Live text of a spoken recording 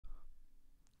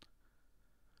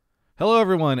Hello,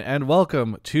 everyone, and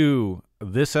welcome to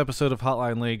this episode of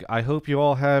Hotline League. I hope you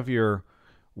all have your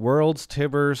world's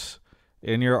Tibbers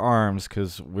in your arms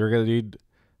because we're going to need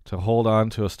to hold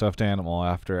on to a stuffed animal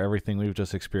after everything we've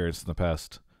just experienced in the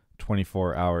past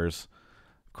 24 hours.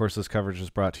 Of course, this coverage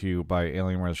is brought to you by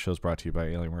Alienware. The show is brought to you by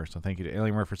Alienware, so thank you to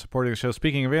Alienware for supporting the show.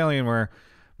 Speaking of Alienware,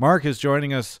 Mark is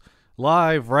joining us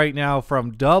live right now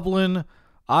from Dublin,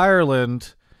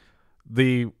 Ireland,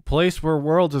 the place where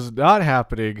Worlds is not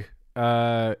happening.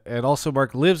 And also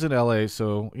Mark lives in LA,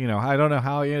 so I don't know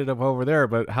how he ended up over there,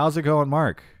 but how's it going,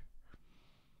 Mark?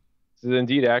 This is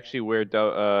indeed actually where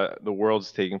the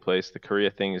world's taking place. The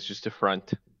Korea thing is just a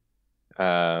front.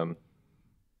 Um,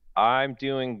 I'm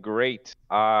doing great.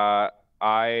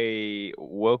 I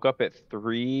woke up at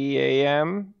 3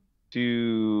 a.m.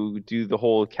 to do the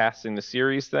whole casting the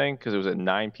series thing because it was at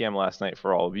 9 p.m. last night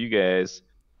for all of you guys.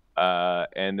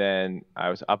 And then I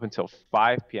was up until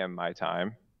 5 p.m. my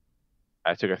time.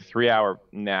 I took a 3-hour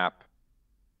nap,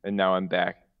 and now I'm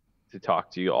back to talk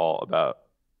to you all about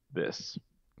this.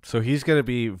 So he's going to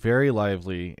be very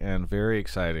lively and very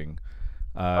exciting.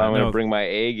 I'm going to bring my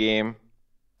A game.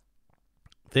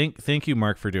 Thank you,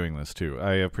 Mark, for doing this too.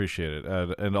 I appreciate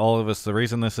it. And all of us, the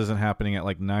reason this isn't happening at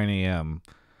like 9 a.m.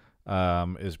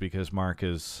 Is because Mark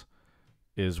is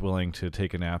willing to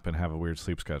take a nap and have a weird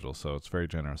sleep schedule. So it's very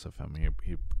generous of him.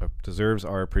 He deserves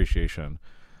our appreciation.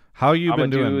 How you been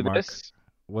doing, Mark?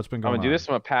 What's been going on? I'm gonna do this.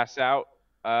 I'm gonna pass out.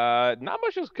 Not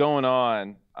much is going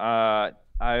on.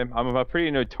 I'm a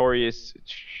pretty notorious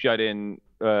shut-in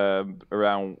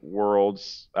around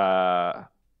Worlds or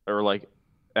like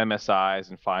MSIs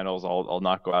and finals. I'll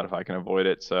not go out if I can avoid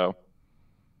it. So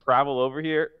travel over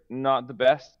here, not the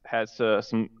best. Had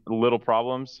some little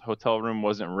problems. Hotel room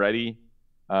wasn't ready.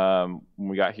 When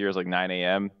we got here, it was like 9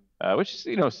 a.m. Which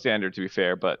is, standard to be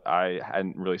fair, but I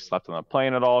hadn't really slept on the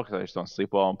plane at all because I just don't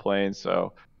sleep well on planes.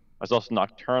 So I was also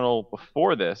nocturnal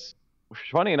before this, which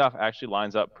funny enough actually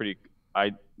lines up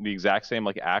the exact same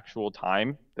like actual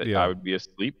time that I would be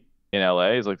asleep in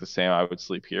LA is like the same I would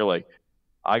sleep here. Like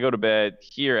I go to bed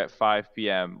here at 5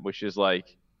 p.m., which is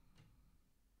like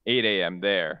 8 a.m.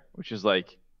 there, which is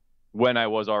like when I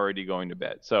was already going to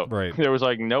bed. So there was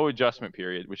like no adjustment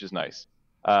period, which is nice.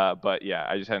 But yeah,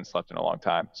 I just hadn't slept in a long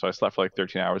time. So I slept for like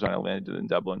 13 hours when I landed in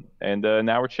Dublin. And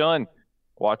now we're chilling,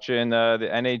 watching the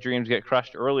NA Dreams get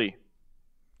crushed early.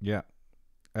 Yeah.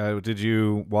 Did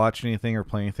you watch anything or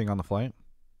play anything on the flight?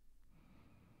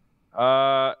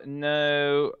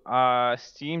 No.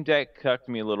 Steam Deck cucked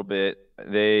me a little bit.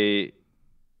 They,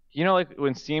 like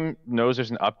when Steam knows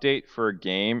there's an update for a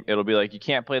game, it'll be like, you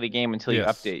can't play the game until you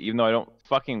update. Even though I don't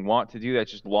fucking want to do that,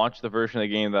 just launch the version of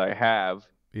the game that I have.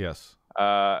 Yes.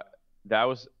 That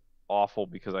was awful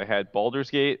because I had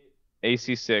Baldur's Gate,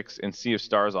 AC6, and Sea of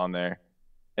Stars on there,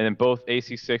 and then both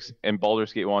AC6 and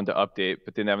Baldur's Gate wanted to update,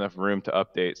 but didn't have enough room to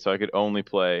update, so I could only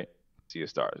play Sea of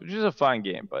Stars, which is a fine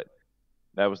game, but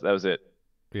that was it.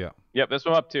 Yeah. Yep, that's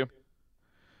what I'm up to.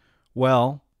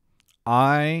 Well,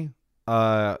 I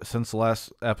since the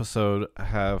last episode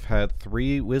have had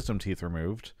 3 wisdom teeth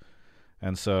removed,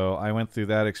 and so I went through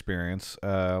that experience,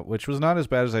 which was not as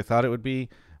bad as I thought it would be.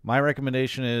 My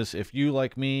recommendation is if you,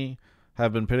 like me,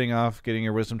 have been putting off getting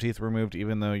your wisdom teeth removed,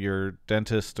 even though your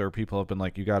dentist or people have been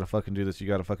like, you got to fucking do this, you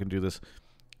got to fucking do this,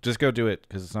 just go do it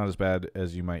because it's not as bad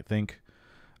as you might think.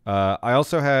 I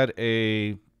also had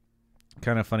a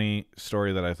kind of funny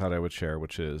story that I thought I would share,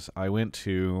 which is I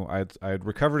had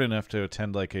recovered enough to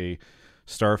attend like a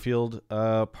Starfield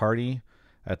party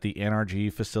at the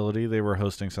NRG facility. They were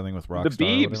hosting something with Rockstar.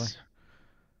 The Beebs.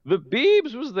 The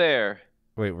Beebs was there.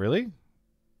 Wait, really?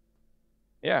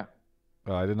 Yeah.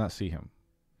 Oh, I did not see him.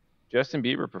 Justin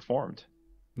Bieber performed.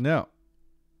 No.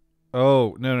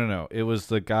 Oh, no. It was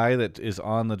the guy that is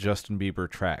on the Justin Bieber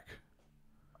track.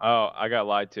 Oh, I got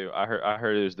lied to. I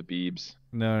heard it was the Biebs.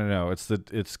 No.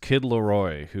 It's Kid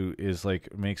Leroy who is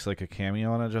makes like a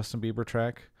cameo on a Justin Bieber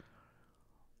track.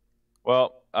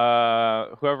 Well,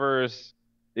 whoever's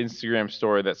Instagram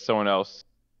story that someone else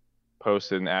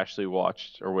posted and Ashley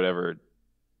watched or whatever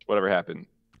happened.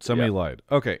 Somebody lied.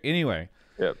 Okay, anyway.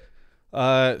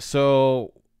 Yep.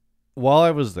 So while I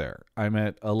was there, I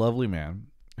met a lovely man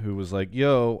who was like,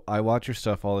 yo, I watch your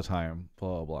stuff all the time,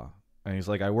 blah, blah, blah. And he's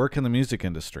like, I work in the music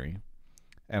industry,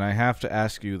 and I have to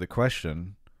ask you the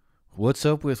question, what's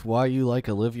up with why you like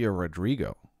Olivia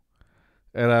Rodrigo?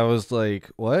 And I was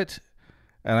like, what?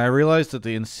 And I realized that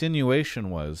the insinuation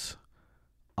was,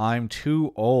 I'm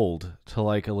too old to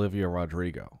like Olivia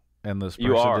Rodrigo. And this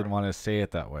person didn't want to say it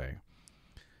that way.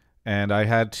 And I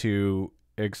had to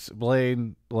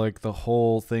explain like the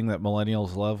whole thing that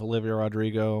millennials love Olivia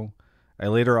Rodrigo I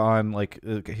later on, like,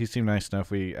 he seemed nice enough.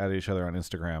 We added each other on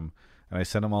Instagram, and I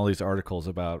sent him all these articles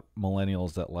about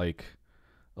millennials that like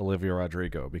Olivia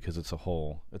Rodrigo because it's a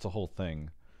whole thing.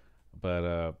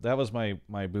 But that was my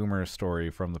boomer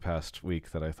story from the past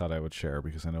week that I thought I would share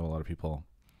because I know a lot of people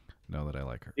know that I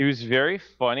like her. It was very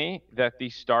funny that the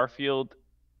Starfield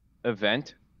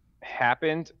event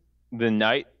happened the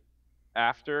night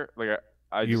after. Like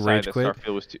I You decided rage that quit?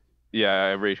 Starfield was too. Yeah,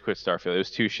 I rage quit Starfield. It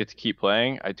was too shit to keep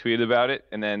playing. I tweeted about it,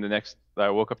 and then I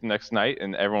woke up the next night,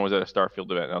 and everyone was at a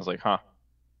Starfield event, and I was like, huh.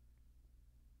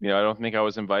 I don't think I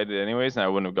was invited anyways, and I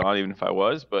wouldn't have gone even if I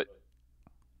was. But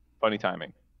funny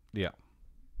timing. Yeah.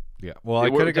 Yeah. Well, I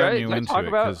could have gotten you did I into talk it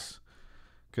about?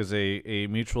 because a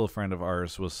mutual friend of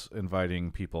ours was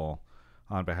inviting people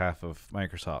on behalf of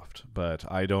Microsoft. But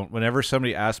I don't. Whenever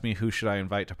somebody asks me who should I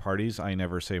invite to parties, I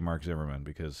never say Mark Zimmerman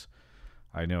because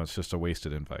I know it's just a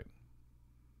wasted invite.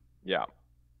 Yeah.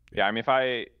 I mean, if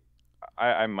I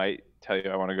might tell you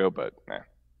I want to go, but nah.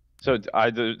 So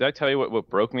did I tell you what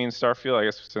broke me in Starfield? I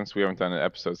guess since we haven't done an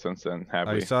episode since then, have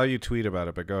I we? saw you tweet about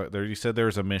it, but go there. You said there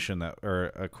was a mission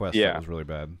or a quest that Yeah. was really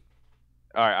bad.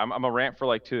 All right, I'm gonna rant for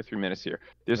like 2 to 3 minutes here.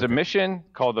 There's a Okay. mission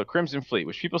called the Crimson Fleet,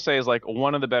 which people say is like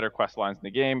one of the better quest lines in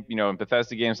the game. In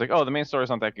Bethesda games, like, oh, the main story's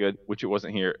not that good, which it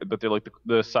wasn't here, but they're like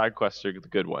the side quests are the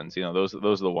good ones. Those are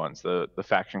the ones, the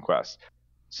faction quests.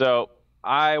 So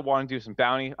I want to do some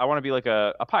bounty. I want to be like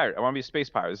a pirate. I want to be a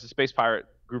space pirate. This is a space pirate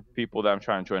group of people that I'm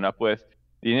trying to join up with.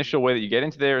 The initial way that you get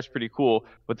into there is pretty cool,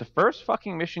 but the first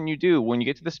fucking mission you do when you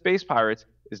get to the space pirates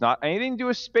is not anything to do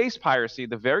with space piracy.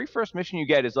 The very first mission you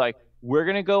get is like, we're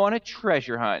going to go on a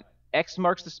treasure hunt. X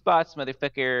marks the spots,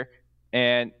 motherfucker.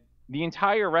 And the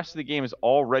entire rest of the game is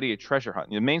already a treasure hunt.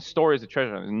 The main story is a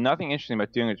treasure hunt. There's nothing interesting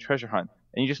about doing a treasure hunt.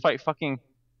 And you just fight fucking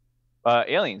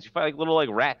aliens. You fight like little like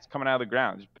rats coming out of the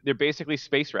ground. They're basically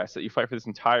space rats that you fight for this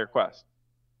entire quest.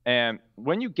 And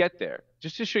when you get there,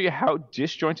 just to show you how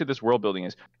disjointed this world building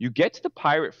is, you get to the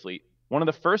pirate fleet. One of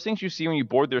the first things you see when you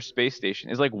board their space station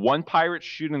is like one pirate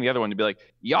shooting the other one to be like,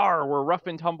 "Yar, we're rough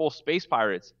and tumble space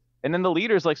pirates." And then the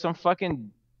leader's like some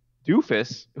fucking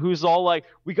doofus who's all like,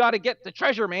 "We got to get the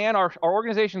treasure, man. Our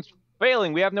organization's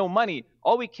failing. We have no money.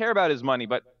 All we care about is money,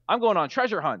 but I'm going on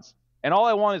treasure hunts. And all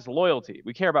I want is loyalty.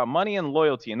 We care about money and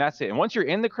loyalty, and that's it. And once you're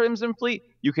in the Crimson Fleet,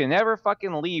 you can never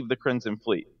fucking leave the Crimson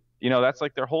Fleet. That's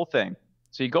like their whole thing.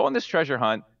 So you go on this treasure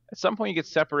hunt. At some point, you get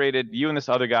separated. You and this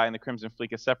other guy in the Crimson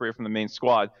Fleet get separated from the main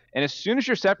squad. And as soon as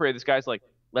you're separated, this guy's like,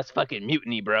 let's fucking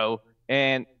mutiny, bro.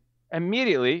 And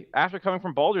immediately, after coming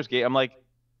from Baldur's Gate, I'm like,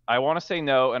 I want to say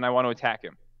no, and I want to attack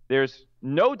him. There's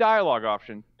no dialogue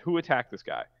option to attack this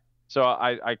guy. So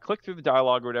I click through the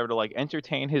dialogue or whatever to like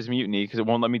entertain his mutiny because it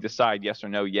won't let me decide yes or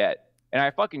no yet. And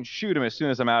I fucking shoot him as soon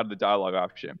as I'm out of the dialogue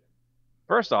option.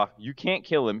 First off, you can't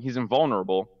kill him. He's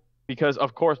invulnerable because,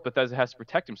 of course, Bethesda has to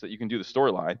protect him so that you can do the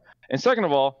storyline. And second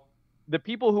of all, the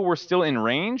people who were still in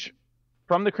range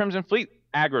from the Crimson Fleet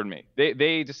aggroed me.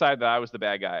 They decided that I was the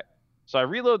bad guy. So I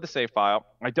reload the save file.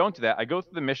 I don't do that. I go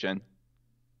through the mission.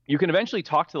 You can eventually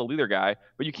talk to the leader guy,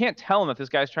 but you can't tell him that this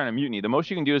guy's trying to mutiny. The most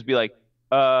you can do is be like,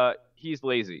 he's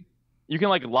lazy. You can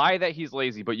like lie that he's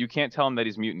lazy, but you can't tell him that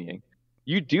he's mutinying.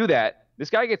 You do that, this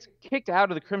guy gets kicked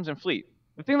out of the Crimson Fleet.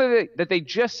 The thing that they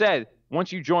just said,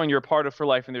 once you join, you're a part of for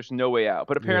life, and there's no way out.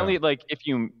 But apparently, like if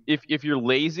you're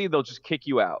lazy, they'll just kick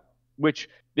you out. Which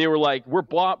they were like,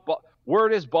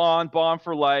 word is bond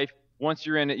for life. Once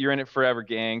you're in it forever,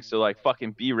 gang. So like,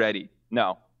 fucking be ready.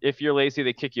 No, if you're lazy,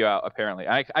 they kick you out. Apparently,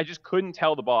 I just couldn't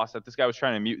tell the boss that this guy was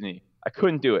trying to mutiny. I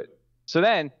couldn't do it. So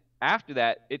then after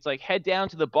that, it's like head down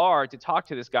to the bar to talk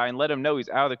to this guy and let him know he's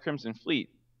out of the Crimson Fleet.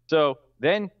 So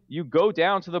then you go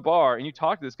down to the bar and you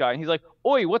talk to this guy, and he's like,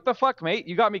 "Oi, what the fuck, mate?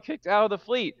 You got me kicked out of the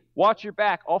fleet. Watch your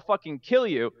back. I'll fucking kill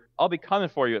you. I'll be coming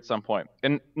for you at some point."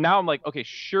 And now I'm like, okay,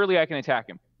 surely I can attack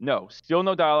him. No, still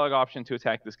no dialogue option to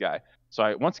attack this guy. So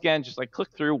I, once again, just like click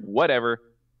through, whatever,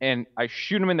 and I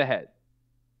shoot him in the head.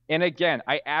 And again,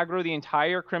 I aggro the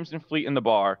entire Crimson Fleet in the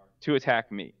bar to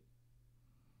attack me.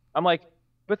 I'm like,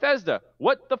 Bethesda,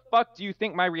 what the fuck do you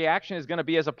think my reaction is going to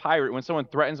be as a pirate when someone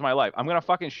threatens my life? I'm going to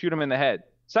fucking shoot him in the head.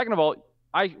 Second of all,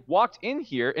 I walked in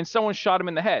here and someone shot him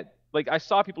in the head. Like, I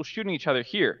saw people shooting each other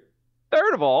here.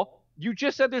 Third of all, you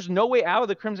just said there's no way out of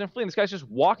the Crimson Fleet. This guy's just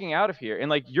walking out of here. And,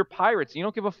 like, you're pirates. You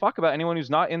don't give a fuck about anyone who's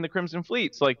not in the Crimson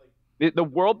Fleet. So, like, the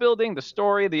world building, the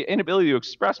story, the inability to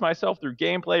express myself through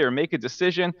gameplay or make a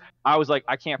decision, I was like,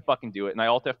 I can't fucking do it. And I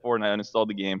Alt F4 and I uninstalled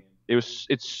the game. It's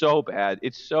so bad.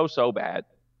 It's so bad.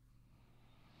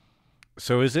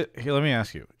 So is it, here, let me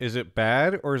ask you, is it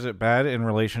bad or is it bad in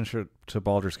relationship to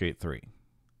Baldur's Gate 3?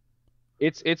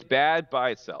 It's bad by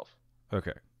itself.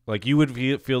 Okay. Like you would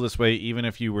feel this way even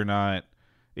if you were not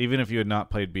even if you had not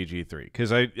played BG3,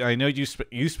 because I know you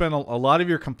spent a lot of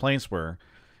your complaints were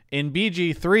in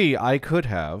BG3. I could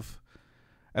have,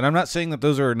 and I'm not saying that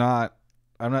those are not.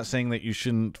 I'm not saying that you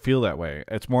shouldn't feel that way.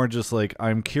 It's more just like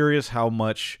I'm curious how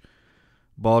much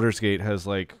Baldur's Gate has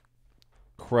like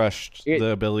crushed It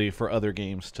the ability for other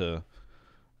games to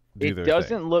do it their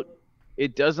thing.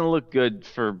 doesn't look good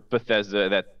for Bethesda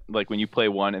that like when you play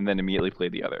one and then immediately play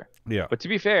the other. Yeah. But to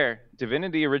be fair,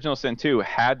 Divinity Original Sin 2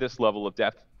 had this level of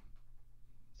depth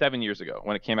 7 years ago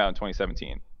when it came out in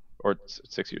 2017 or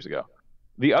 6 years ago.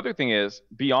 The other thing is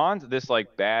beyond this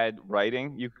like bad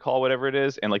writing, you could call whatever it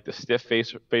is, and like the stiff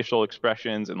facial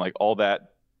expressions and like all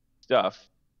that stuff,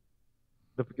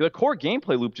 the core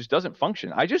gameplay loop just doesn't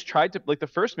function. I just tried to like the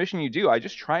first mission you do, I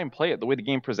just try and play it the way the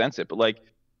game presents it, but like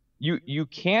you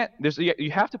can't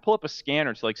you have to pull up a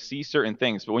scanner to like see certain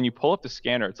things, but when you pull up the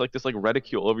scanner it's like this like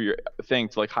reticule over your thing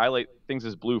to like highlight things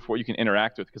as blue for what you can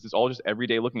interact with because it's all just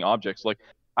everyday looking objects. Like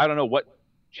I don't know what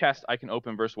chest I can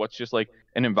open versus what's just like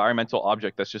an environmental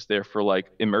object that's just there for like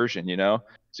immersion, you know?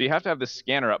 So you have to have this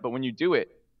scanner up, but when you do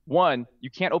it, one, you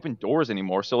can't open doors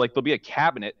anymore. So like there'll be a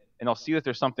cabinet and I'll see that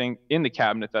there's something in the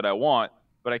cabinet that I want,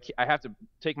 but I have to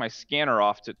take my scanner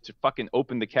off to fucking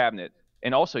open the cabinet.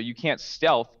 And also you can't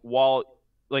stealth while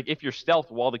like if you're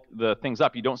stealth while the thing's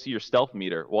up, you don't see your stealth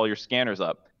meter while your scanner's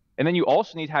up. And then you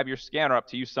also need to have your scanner up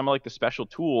to use some of like the special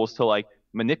tools to like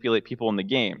manipulate people in the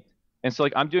game. And so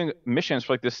like I'm doing missions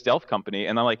for like this stealth company,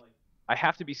 and I'm like, I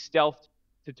have to be stealthed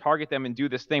to target them and do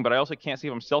this thing, but I also can't see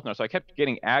if I'm stealth now. So I kept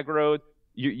getting aggroed.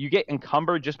 You get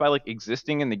encumbered just by like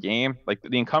existing in the game. Like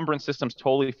the encumbrance system's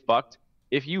totally fucked.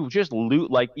 If you just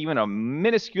loot like even a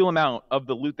minuscule amount of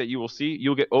the loot that you will see,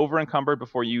 you'll get over encumbered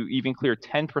before you even clear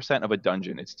 10% of a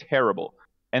dungeon. It's terrible.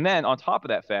 And then on top of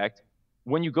that fact,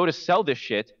 when you go to sell this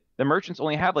shit, the merchants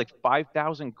only have like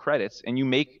 5,000 credits, and you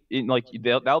make it like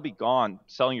that'll be gone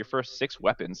selling your first 6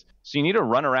 weapons. So you need to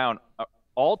run around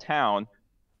all town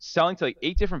selling to like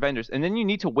 8 different vendors, and then you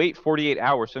need to wait 48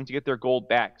 hours for them to get their gold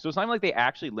back. So it's not even like they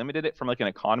actually limited it from like an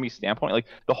economy standpoint. Like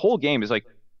the whole game is like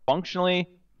functionally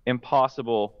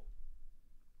impossible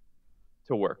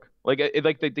to work. Like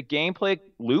like the gameplay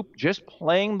loop, just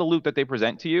playing the loop that they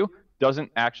present to you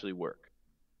doesn't actually work,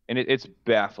 and it's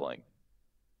baffling.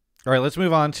 All right, let's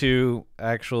move on to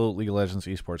actual League of Legends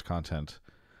esports content.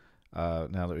 Now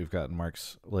that we've gotten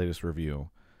Mark's latest review,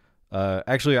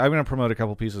 actually, I'm going to promote a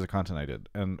couple pieces of content I did,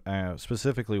 and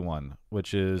specifically one,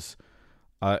 which is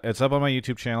it's up on my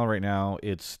YouTube channel right now.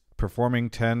 It's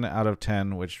performing 10 out of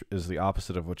 10, which is the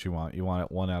opposite of what you want. You want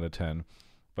it 1 out of 10.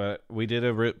 But we did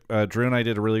Drew and I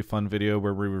did a really fun video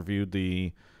where we reviewed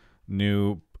the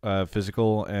new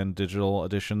physical and digital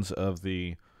editions of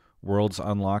the Worlds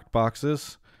Unlocked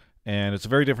boxes. And it's a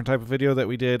very different type of video that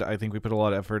we did. I think we put a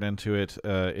lot of effort into it.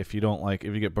 If you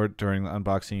get bored during the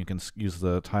unboxing, you can use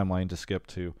the timeline to skip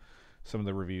to some of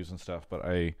the reviews and stuff. But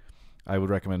I would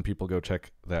recommend people go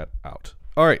check that out.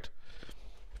 All right.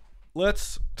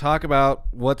 Let's talk about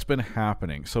what's been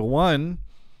happening. So one,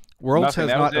 Worlds Nothing. has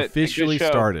That was not it. officially Good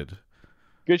show. started.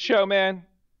 Good show, man.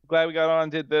 Glad we got on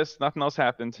and did this. Nothing else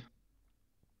happened.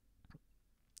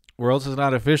 Worlds has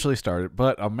not officially started,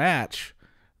 but a match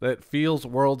that feels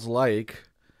Worlds-like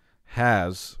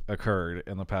has occurred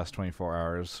in the past 24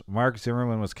 hours. Mark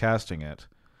Zimmerman was casting it,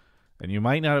 and you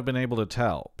might not have been able to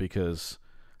tell because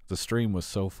the stream was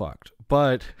so fucked.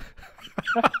 But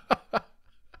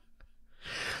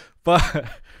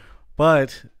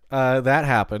but that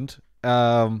happened.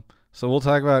 So we'll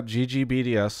talk about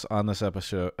GGBDS on this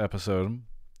episode.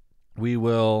 We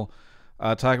will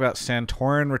talk about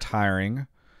Santorin retiring.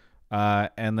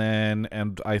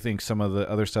 And I think some of the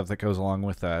other stuff that goes along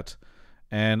with that,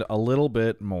 and a little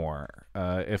bit more.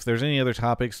 If there's any other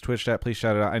topics, Twitch chat, please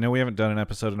shout it out. I know we haven't done an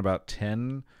episode in about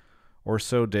 10 or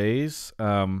so days,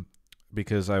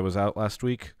 because I was out last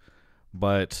week.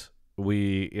 But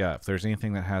if there's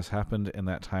anything that has happened in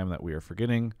that time that we are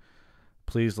forgetting,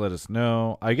 please let us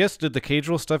know. I guess, did the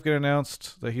Caedrel stuff get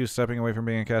announced that he was stepping away from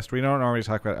being a caster? We don't normally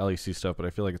talk about LEC stuff, but I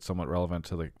feel like it's somewhat relevant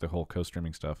to the whole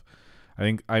co-streaming stuff. I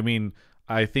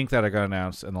think that it got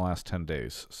announced in the last 10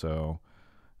 days, so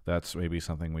that's maybe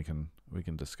something we can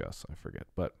discuss. I forget,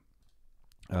 but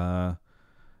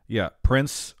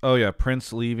Prince. Oh yeah,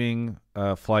 Prince leaving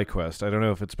FlyQuest. I don't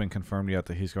know if it's been confirmed yet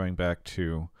that he's going back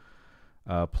to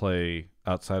play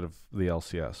outside of the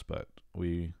LCS, but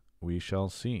we shall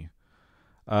see.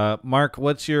 Mark,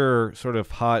 what's your sort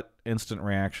of hot instant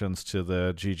reactions to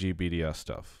the GGBDS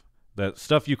stuff? That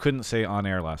stuff you couldn't say on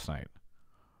air last night.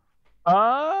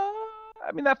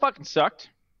 I mean, that fucking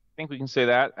sucked. I think we can say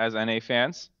that as NA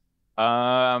fans.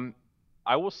 I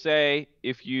will say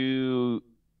I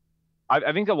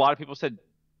think a lot of people said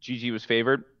GG was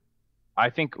favored. I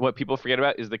think what people forget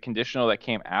about is the conditional that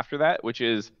came after that, which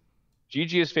is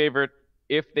GG is favored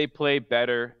if they play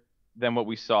better than what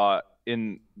we saw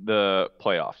in the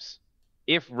playoffs.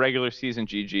 If regular season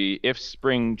GG, if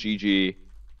spring GG,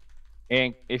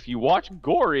 and if you watch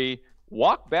Gory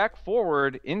walk back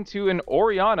forward into an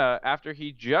Orianna after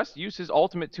he just used his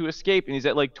ultimate to escape and he's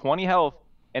at like 20 health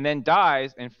and then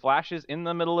dies and flashes in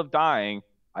the middle of dying,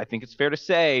 I think it's fair to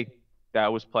say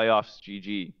that was playoffs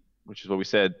GG, which is what we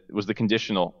said was the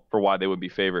conditional for why they would be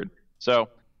favored. So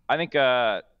I think,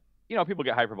 people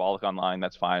get hyperbolic online.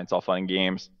 That's fine. It's all fun and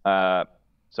games.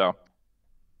 So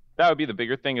that would be the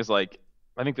bigger thing is like,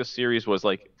 I think the series was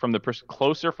like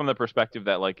closer from the perspective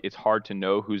that like it's hard to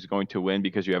know who's going to win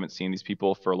because you haven't seen these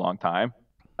people for a long time.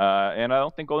 And I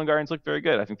don't think Golden Guardians looked very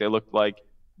good. I think they looked like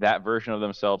that version of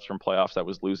themselves from playoffs that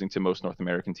was losing to most North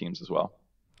American teams as well.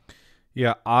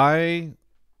 Yeah, I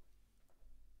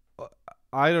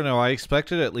don't know. I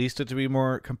expected at least it to be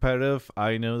more competitive.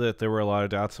 I know that there were a lot of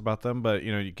doubts about them, but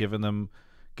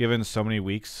given so many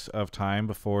weeks of time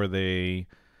before they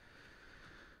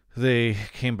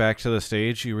came back to the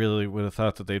stage, you really would have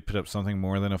thought that they'd put up something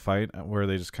more than a fight where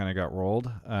they just kind of got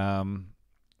rolled.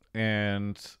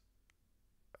 And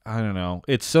I don't know.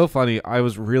 It's so funny. I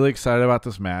was really excited about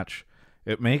this match.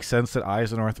 It makes sense that I,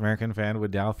 as a North American fan,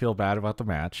 would now feel bad about the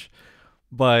match,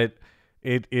 but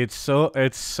it's so.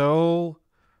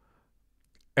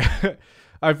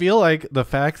 I feel like the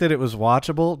fact that it was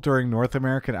watchable during North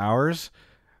American hours.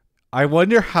 I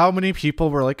wonder how many people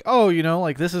were like, "Oh,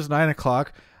 like this is 9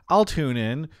 o'clock. I'll tune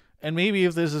in, and maybe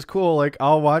if this is cool, like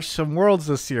I'll watch some Worlds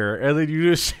this year." And then you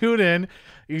just tune in,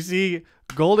 you see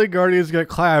Golden Guardians get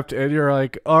clapped, and you're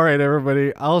like, "All right,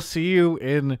 everybody, I'll see you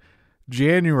in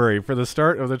January for the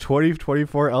start of the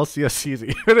 2024 LCS season."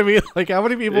 You know what I mean? Like, how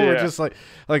many people were just like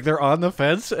they're on the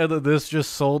fence, and then this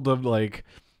just sold them like,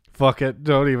 "Fuck it,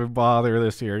 don't even bother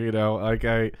this year." Like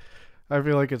I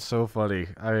feel like it's so funny.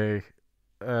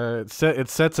 It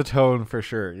sets a tone for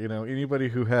sure. Anybody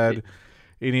who had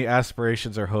any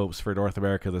aspirations or hopes for North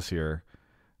America this year.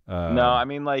 No, I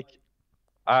mean like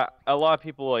a lot of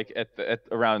people like at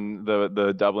around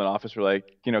the Dublin office were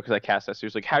like, because I cast that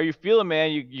series, like, how you feeling,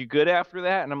 man? You good after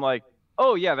that? And I'm like,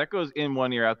 oh yeah, that goes in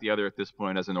one ear out the other at this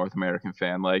point as a North American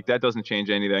fan. Like that doesn't change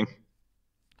anything.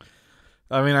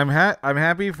 I mean, I'm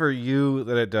happy for you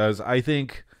that it does. I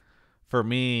think for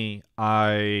me,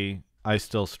 I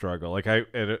still struggle. Like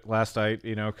last night,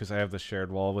 because I have the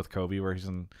shared wall with Kobe where he's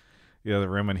in the other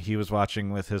room and he was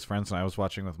watching with his friends and I was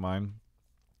watching with mine.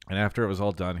 And after it was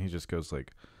all done, he just goes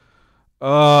like,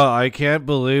 "Oh, I can't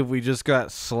believe we just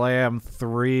got slammed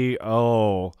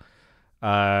 3-0."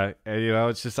 And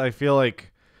it's just I feel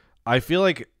like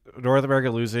North America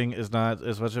losing is not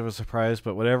as much of a surprise,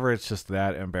 but whatever, it's just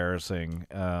that embarrassing.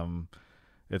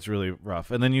 It's really rough.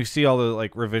 And then you see all the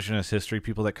like revisionist history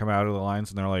people that come out of the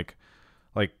lines and they're like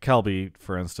Kelby,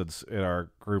 for instance, in our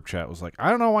group chat was like,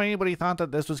 "I don't know why anybody thought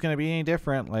that this was going to be any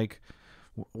different. Like,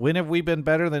 when have we been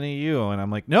better than EU?" And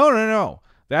I'm like, no.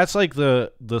 That's like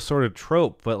the sort of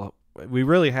trope, but we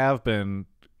really have been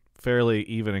fairly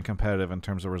even and competitive in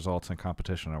terms of results and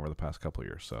competition over the past couple of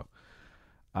years. So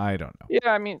I don't know.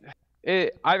 Yeah, I mean,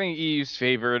 I think EU's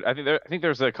favored. I think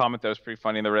there's a comment that was pretty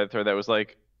funny in the Reddit thread that was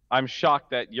like, "I'm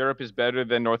shocked that Europe is better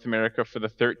than North America for the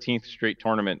 13th straight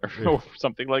tournament," or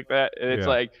something like that. And it's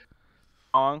like,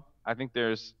 wrong. I think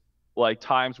there's like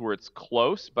times where it's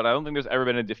close, but I don't think there's ever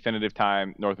been a definitive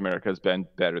time North America has been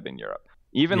better than Europe.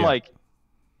 Even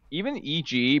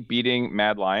EG beating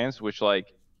Mad Lions, which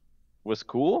like was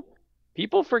cool.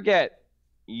 People forget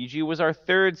EG was our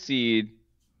third seed.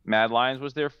 Mad Lions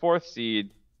was their fourth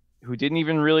seed, who didn't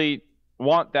even really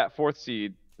want that fourth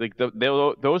seed. Like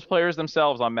those players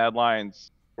themselves on Mad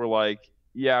Lions were like,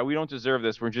 "Yeah, we don't deserve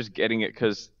this. We're just getting it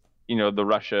because the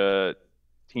Russia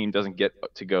team doesn't get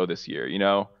to go this year,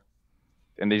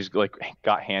 and they just like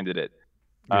got handed it."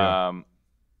 Yeah.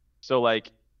 So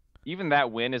like even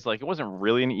that win is like it wasn't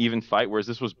really an even fight, whereas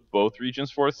this was both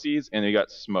regions' fourth seeds and they got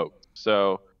smoked.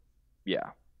 So yeah.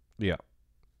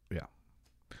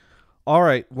 All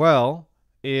right. Well,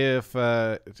 if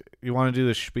you want to do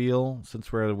the spiel,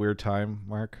 since we're at a weird time,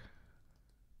 Mark.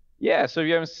 Yeah, so if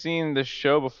you haven't seen the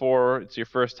show before, it's your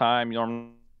first time, you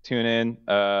normally tune in.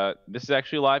 This is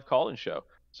actually a live call-in show.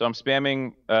 So I'm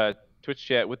spamming Twitch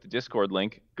chat with the Discord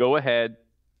link. Go ahead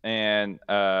and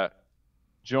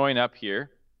join up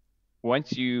here.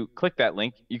 Once you click that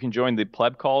link, you can join the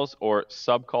pleb calls or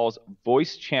sub calls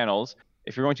voice channels.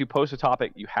 If you're going to post a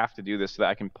topic, you have to do this so that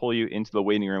I can pull you into the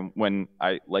waiting room when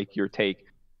I like your take.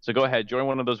 So go ahead, join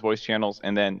one of those voice channels,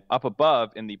 and then up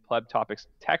above in the pleb topics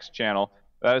text channel,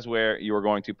 that is where you are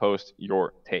going to post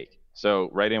your take. So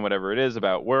write in whatever it is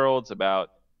about worlds,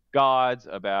 about gods,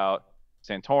 about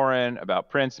Santorin, about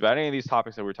Prince, about any of these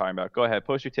topics that we're talking about. Go ahead,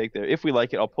 post your take there. If we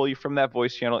like it, I'll pull you from that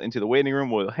voice channel into the waiting room.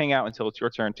 We'll hang out until it's your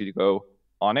turn to go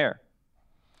on air.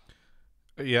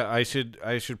 Yeah, I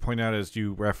should point out, as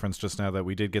you referenced just now, that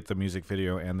we did get the music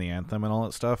video and the anthem and all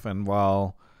that stuff. And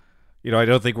while, I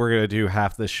don't think we're going to do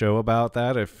half this show about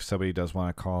that, if somebody does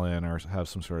want to call in or have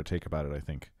some sort of take about it, I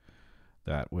think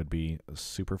that would be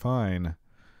super fine.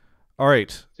 All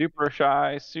right. Super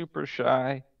shy, super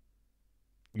shy.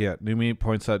 Yeah, Numi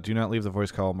points out, do not leave the voice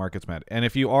call, Mark gets mad. And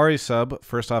if you are a sub,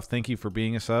 first off, thank you for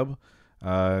being a sub.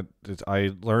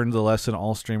 I learned the lesson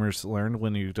all streamers learned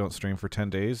when you don't stream for 10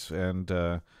 days and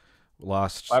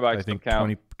lost, I think,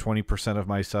 20% of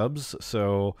my subs.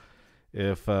 So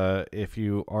if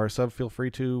you are a sub, feel free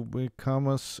to become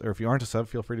us, or if you aren't a sub,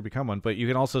 feel free to become one. But you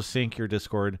can also sync your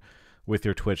Discord with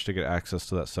your Twitch to get access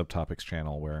to that subtopics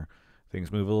channel where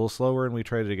things move a little slower, and we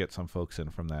try to get some folks in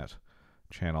from that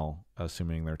channel,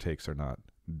 assuming their takes are not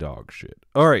dog shit.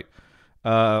 All right.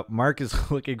 Mark is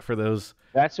looking for those.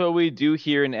 That's what we do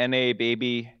here in NA,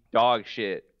 baby. Dog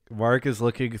shit. Mark is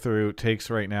looking through takes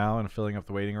right now and filling up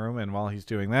the waiting room. And while he's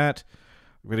doing that,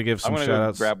 I'm going to give some shout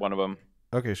outs. Grab one of them.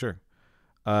 Okay, sure.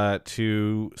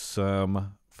 To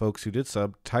some folks who did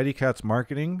sub: Tidy Cats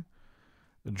Marketing,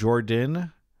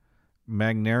 Jordan,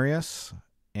 Magnarius,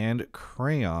 and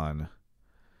Crayon.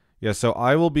 Yeah, so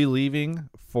I will be leaving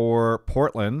for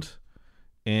Portland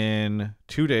in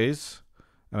 2 days.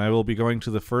 And I will be going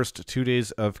to the first 2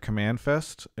 days of Command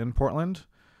Fest in Portland.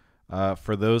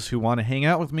 For those who want to hang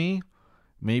out with me,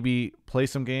 maybe play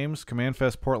some games, Command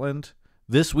Fest Portland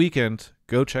this weekend,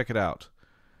 go check it out.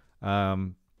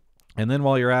 And then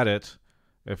while you're at it,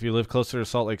 if you live closer to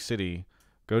Salt Lake City,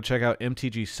 go check out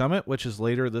MTG Summit, which is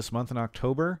later this month in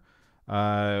October.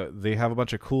 They have a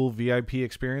bunch of cool VIP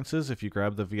experiences if you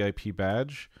grab the VIP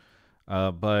badge.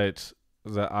 But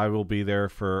that I will be there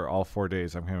for all 4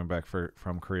 days. I'm coming back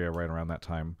from Korea right around that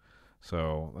time.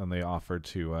 So, and they offered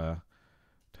to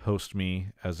host me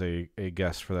as a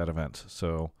guest for that event.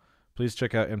 So please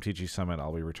check out MTG Summit.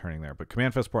 I'll be returning there. But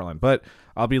Command Fest Portland. But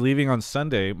I'll be leaving on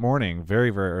Sunday morning, very,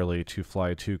 very early, to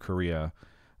fly to Korea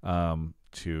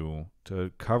to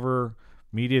cover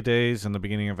media days and the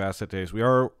beginning of asset days. We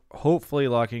are hopefully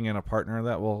locking in a partner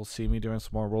that will see me doing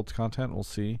some more Worlds content. We'll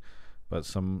see. But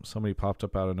somebody popped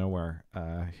up out of nowhere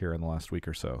here in the last week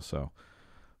or so. So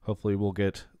hopefully we'll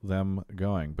get them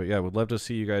going. But yeah, would love to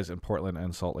see you guys in Portland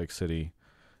and Salt Lake City.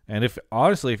 And if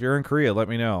you're in Korea, let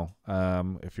me know.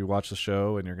 If you watch the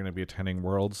show and you're going to be attending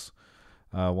Worlds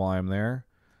while I'm there,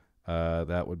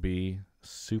 that would be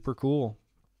super cool.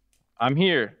 I'm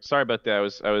here. Sorry about that.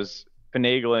 I was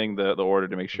finagling the order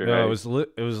to make sure. No, it was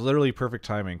literally perfect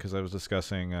timing because I was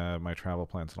discussing my travel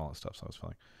plans and all that stuff. So I was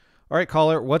feeling. All right,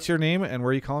 caller, what's your name and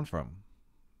where are you calling from?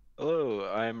 Hello,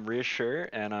 I'm Reassure,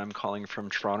 and I'm calling from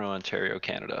Toronto, Ontario,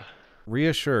 Canada.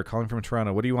 Reassure, calling from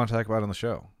Toronto. What do you want to talk about on the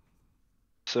show?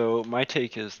 So my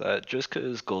take is that just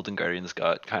because Golden Guardians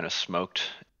got kind of smoked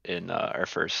in our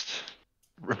first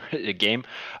game,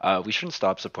 we shouldn't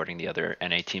stop supporting the other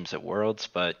NA teams at Worlds,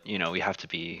 but, we have to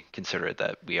be considerate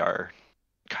that we are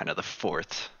kind of the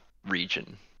fourth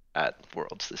region at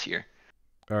Worlds this year.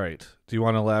 All right. Do you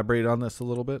want to elaborate on this a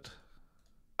little bit?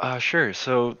 Sure.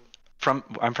 So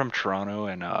I'm from Toronto,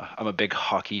 and I'm a big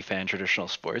hockey fan, traditional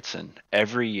sports, and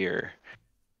every year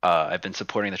I've been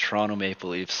supporting the Toronto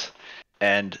Maple Leafs.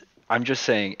 And I'm just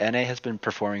saying, NA has been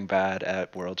performing bad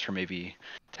at Worlds for maybe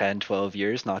 10, 12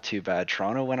 years. Not too bad.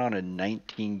 Toronto went on a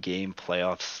 19-game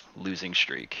playoffs losing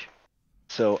streak.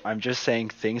 So I'm just saying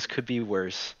things could be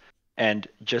worse. And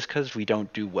just because we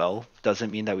don't do well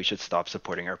doesn't mean that we should stop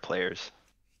supporting our players.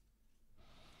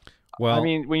 Well, I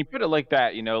mean, when you put it like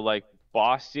that, like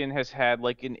Boston has had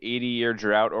like an 80-year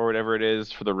drought or whatever it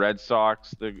is for the Red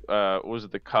Sox. Was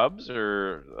it the Cubs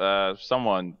or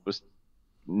someone was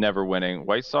never winning?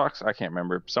 White Sox? I can't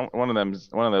remember. One of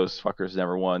those fuckers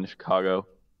never won. Chicago.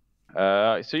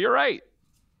 So you're right.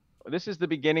 This is the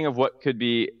beginning of what could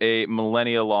be a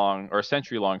millennia-long or a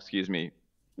century-long,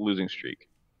 losing streak.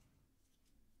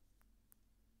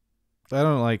 I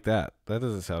don't like that. That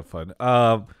doesn't sound fun.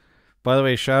 By the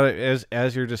way, shout out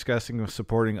as you're discussing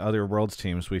supporting other Worlds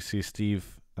teams, we see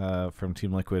Steve from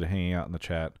Team Liquid hanging out in the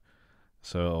chat.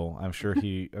 So I'm sure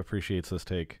he appreciates this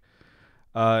take.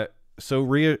 So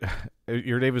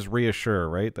your name is Reassure,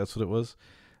 right? That's what it was?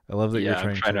 I love that you're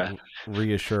trying to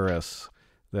reassure us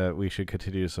that we should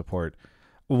continue to support.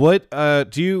 What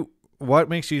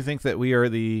makes you think that we are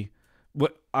let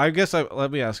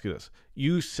me ask you this.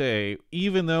 You say,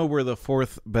 even though we're the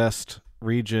fourth best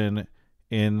region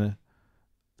in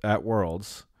at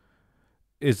Worlds.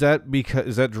 Is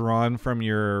that drawn from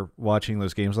your watching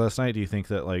those games last night? Do you think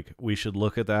that like we should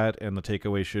look at that and the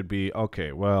takeaway should be,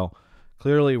 okay, well,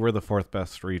 clearly we're the fourth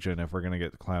best region if we're gonna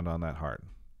get clowned on that hard?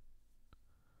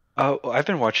 I've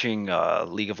been watching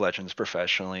League of Legends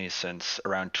professionally since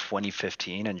around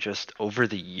 2015, and just over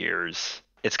the years,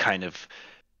 it's kind of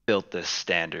built this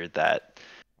standard that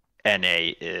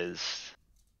NA is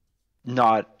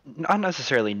not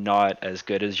necessarily not as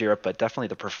good as Europe, but definitely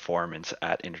the performance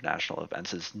at international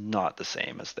events is not the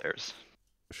same as theirs.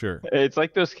 Sure. It's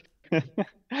like those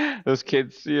those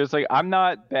kids. It's like I'm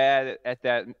not bad at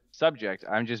that subject.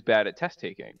 I'm just bad at test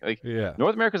taking. Like Yeah.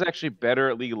 North America's actually better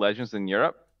at League of Legends than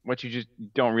Europe. What you just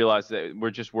don't realize that we're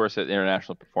just worse at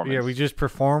international performance. Yeah, we just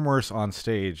perform worse on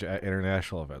stage at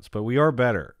international events, but we are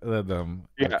better than them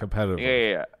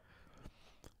competitively. Yeah.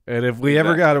 And if we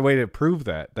ever got a way to prove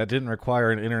that didn't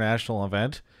require an international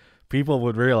event, people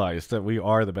would realize that we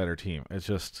are the better team. It's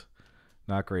just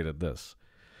not great at this.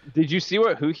 Did you see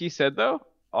what he said though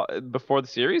before the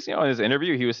series? In his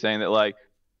interview, he was saying that like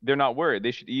they're not worried.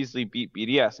 They should easily beat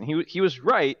BDS, and he was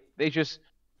right. They just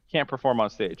can't perform on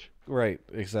stage. Right,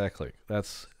 exactly.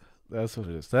 That's what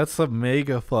it is. That's the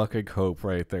mega fucking hope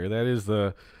right there. That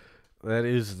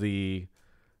is the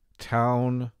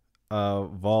town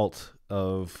vault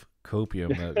of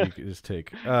copium that you can just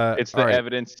take. It's the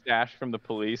evidence stashed from the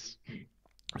police.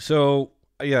 So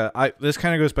yeah, this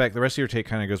kind of goes back. The rest of your take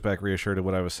kind of goes back, reassured to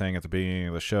what I was saying at the beginning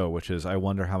of the show, which is I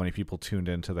wonder how many people tuned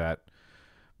into that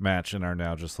match and are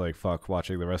now just like fuck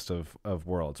watching the rest of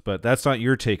Worlds. But that's not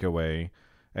your takeaway.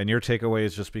 And your takeaway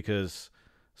is just because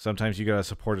sometimes you gotta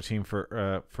support a team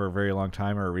for a very long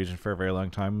time or a region for a very long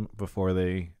time before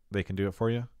they can do it for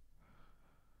you.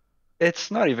 It's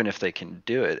not even if they can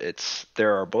do it. It's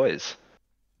they're our boys.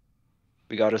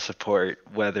 We gotta support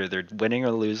whether they're winning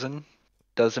or losing.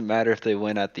 Doesn't matter if they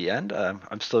win at the end.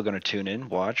 I'm still gonna tune in,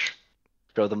 watch,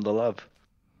 show them the love.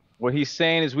 What he's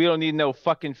saying is we don't need no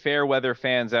fucking fair weather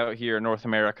fans out here in North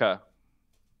America.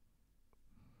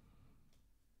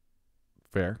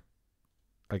 Fair,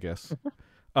 I guess.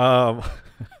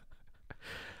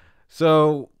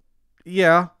 So,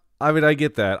 yeah, I mean, I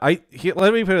get that.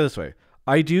 Let me put it this way.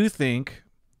 I do think,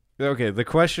 okay, the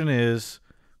question is,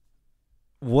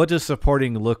 what does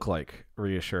supporting look like,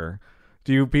 Reassure?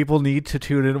 Do people need to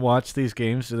tune in and watch these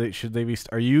games?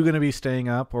 Are you going to be staying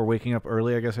up or waking up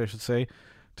early, I guess I should say,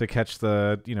 to catch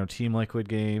the, Team Liquid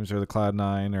games or the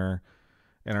Cloud9 or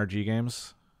NRG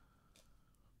games?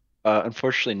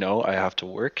 Unfortunately, no. I have to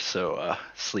work, so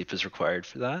sleep is required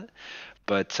for that.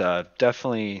 But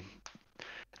definitely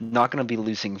not going to be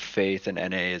losing faith in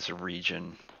NA as a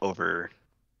region over,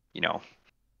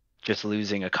 just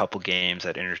losing a couple games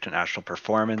at international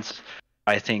performance.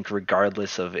 I think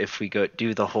regardless of if we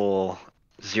do the whole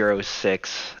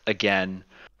 0-6 again,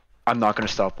 I'm not going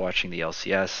to stop watching the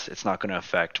LCS. It's not going to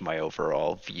affect my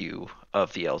overall view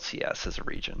of the LCS as a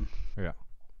region. Yeah.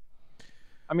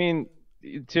 I mean,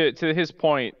 to his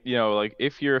point, like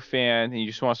if you're a fan and you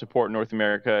just want to support North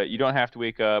America, you don't have to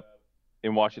wake up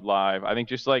and watch it live. I think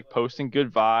just like posting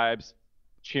good vibes,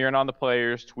 cheering on the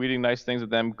players, tweeting nice things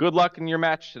at them. Good luck in your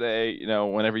match today,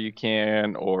 whenever you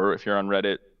can, or if you're on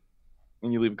Reddit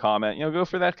and you leave a comment, go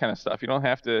for that kind of stuff. You don't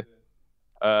have to.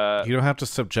 You don't have to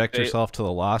subject yourself to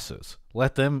the losses.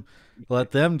 Let them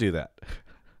do that.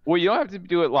 Well, you don't have to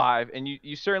do it live, and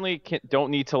you certainly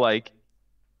don't need to like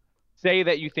say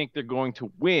that you think they're going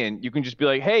to win. You can just be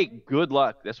like, hey, good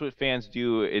luck. That's what fans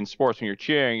do in sports when you're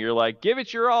cheering. You're like, give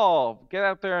it your all. Get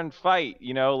out there and fight,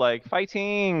 like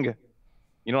fighting.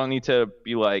 You don't need to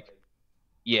be like,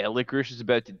 yeah, Licorice is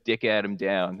about to dick Adam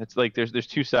down. It's like there's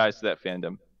two sides to that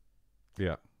fandom.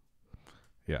 Yeah.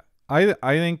 Yeah. I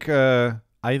think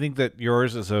that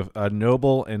yours is a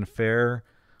noble and fair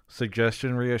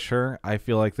suggestion, Reassure. I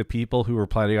feel like the people who are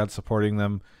planning on supporting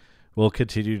them will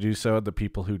continue to do so. The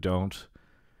people who don't,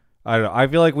 I don't know. I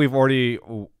feel like we've already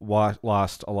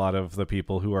lost a lot of the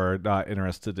people who are not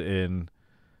interested in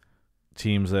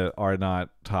teams that are not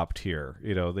top tier.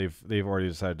 They've already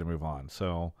decided to move on.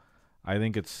 So I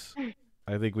think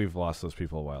we've lost those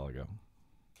people a while ago.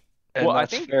 And well, I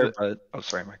think fair, but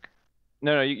sorry, Mike.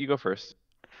 No, you go first.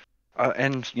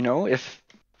 And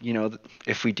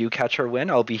if we do catch our win,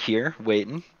 I'll be here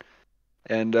waiting,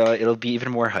 and it'll be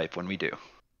even more hype when we do.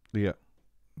 Yeah,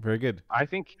 very good. I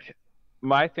think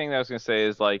my thing that I was gonna say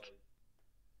is like,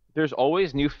 there's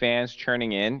always new fans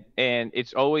churning in, and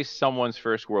it's always someone's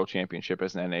first world championship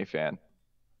as an NA fan.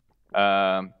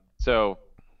 So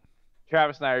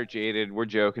Travis and I are jaded. We're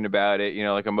joking about it.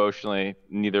 Like emotionally,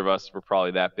 neither of us were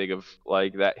probably that big of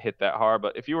like that hit that hard.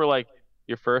 But if you were like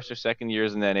your first or second year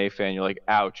as an NA fan, you're like,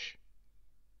 ouch.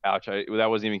 ouch, that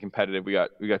wasn't even competitive. We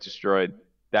got destroyed.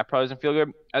 That probably doesn't feel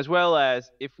good. As well as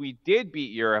if we did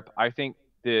beat Europe, I think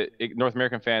the North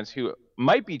American fans who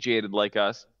might be jaded like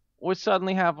us would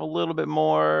suddenly have a little bit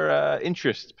more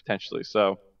interest potentially.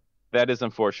 So that is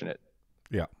unfortunate.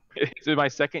 Yeah. It's my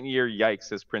second year. Yikes,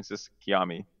 says Princess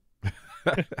Kiami.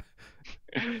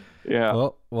 Yeah.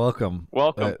 Well, welcome.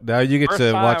 Welcome. Now you get First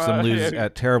to watch time, them lose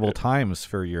at terrible times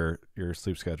for your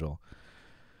sleep schedule.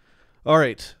 All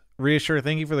right. Reassure,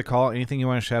 thank you for the call. Anything you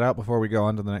want to shout out before we go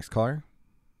on to the next caller?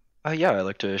 Yeah, I'd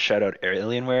like to shout out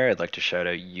Alienware. I'd like to shout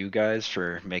out you guys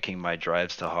for making my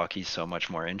drives to hockey so much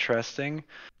more interesting.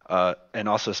 And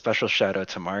also a special shout out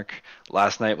to Mark.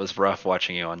 Last night was rough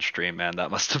watching you on stream, man.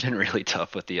 That must have been really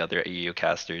tough with the other EU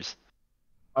casters.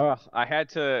 I had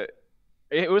to.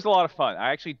 It was a lot of fun.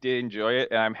 I actually did enjoy it,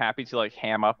 and I'm happy to like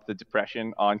ham up the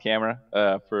depression on camera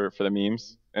for the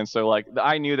memes. And so like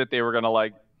I knew that they were gonna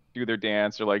like do their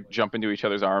dance or like jump into each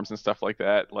other's arms and stuff like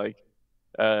that. Like,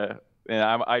 and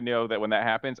I know that when that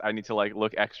happens, I need to like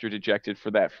look extra dejected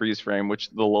for that freeze frame, which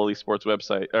the Lowly Sports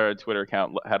website or Twitter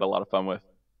account had a lot of fun with.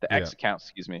 The X account,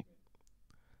 excuse me.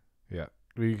 Yeah,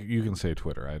 you can say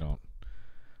Twitter. I don't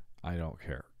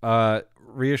care.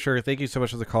 Reassure, thank you so much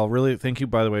for the call. Really, thank you,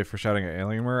 by the way, for shouting at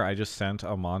Alienware. I just sent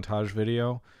a montage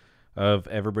video of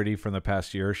everybody from the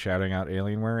past year shouting out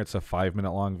Alienware. It's a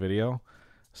 5-minute long video.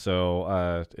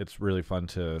 So it's really fun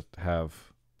to have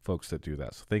folks that do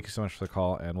that. So thank you so much for the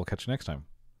call, and we'll catch you next time.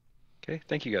 Okay,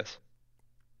 thank you guys.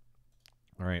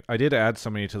 All right. I did add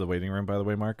somebody to the waiting room, by the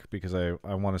way, Mark, because I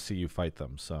want to see you fight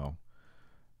them. So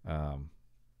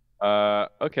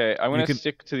okay, I'm gonna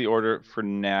stick to the order for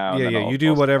now. Yeah, you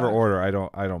do whatever order. I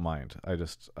don't mind. I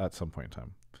just at some point in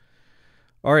time.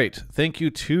 All right, thank you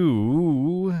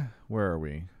to where are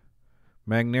we?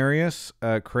 Magnarius,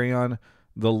 Crayon,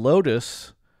 the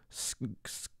Lotus,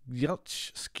 Skidnitch,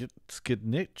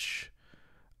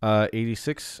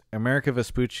 86, America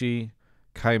Vespucci,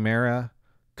 Chimera,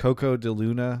 Coco de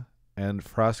Luna, and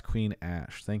Frost Queen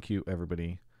Ash. Thank you,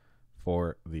 everybody,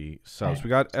 for the subs. We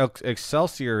got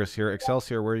Xcelsior is here.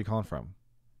 Xcelsior, where are you calling from?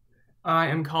 I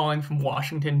am calling from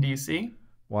Washington, D.C.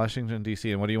 Washington,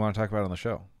 D.C. And what do you want to talk about on the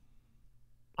show?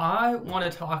 I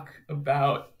want to talk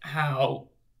about how,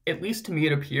 at least to me,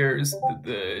 it appears that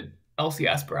the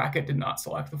LCS bracket did not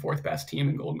select the fourth best team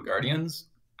in Golden Guardians.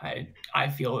 I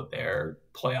feel that their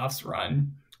playoffs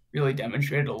run really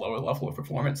demonstrated a lower level of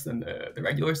performance than the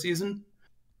regular season.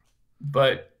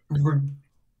 But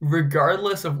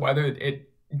regardless of whether it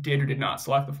did or did not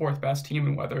select the fourth best team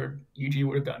and whether UG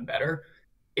would have done better,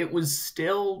 it was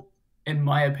still, in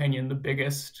my opinion, the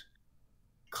biggest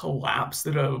collapse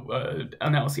that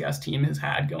an LCS team has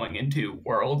had going into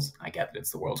Worlds. I get that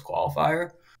it's the Worlds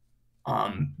qualifier.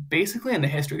 Basically, in the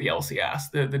history of the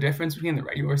LCS, the difference between the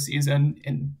regular season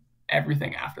and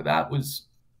everything after that was,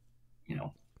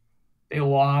 they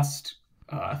lost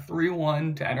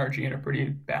 3-1 to NRG in a pretty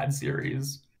bad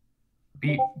series,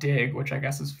 beat Dig, which I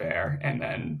guess is fair, and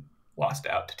then lost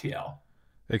out to TL.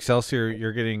 Xcelsior,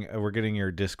 we're getting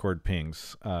your Discord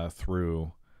pings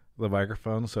through the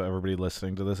microphone, so everybody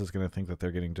listening to this is going to think that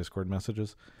they're getting Discord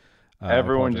messages.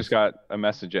 Everyone just got a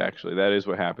message, actually. That is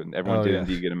what happened. Everyone did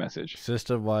indeed get a message.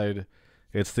 System-wide.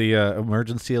 It's the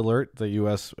emergency alert, the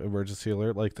U.S. emergency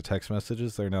alert, like the text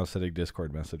messages. They're now sending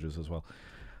Discord messages as well.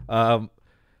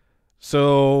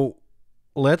 So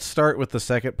let's start with the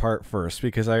second part first,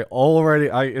 because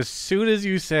as soon as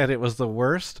you said it was the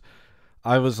worst,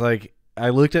 I was like, I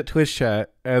looked at Twitch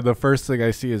chat, and the first thing I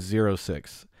see is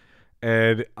 0-6.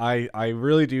 And I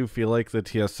really do feel like the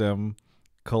TSM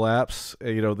collapse,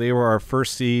 they were our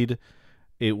first seed.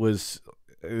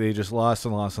 They just lost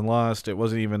and lost and lost. It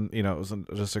wasn't even, it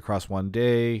wasn't just across one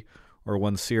day or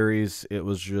one series. It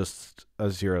was just a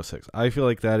 0-6. I feel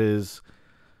like that is,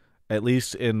 at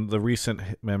least in the recent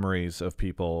memories of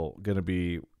people, going to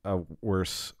be a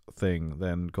worse thing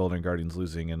than Golden Guardians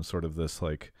losing in sort of this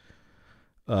like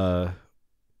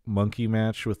monkey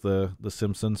match with the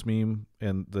Simpsons meme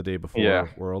and the day before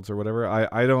Worlds or whatever.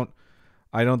 I don't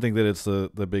think that it's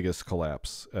the biggest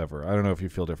collapse ever. I don't know if you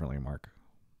feel differently, Mark.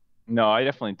 No, I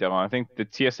definitely don't. I think the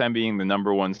TSM being the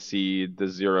number one seed, the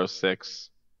 0-6,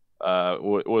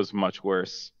 was much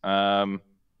worse.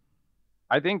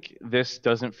 I think this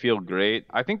doesn't feel great.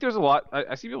 I think there's a lot.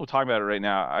 I see people talking about it right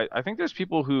now. I think there's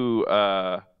people who,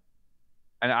 and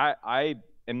I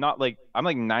am not like, I'm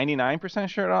like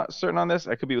 99% certain on this.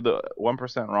 I could be the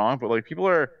 1% wrong, but like people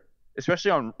are,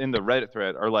 especially in the Reddit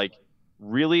thread, are like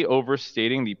really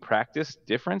overstating the practice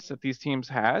difference that these teams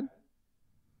had.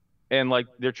 And like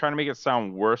they're trying to make it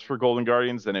sound worse for Golden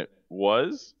Guardians than it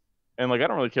was. And like I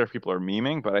don't really care if people are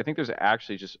memeing, but I think there's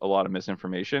actually just a lot of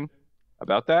misinformation.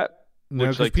 about that. No,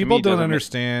 Which, because like, to people me, don't doesn't make-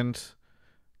 understand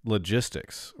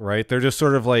logistics, right? They're just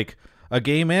sort of like a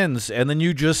game ends and then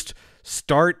you just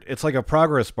start. It's like a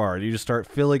progress bar. You just start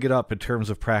filling it up in terms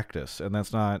of practice, and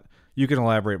that's not. You can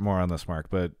elaborate more on this, Mark,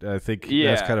 but I think that's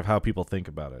Yeah. kind of how people think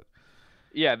about it.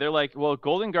 Yeah, they're like, well,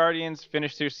 Golden Guardians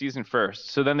finished their season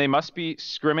first, so then they must be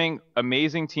scrimming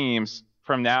amazing teams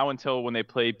from now until when they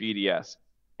play BDS.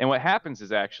 And what happens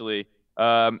is actually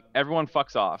everyone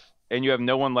fucks off, and you have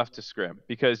no one left to scrim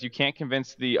because you can't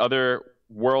convince the other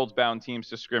world-bound teams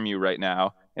to scrim you right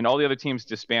now, and all the other teams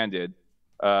disbanded.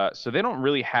 So they don't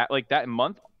really have like that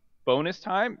month bonus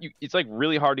time. It's like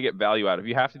really hard to get value out of.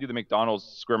 You have to do the McDonald's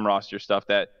scrim roster stuff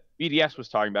that BDS was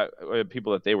talking about,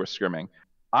 people that they were scrimming.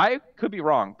 I could be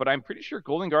wrong, but I'm pretty sure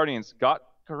Golden Guardians got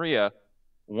Korea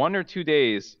 1 or 2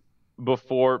 days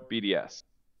before BDS.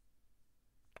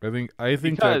 I think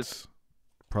Because- that's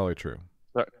probably true.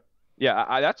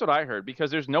 Yeah, that's what I heard, because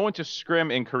there's no one to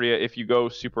scrim in Korea if you go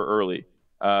super early.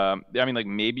 I mean, like,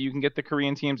 maybe you can get the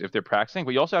Korean teams if they're practicing,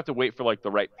 but you also have to wait for like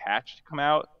the right patch to come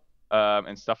out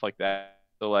and stuff like that.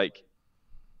 So like,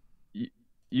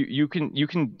 you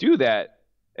can do that.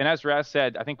 And as Raz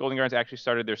said, I think Golden Guardians actually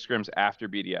started their scrims after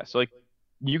BDS. So like,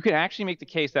 you can actually make the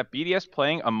case that BDS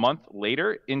playing a month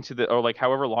later into the, or like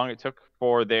however long it took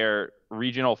for their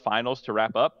regional finals to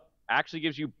wrap up, actually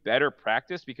gives you better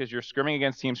practice because you're scrimming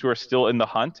against teams who are still in the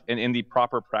hunt and in the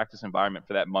proper practice environment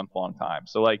for that month-long time.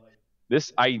 So like,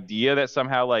 this idea that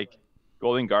somehow like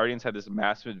Golden Guardians had this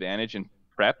massive advantage in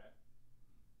prep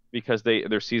because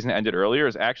their season ended earlier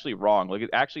is actually wrong. Like, it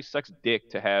actually sucks dick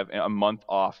to have a month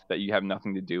off that you have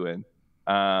nothing to do in.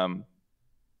 Now,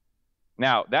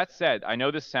 that said, I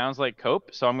know this sounds like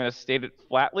cope, so I'm going to state it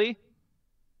flatly.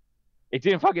 It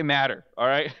didn't fucking matter, all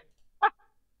right?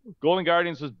 Golden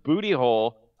Guardians was booty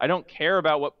hole. I don't care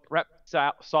about what prep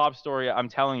sob story I'm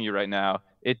telling you right now.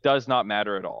 It does not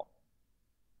matter at all.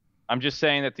 I'm just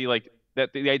saying that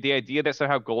the idea that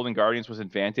somehow Golden Guardians was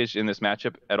advantaged in this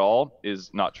matchup at all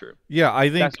is not true. Yeah, I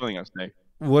think That's something I'm saying.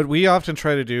 what we often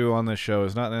try to do on this show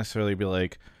is not necessarily be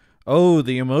like, oh,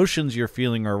 the emotions you're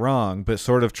feeling are wrong, but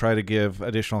sort of try to give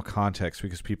additional context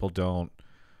because people don't.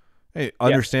 Hey,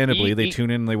 understandably, they tune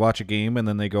in and they watch a game and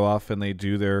then they go off and they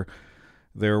do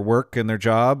their work and their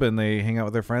job and they hang out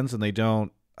with their friends and they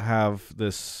don't have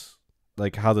this,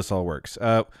 like, how this all works.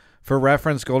 For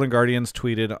reference, Golden Guardians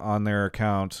tweeted on their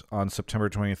account on September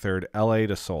 23rd, LA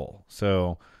to Seoul.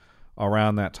 So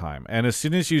around that time. And as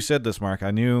soon as you said this, Mark, I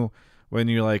knew when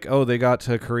you're like, oh, they got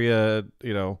to Korea,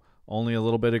 only a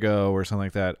little bit ago or something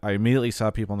like that. I immediately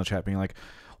saw people in the chat being like,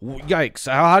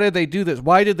 yikes, how did they do this?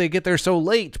 Why did they get there so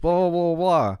late? Blah, blah,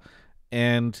 blah.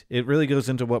 And it really goes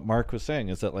into what Mark was saying,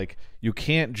 is that like you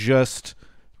can't just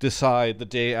decide the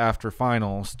day after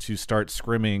finals to start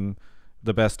scrimming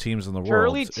the best teams in the world.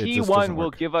 Surely T1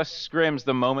 will give us scrims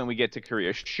the moment we get to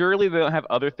Korea. Surely they don't have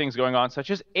other things going on,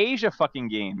 such as Asia fucking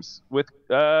games with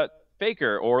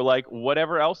Faker or like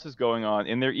whatever else is going on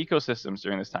in their ecosystems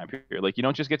during this time period. Like, you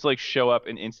don't just get to like show up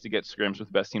and insta-get scrims with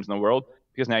the best teams in the world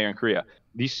because now you're in Korea.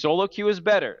 The solo queue is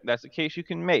better. That's the case you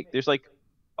can make. There's like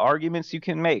arguments you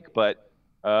can make, but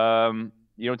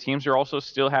teams are also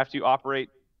still have to operate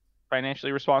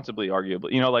financially responsibly,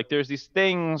 arguably. Like there's these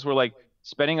things where like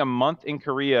spending a month in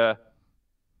Korea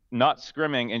not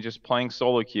scrimming and just playing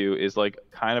solo queue is like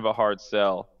kind of a hard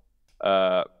sell.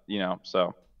 So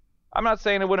I'm not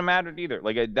saying it would have mattered either.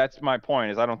 Like, that's my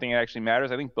point, is I don't think it actually matters.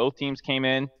 I think both teams came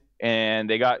in and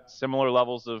they got similar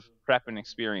levels of prep and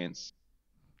experience.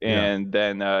 And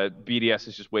then BDS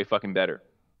is just way fucking better.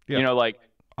 Yeah.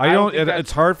 I don't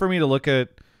it's hard for me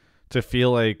to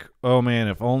feel like, oh man,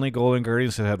 if only Golden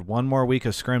Guardians had one more week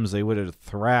of scrims, they would have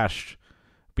thrashed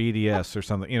BDS or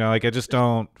something. I just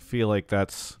don't feel like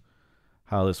that's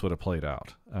how this would have played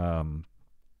out.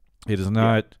 It is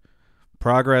not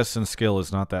progress and skill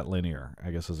is not that linear, I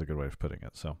guess is a good way of putting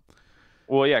it. So,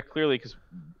 well, yeah, clearly, because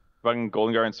fucking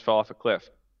Golden Guardians fell off a cliff.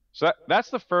 So that's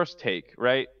the first take,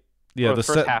 right? Yeah, the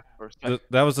first half.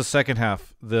 That was the second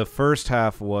half. The first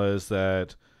half was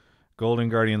that Golden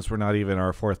Guardians were not even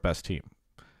our fourth best team.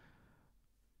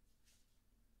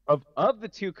 Of the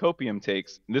two copium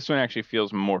takes, this one actually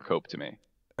feels more cope to me.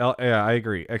 Yeah, I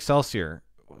agree. Xcelsior,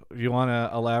 you want to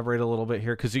elaborate a little bit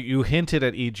here? Because you hinted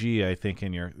at EG, I think,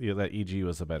 in that EG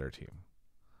was a better team.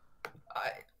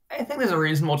 I think there's a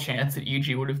reasonable chance that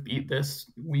EG would have beat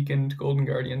this weakened Golden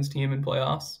Guardians team in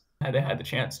playoffs had they had the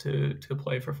chance to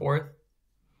play for fourth.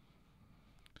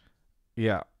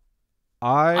 Yeah.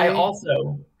 I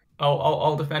also,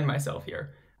 I'll defend myself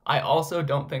here. I also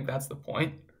don't think that's the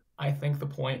point. I think the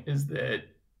point is that,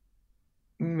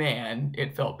 man,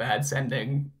 it felt bad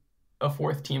sending a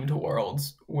fourth team to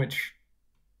Worlds, which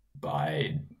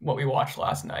by what we watched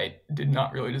last night, did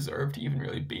not really deserve to even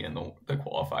really be in the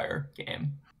qualifier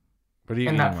game. What do you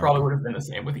And mean, that Mark? probably would have been the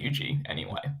same with EG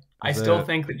anyway. I still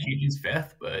think that GG's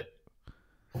 5th, but...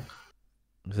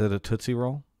 Is that a Tootsie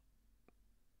Roll?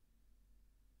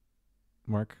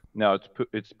 Mark? No,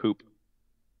 it's poop.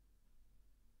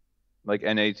 Like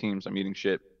NA teams, I'm eating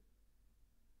shit.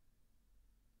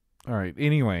 All right.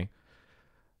 Anyway,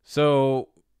 so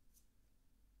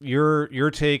your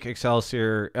take,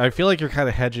 Xcelsior, I feel like you're kind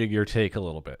of hedging your take a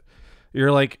little bit.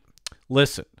 You're like,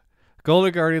 listen,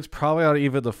 Golden Guardians probably ought to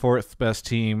even the 4th best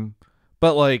team,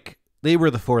 but like they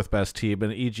were the 4th best team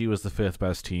and EG was the 5th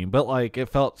best team. But like it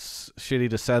felt shitty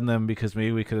to send them because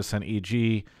maybe we could have sent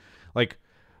EG. Like,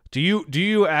 do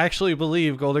you actually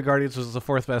believe Golden Guardians was the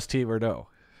 4th best team or no?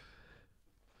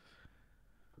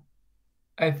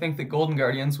 I think that Golden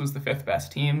Guardians was the 5th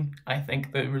best team. I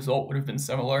think the result would have been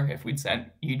similar if we'd sent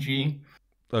EG.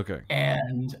 Okay.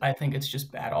 And I think it's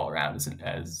just bad all around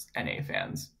as NA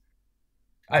fans.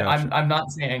 Gotcha. I'm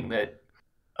not saying that,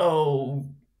 oh,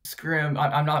 scrim.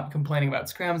 I'm not complaining about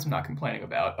scrims. I'm not complaining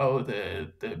about, oh,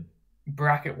 the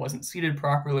bracket wasn't seated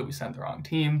properly. We sent the wrong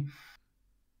team.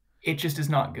 It just is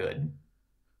not good.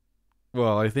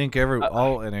 Well, I think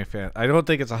all NA fans. I don't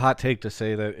think it's a hot take to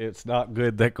say that it's not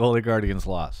good that Golden Guardians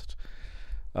lost.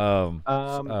 We'll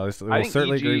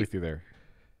certainly agree with you there.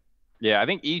 Yeah, I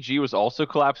think EG was also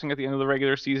collapsing at the end of the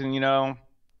regular season,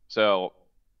 so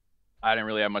I didn't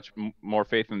really have much more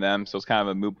faith in them. So it's kind of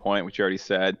a moot point, which you already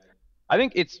said. I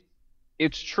think it's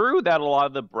true that a lot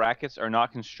of the brackets are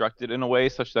not constructed in a way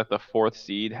such that the 4th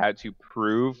seed had to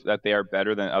prove that they are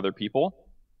better than other people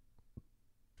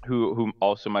who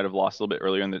also might have lost a little bit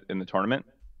earlier in the tournament,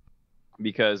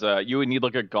 because you would need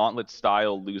like a gauntlet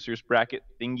style losers bracket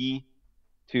thingy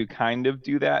to kind of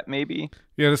do that, maybe.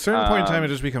 Yeah, at a certain point in time, it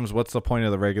just becomes, what's the point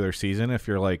of the regular season if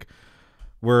you're like,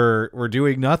 we're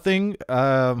doing nothing.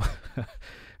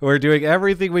 We're doing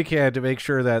everything we can to make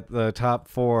sure that the top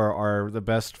 4 are the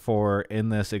best 4 in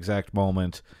this exact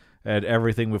moment, and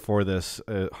everything before this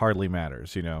hardly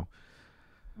matters,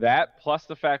 That plus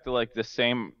the fact that like the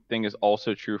same thing is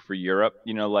also true for Europe.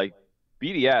 Like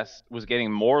BDS was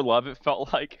getting more love, it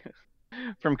felt like,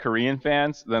 from Korean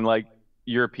fans than like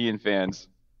European fans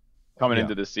coming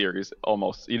into this series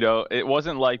almost. It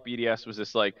wasn't like BDS was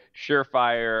this like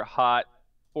surefire, hot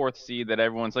 4th seed that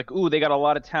everyone's like, ooh, they got a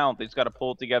lot of talent. They just got to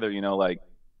pull it together. People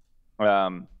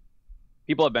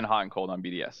have been hot and cold on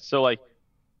BDS. So like,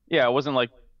 yeah, it wasn't like,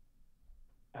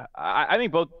 I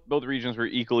think both regions were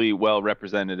equally well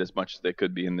represented as much as they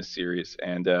could be in this series,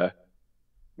 and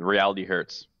reality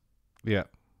hurts. Yeah.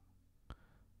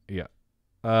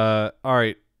 All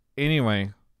right.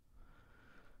 Anyway,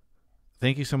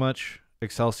 thank you so much,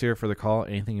 Xcelsior, for the call.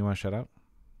 Anything you want to shout out?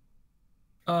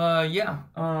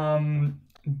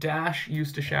 Dash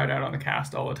used to shout out on the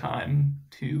cast all the time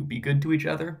to be good to each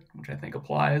other, which I think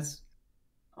applies.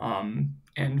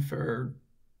 And for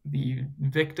the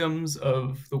victims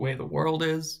of the way the world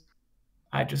is,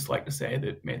 I'd just like to say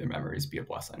that may their memories be a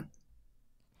blessing.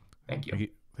 Thank you.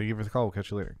 Thank you for the call. We'll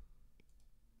catch you later.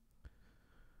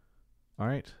 All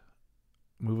right.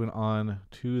 Moving on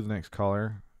to the next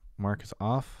caller. Mark is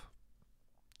off.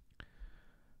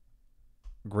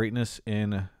 Greatness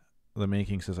in the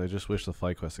making says, I just wish the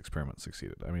FlyQuest experiment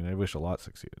succeeded. I mean, I wish a lot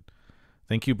succeeded.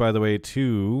 Thank you, by the way,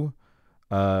 to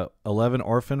 11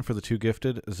 Orphan for the 2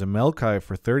 gifted, Zemelkai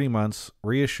for 30 months,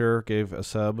 Reassure gave a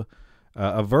sub,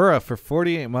 Avura for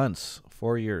 48 months,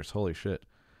 4 years, holy shit,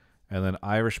 and then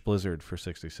Irish Blizzard for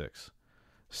 66.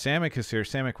 Sammic is here.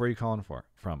 Sammic, where are you calling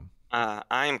from? I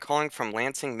am calling from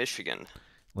Lansing, Michigan.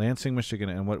 Lansing, Michigan,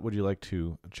 and what would you like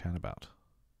to chat about?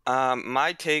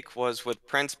 My take was, with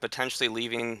Prince potentially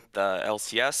leaving the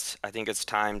LCS, I think it's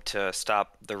time to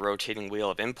stop the rotating wheel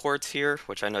of imports here,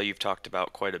 which I know you've talked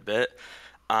about quite a bit.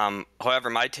 However,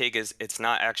 my take is it's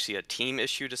not actually a team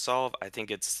issue to solve. I think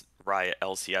it's Riot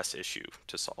LCS issue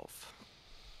to solve.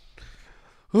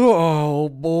 Oh,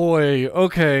 boy.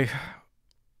 Okay.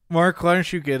 Mark, why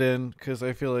don't you get in? Because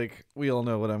I feel like we all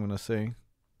know what I'm going to say.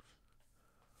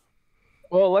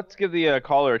 Well, let's give the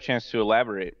caller a chance to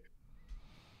elaborate.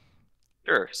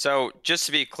 Sure. So just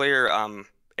to be clear,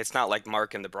 it's not like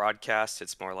Mark in the broadcast.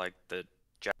 It's more like the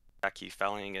Jackie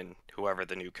Felling and whoever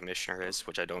the new commissioner is,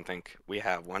 which I don't think we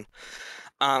have one.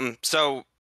 So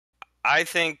I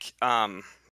think, I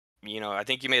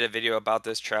think you made a video about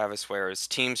this, Travis, where it's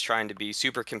teams trying to be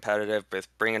super competitive with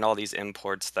bringing all these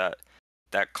imports that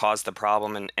caused the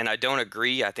problem. And I don't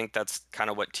agree. I think that's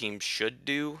kind of what teams should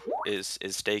do is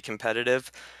stay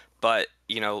competitive. But,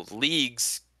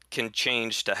 leagues can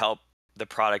change to help the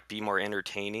product be more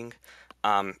entertaining.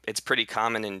 It's pretty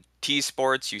common in T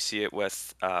sports. You see it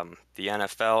with the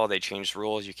NFL. They changed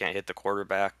rules. You can't hit the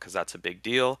quarterback because that's a big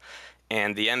deal.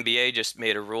 And the NBA just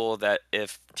made a rule that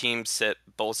if teams sit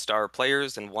both star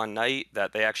players in one night,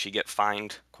 that they actually get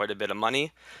fined quite a bit of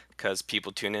money because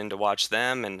people tune in to watch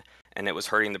them, and it was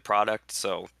hurting the product.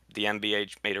 So the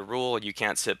NBA made a rule you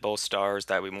can't sit both stars.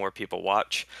 That way more people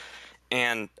watch.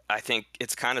 And I think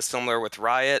it's kind of similar with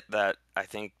Riot, that I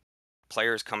think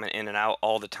players coming in and out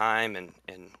all the time, and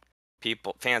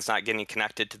fans not getting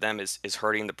connected to them is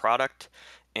hurting the product,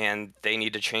 and they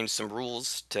need to change some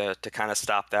rules to kind of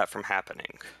stop that from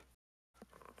happening.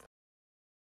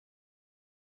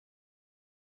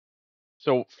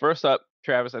 So first up,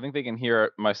 Travis, I think they can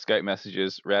hear my Skype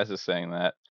messages. Raz is saying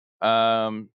that,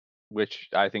 which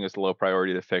I think is a low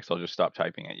priority to fix. I'll just stop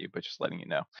typing at you, but just letting you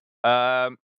know.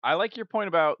 I like your point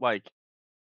about like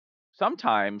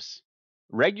sometimes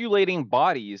regulating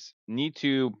bodies need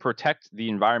to protect the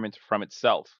environment from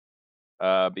itself,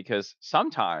 because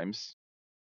sometimes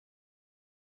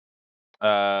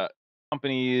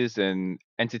companies and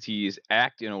entities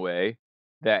act in a way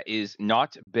that is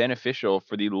not beneficial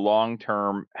for the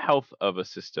long-term health of a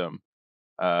system,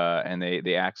 and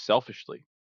they act selfishly.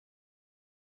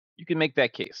 You can make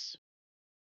that case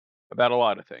about a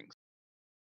lot of things.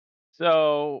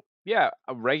 So yeah,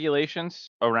 regulations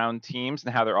around teams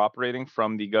and how they're operating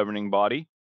from the governing body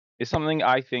is something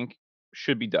I think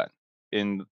should be done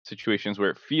in situations where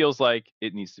it feels like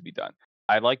it needs to be done.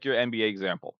 I like your NBA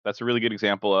example. That's a really good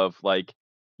example of like,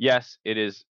 yes, it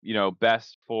is,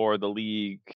 best for the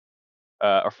league,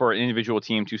 or for an individual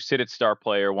team to sit its star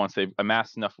player once they've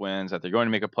amassed enough wins that they're going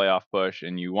to make a playoff push,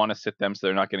 and you want to sit them so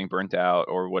they're not getting burnt out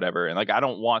or whatever. And like, I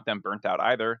don't want them burnt out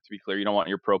either. To be clear, you don't want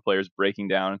your pro players breaking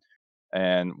down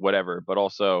and whatever, but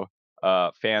also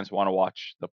fans want to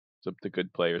watch the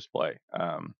good players play.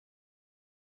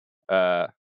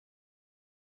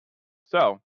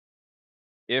 So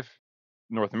if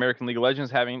North American League of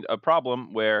Legends having a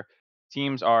problem where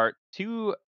teams are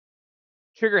too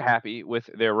trigger happy with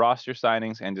their roster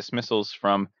signings and dismissals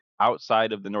from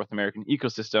outside of the North American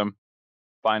ecosystem,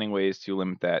 finding ways to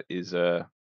limit that is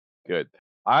good.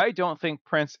 I don't think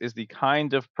Prince is the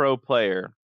kind of pro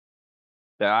player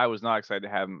that I was not excited to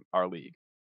have in our league.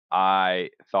 I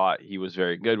thought he was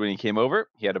very good when he came over.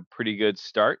 He had a pretty good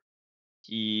start.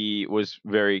 He was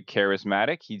very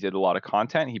charismatic. He did a lot of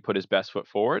content. He put his best foot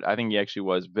forward. I think he actually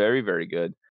was very, very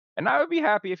good. And I would be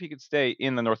happy if he could stay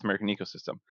in the North American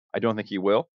ecosystem. I don't think he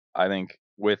will. I think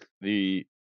with the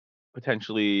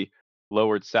potentially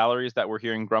lowered salaries that we're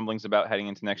hearing grumblings about heading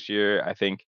into next year, I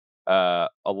think a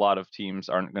lot of teams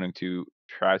aren't going to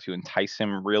try to entice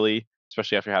him really,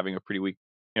 especially after having a pretty weak,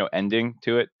 ending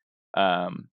to it.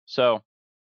 So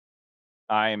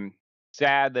I'm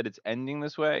sad that it's ending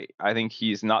this way. I think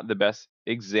he's not the best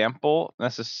example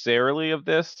necessarily of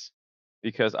this,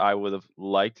 because I would have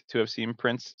liked to have seen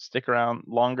Prince stick around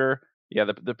longer. Yeah,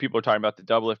 the people are talking about the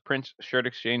double if Prince shirt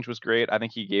exchange was great. I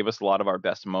think he gave us a lot of our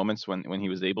best moments when he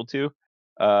was able to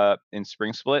in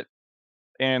Spring Split.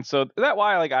 And so that's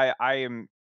why like I'm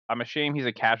ashamed he's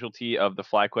a casualty of the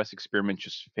FlyQuest experiment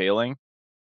just failing.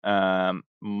 But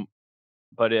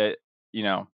it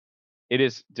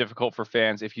is difficult for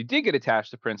fans. If you did get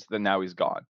attached to Prince, then now he's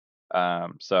gone.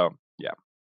 So yeah.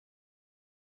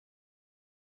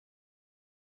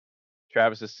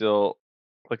 Travis is still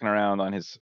clicking around on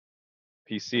his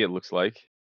PC, it looks like.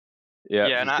 Yeah,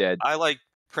 Yeah, he's and dead. I like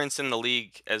Prince in the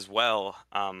league as well.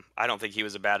 I don't think he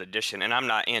was a bad addition, and I'm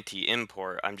not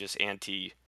anti-import. I'm just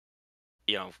anti,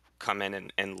 come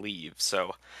in and leave.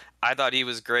 So I thought he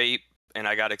was great, and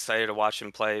I got excited to watch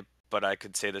him play. But I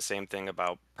could say the same thing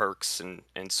about Perks and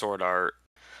Sword Art,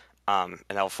 and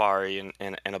Alfari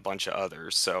and a bunch of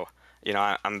others. So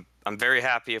I'm very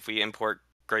happy if we import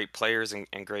great players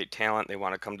and great talent. They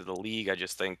want to come to the league. I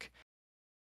just think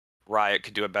Riot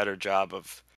could do a better job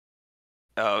of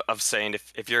saying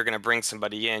if you're going to bring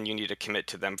somebody in, you need to commit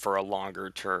to them for a longer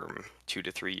term, 2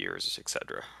 to 3 years,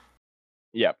 etc.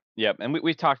 Yep. And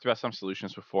we talked about some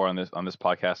solutions before on this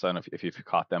podcast. I don't know if you've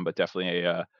caught them, but definitely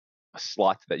a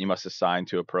slot that you must assign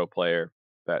to a pro player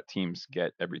that teams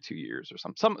get every 2 years or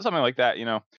something like that.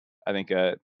 I think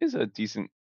is a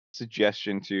decent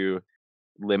suggestion to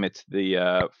limit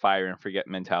the fire and forget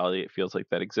mentality. It feels like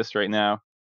that exists right now.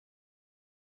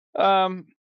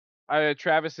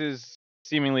 Travis is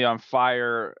seemingly on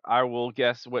fire. I will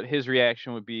guess what his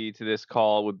reaction would be to this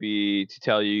call would be to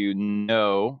tell you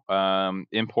no.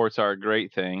 Imports are a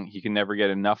great thing. He can never get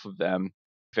enough of them.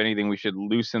 If anything, we should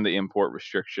loosen the import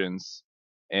restrictions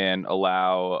and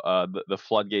allow the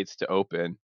floodgates to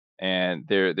open. And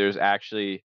there's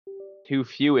actually too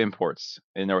few imports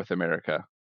in North America.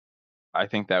 I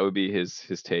think that would be his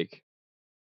take.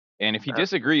 And if he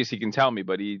disagrees, he can tell me.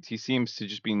 But he seems to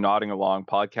just be nodding along.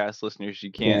 Podcast listeners,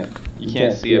 you can't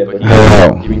see it, but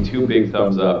he's giving two big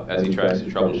thumbs up as he tries to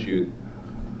troubleshoot.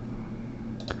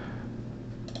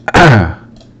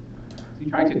 Is he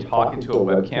trying to talk into a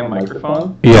webcam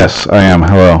microphone? Yes, I am.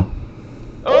 Hello.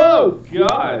 Oh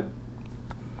God!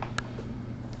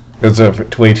 Is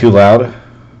it way too loud?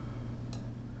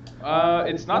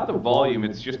 It's not the volume.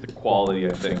 It's just the quality,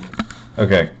 I think.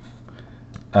 Okay.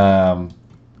 1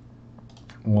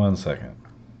 second.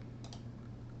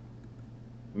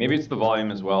 Maybe it's the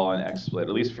volume as well on XSplit. At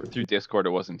least through Discord,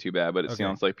 it wasn't too bad, but it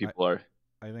sounds like people are.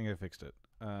 I think I fixed it.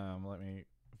 Let me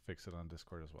fix it on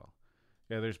Discord as well.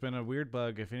 Yeah, there's been a weird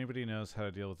bug. If anybody knows how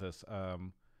to deal with this,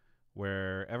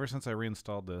 where ever since I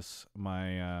reinstalled this,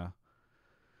 my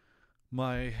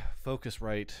my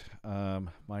Focusrite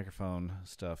microphone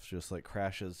stuff just like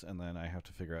crashes, and then I have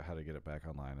to figure out how to get it back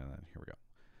online. And then here we go.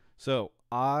 So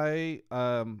I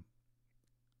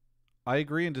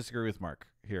agree and disagree with Mark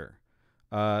here.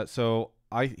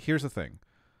 Here's the thing.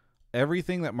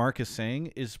 Everything that Mark is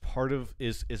saying is part of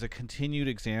is a continued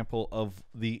example of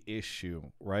the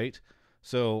issue, right?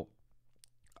 So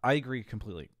I agree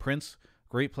completely. Prince,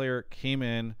 great player, came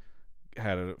in,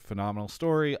 had a phenomenal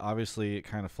story. Obviously, it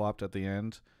kind of flopped at the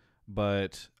end,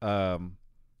 but I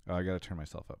got to turn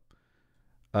myself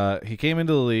up. He came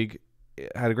into the league,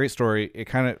 had a great story.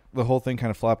 The whole thing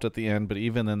kind of flopped at the end, but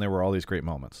even then, there were all these great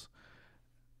moments.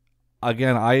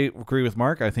 Again, I agree with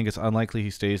Mark. I think it's unlikely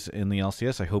he stays in the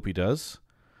LCS. I hope he does.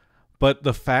 But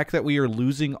the fact that we are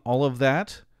losing all of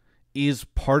that is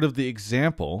part of the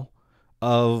example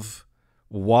of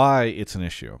why it's an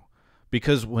issue.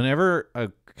 Because whenever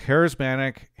a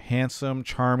charismatic, handsome,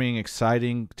 charming,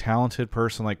 exciting, talented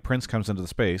person like Prince comes into the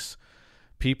space,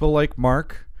 people like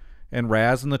Mark and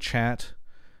Raz in the chat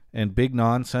and Big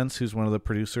Nonsense, who's one of the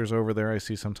producers over there I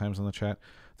see sometimes in the chat,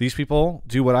 these people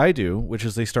do what I do, which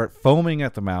is they start foaming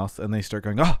at the mouth and they start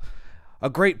going, oh, a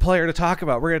great player to talk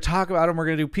about. We're going to talk about him. We're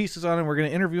going to do pieces on him. We're going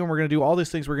to interview him. We're going to do all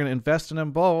these things. We're going to invest in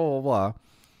him, blah, blah, blah, blah.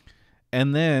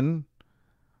 And then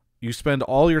you spend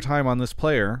all your time on this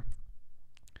player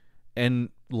and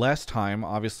less time,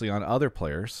 obviously, on other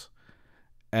players.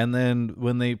 And then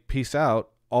when they peace out,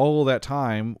 all that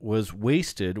time was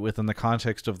wasted within the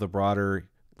context of the broader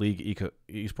league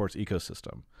esports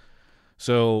ecosystem.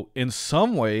 So in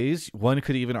some ways, one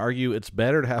could even argue it's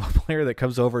better to have a player that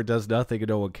comes over, does nothing, and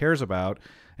no one cares about,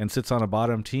 and sits on a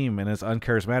bottom team and is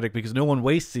uncharismatic because no one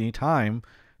wastes any time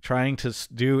trying to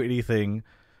do anything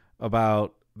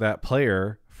about that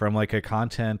player from like a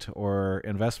content or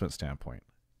investment standpoint.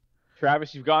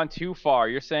 Travis, you've gone too far.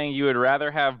 You're saying you would rather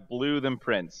have Blue than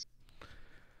Prince.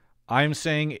 I'm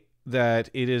saying that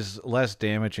it is less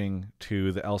damaging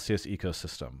to the LCS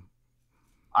ecosystem.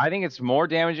 I think it's more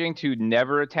damaging to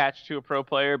never attach to a pro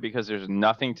player because there's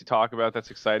nothing to talk about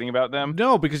that's exciting about them.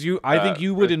 No, because I think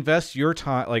you would invest your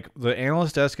time, like the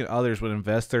analyst desk and others would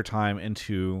invest their time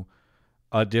into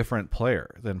a different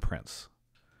player than Prince.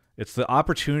 It's the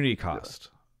opportunity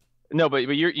cost. No, but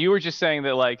you were just saying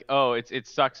that like, oh, it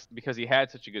sucks because he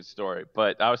had such a good story.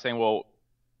 But I was saying, well,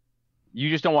 you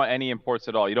just don't want any imports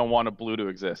at all. You don't want a Blue to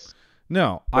exist.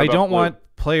 No, I don't want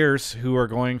players who are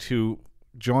going to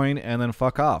join and then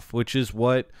fuck off, which is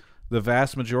what the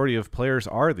vast majority of players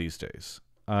are these days.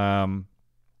 And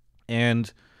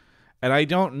I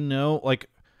don't know, like,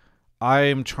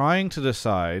 I'm trying to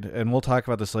decide, and we'll talk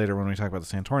about this later when we talk about the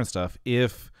Santorin stuff,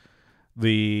 if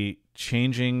the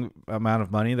changing amount of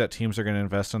money that teams are going to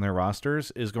invest in their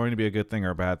rosters is going to be a good thing or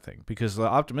a bad thing. Because the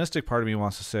optimistic part of me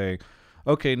wants to say,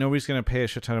 okay, nobody's going to pay a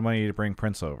shit ton of money to bring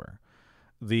Prince over.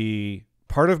 The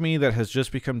part of me that has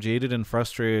just become jaded and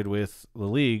frustrated with the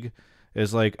league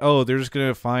is like, oh, they're just going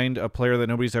to find a player that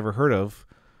nobody's ever heard of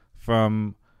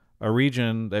from a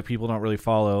region that people don't really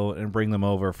follow and bring them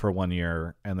over for 1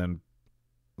 year and then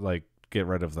like get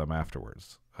rid of them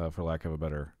afterwards, for lack of a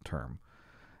better term.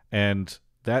 And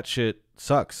that shit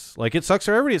sucks. Like, it sucks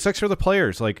for everybody. It sucks for the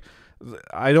players. Like,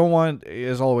 I don't want,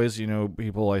 as always, you know,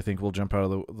 people I think will jump out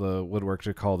of the woodwork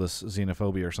to call this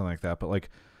xenophobia or something like that. But like,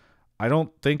 I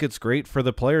don't think it's great for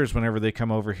the players whenever they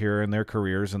come over here in their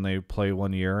careers and they play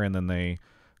 1 year and then they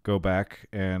go back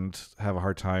and have a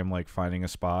hard time like finding a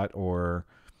spot, or,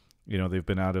 you know, they've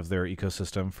been out of their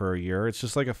ecosystem for a year. It's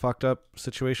just like a fucked up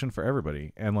situation for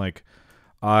everybody. And like,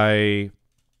 I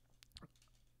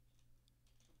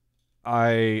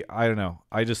don't know.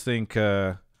 I just think,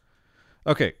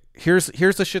 okay, here's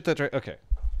the shit that, okay.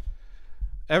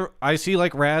 I see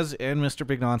like Raz and Mr.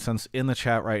 Big Nonsense in the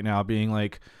chat right now being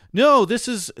like, no, this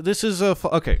is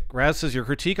okay. Raz says your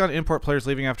critique on import players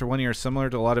leaving after 1 year is similar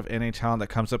to a lot of NA talent that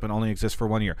comes up and only exists for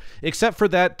 1 year. Except for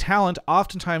that talent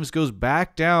oftentimes goes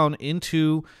back down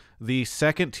into the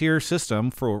second tier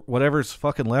system for whatever's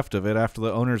fucking left of it after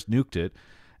the owners nuked it,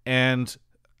 and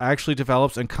actually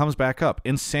develops and comes back up.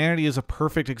 Insanity is a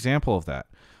perfect example of that.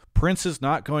 Prince is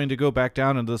not going to go back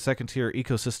down into the second tier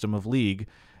ecosystem of League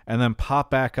and then pop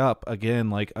back up again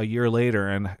like a year later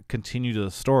and continue to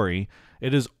the story.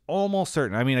 It is almost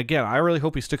certain. I mean, again, I really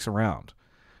hope he sticks around,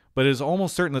 but it is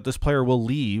almost certain that this player will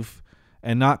leave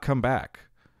and not come back.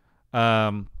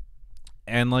 And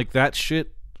like that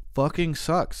shit fucking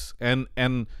sucks. And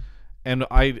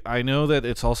I know that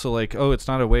it's also like, oh, it's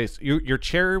not a waste. You're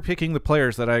cherry picking the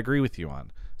players that I agree with you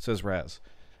on, says Raz.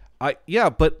 Yeah,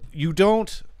 but you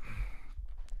don't.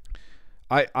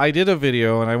 I did a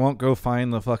video, and I won't go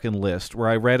find the fucking list, where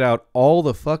I read out all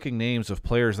the fucking names of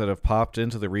players that have popped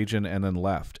into the region and then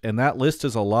left. And that list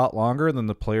is a lot longer than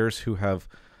the players who have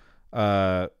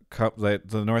the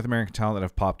North American talent that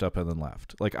have popped up and then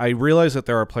left. Like, I realize that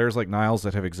there are players like Niles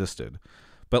that have existed.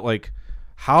 But, like,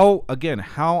 how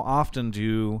often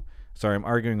do... Sorry, I'm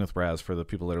arguing with Raz for the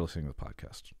people that are listening to the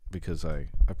podcast, because I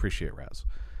appreciate Raz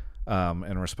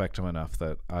and respect him enough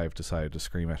that I've decided to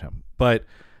scream at him. But...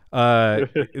 how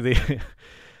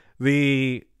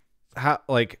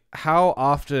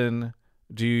often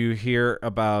do you hear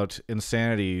about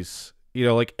insanities? You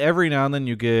know, like every now and then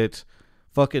you get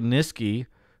fucking Niski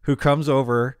who comes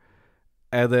over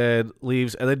and then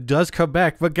leaves and then does come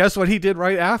back, but guess what he did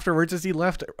right afterwards is he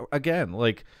left again.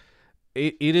 Like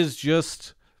it is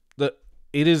just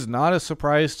it is not a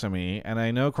surprise to me, and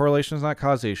I know correlation is not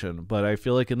causation, but I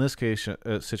feel like in this case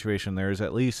situation there is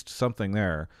at least something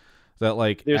there. That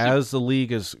like as the league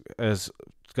has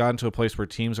gotten to a place where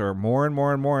teams are more and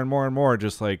more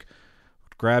just like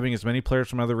grabbing as many players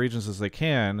from other regions as they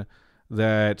can,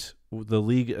 that the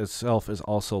league itself has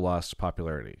also lost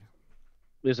popularity.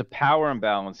 There's a power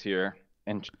imbalance here,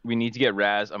 and we need to get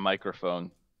Raz a microphone.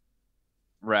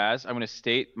 Raz, I'm going to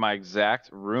state my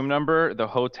exact room number, the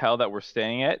hotel that we're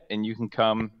staying at, and you can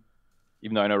come,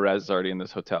 even though I know Raz is already in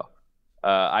this hotel.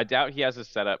 I doubt he has a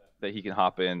setup that he can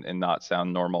hop in and not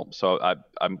sound normal. So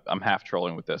I'm half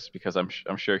trolling with this because I'm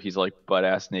sure he's like butt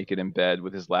ass naked in bed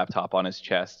with his laptop on his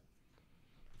chest.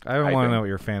 I don't want to know what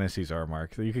your fantasies are,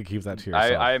 Mark. You could keep that to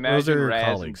yourself. I imagine those are Raz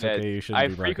colleagues. in bed. Okay, you shouldn't I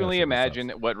be frequently broadcasting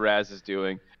imagine what Raz is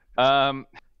doing. I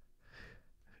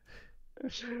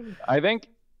think.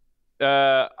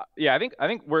 I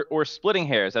think we're splitting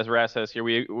hairs, as Raz says here.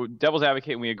 We're devil's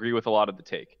advocate, and we agree with a lot of the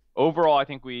take. Overall, I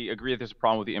think we agree that there's a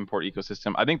problem with the import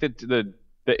ecosystem. I think that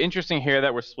the interesting hair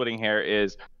that we're splitting here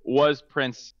is, was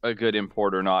Prince a good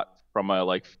import or not from a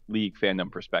like league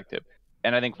fandom perspective?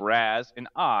 And I think Raz and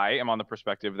I am on the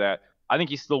perspective that I think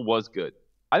he still was good.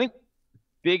 I think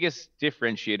biggest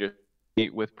differentiator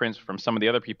with Prince from some of the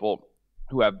other people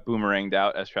who have boomeranged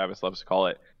out, as Travis loves to call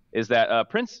it, is that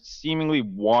Prince seemingly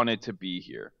wanted to be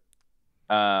here.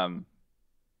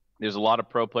 There's a lot of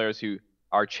pro players who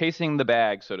are chasing the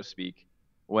bag, so to speak,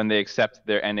 when they accept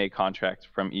their NA contract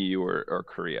from EU or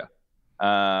Korea.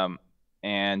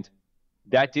 And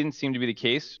that didn't seem to be the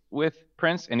case with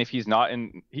Prince. And if he's not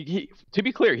in, to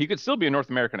be clear, he could still be in North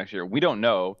America next year. We don't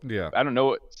know. Yeah. I don't know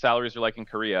what salaries are like in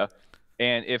Korea.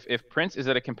 And if Prince is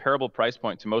at a comparable price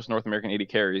point to most North American AD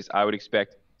carries, I would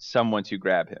expect someone to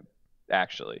grab him,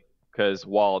 actually. Because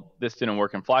while this didn't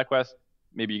work in FlyQuest,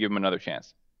 maybe you give him another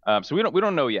chance. So we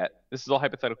don't know yet. This is all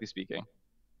hypothetically speaking.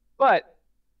 But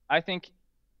I think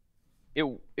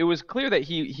it was clear that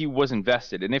he was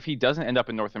invested, and if he doesn't end up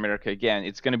in North America again,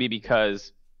 it's going to be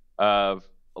because of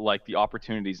like the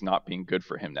opportunities not being good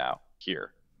for him now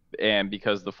here, and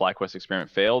because the FlyQuest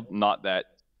experiment failed. Not that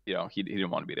he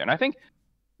didn't want to be there. And I think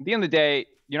at the end of the day,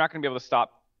 you're not going to be able to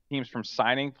stop teams from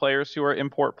signing players who are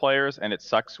import players, and it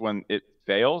sucks when it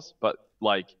fails. But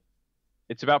like,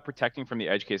 it's about protecting from the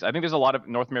edge case. I think there's a lot of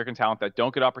North American talent that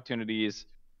don't get opportunities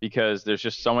because there's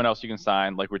just someone else you can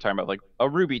sign, like we're talking about, like a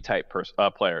Ruby type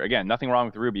player. Again, nothing wrong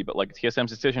with Ruby, but like TSM's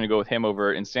decision to go with him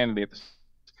over Insanity,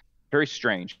 very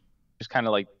strange. Just kind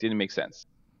of like didn't make sense.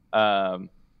 And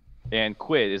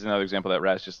Quid is another example that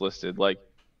Raz just listed. Like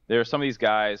there are some of these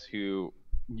guys who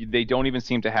they don't even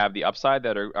seem to have the upside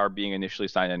that are being initially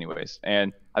signed anyways.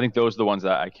 And I think those are the ones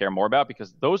that I care more about,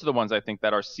 because those are the ones I think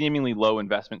that are seemingly low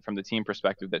investment from the team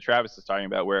perspective that Travis is talking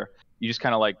about, where you just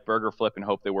kind of like burger flip and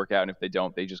hope they work out, and if they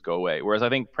don't, they just go away. Whereas I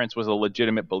think Prince was a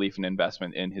legitimate belief and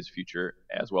investment in his future,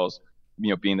 as well as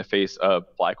being the face of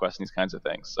FlyQuest and these kinds of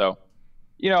things. So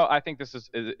I think this is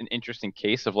an interesting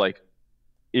case of like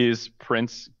is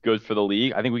Prince good for the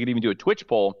league? I think we could even do a Twitch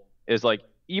poll. Is like,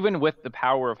 even with the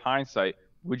power of hindsight,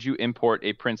 would you import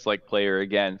a Prince-like player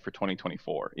again for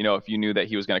 2024? You know, if you knew that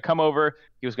he was going to come over,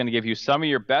 he was going to give you some of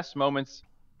your best moments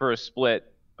for a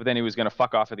split, but then he was going to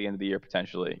fuck off at the end of the year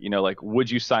potentially. You know, like, would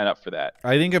you sign up for that?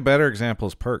 I think a better example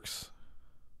is Perks.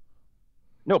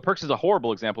 No, Perks is a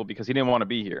horrible example because he didn't want to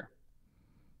be here.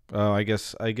 Oh, I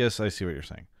guess I see what you're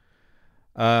saying.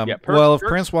 Yeah, well, if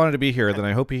Prince wanted to be here, then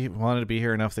I hope he wanted to be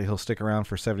here enough that he'll stick around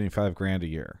for $75,000 a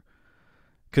year.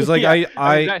 Because like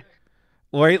yeah,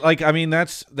 I mean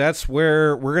that's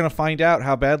where we're gonna find out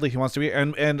how badly he wants to be.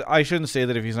 And I shouldn't say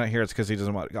that if he's not here, it's because he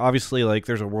doesn't want. Obviously, like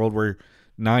there's a world where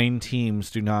 9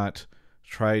 teams do not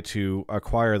try to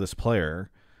acquire this player,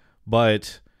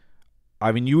 but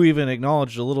I mean, you even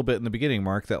acknowledged a little bit in the beginning,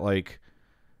 Mark, that like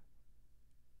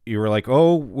you were like,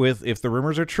 oh, if the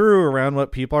rumors are true around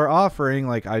what people are offering,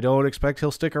 like I don't expect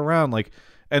he'll stick around. Like,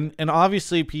 and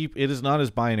obviously, it is not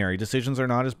as binary. Decisions are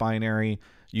not as binary.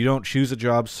 You don't choose a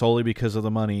job solely because of the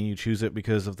money. You choose it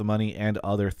because of the money and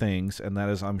other things, and that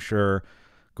is, I'm sure,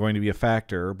 going to be a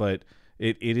factor. But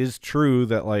it is true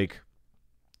that like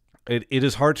it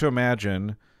is hard to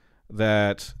imagine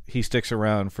that he sticks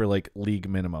around for like league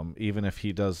minimum, even if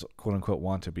he does quote unquote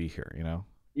want to be here, you know?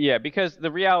 Yeah, because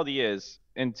the reality is,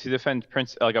 and to defend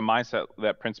Prince, like a mindset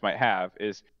that Prince might have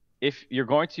is, if you're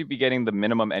going to be getting the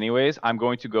minimum anyways, I'm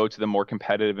going to go to the more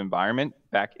competitive environment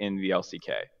back in the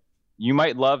LCK. You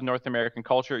might love North American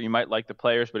culture, you might like the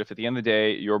players, but if at the end of the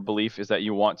day your belief is that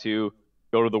you want to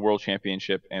go to the World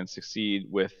Championship and succeed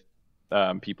with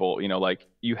people, you know, like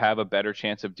you have a better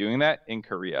chance of doing that in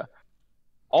Korea.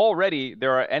 Already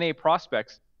there are NA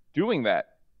prospects doing that.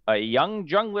 A young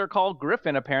jungler called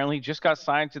Griffin apparently just got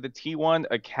signed to the T1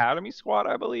 Academy squad,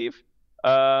 I believe.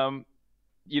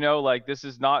 You know, like this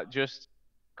is not just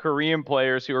Korean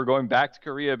players who are going back to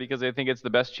Korea because they think it's the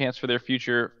best chance for their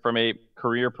future from a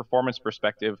career performance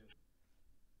perspective.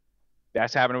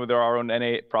 That's happening with our own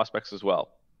NA prospects as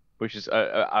well, which is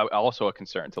also a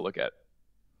concern to look at.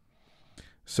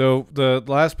 So the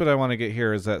last bit I want to get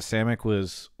here is that Sammic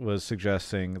was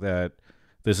suggesting that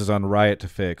this is on Riot to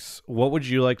fix. What would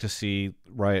you like to see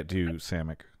Riot do,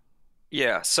 Sammic?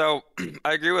 Yeah, so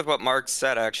I agree with what Mark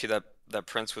said, actually, that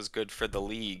Prince was good for the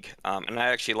league. And I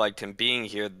actually liked him being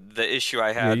here. The issue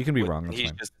I had... Yeah, you can be wrong. That's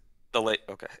fine. Just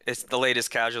okay. It's the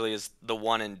latest casualty is the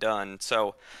one and done.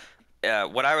 So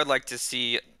what I would like to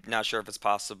see, not sure if it's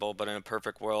possible, but in a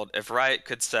perfect world, if Riot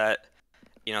could set,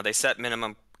 you know, they set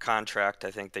minimum contract,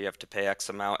 I think they have to pay X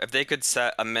amount. If they could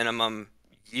set a minimum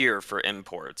year for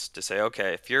imports to say,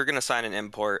 okay, if you're going to sign an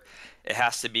import, it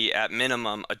has to be at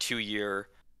minimum a 2-year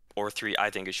or 3,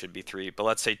 I think it should be 3, but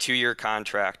let's say 2-year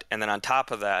contract. And then on top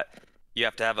of that, you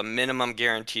have to have a minimum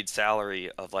guaranteed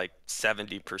salary of like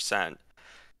 70%.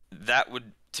 That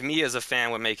would, to me as a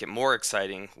fan, would make it more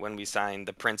exciting when we sign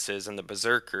the Princes and the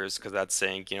Berserkers, because that's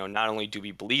saying, you know, not only do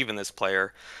we believe in this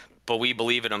player, but we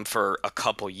believe in him for a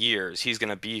couple years. He's going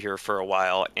to be here for a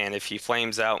while, and if he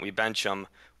flames out and we bench him,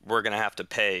 we're going to have to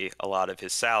pay a lot of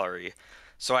his salary.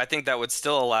 So I think that would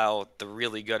still allow the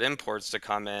really good imports to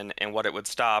come in, and what it would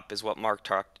stop is what Mark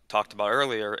talked about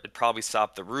earlier. It'd probably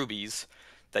stop the rubies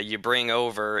that you bring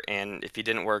over, and if he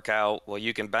didn't work out, well,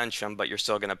 you can bench him, but you're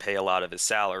still going to pay a lot of his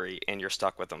salary, and you're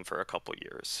stuck with him for a couple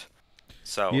years.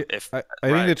 So yeah, I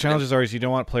think the challenges are is you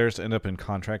don't want players to end up in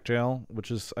contract jail, which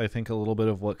is, I think, a little bit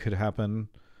of what could happen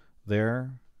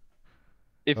there.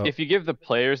 If you give the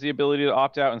players the ability to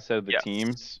opt out instead of the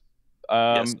teams,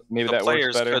 maybe that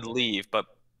works better. Players could leave, but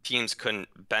teams couldn't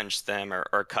bench them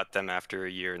or cut them after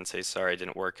a year and say, sorry, it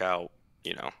didn't work out.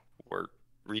 You know, we're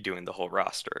redoing the whole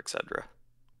roster, etc.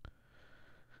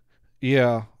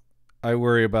 Yeah, I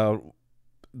worry about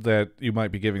that you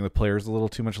might be giving the players a little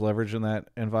too much leverage in that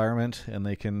environment, and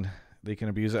they can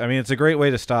abuse it. I mean, it's a great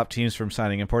way to stop teams from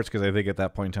signing imports, because I think at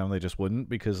that point in time they just wouldn't,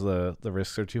 because the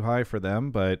risks are too high for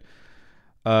them. But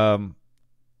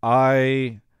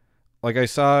I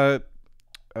saw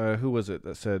who was it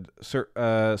that said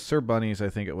Sir Bunnies, I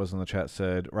think it was in the chat,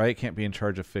 said Riot can't be in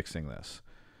charge of fixing this,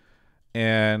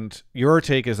 and your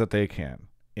take is that they can.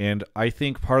 And I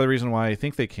think part of the reason why I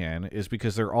think they can is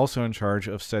because they're also in charge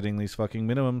of setting these fucking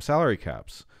minimum salary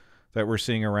caps that we're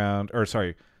seeing around, or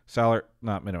sorry,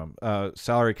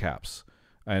 salary caps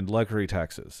and luxury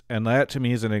taxes. And that to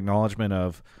me is an acknowledgement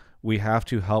of, we have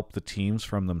to help the teams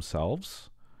from themselves.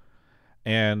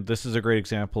 And this is a great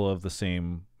example of the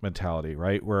same mentality,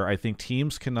 right? Where I think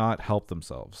teams cannot help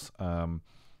themselves. I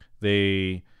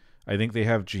think they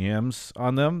have GMs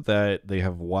on them that they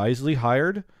have wisely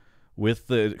hired with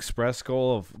the express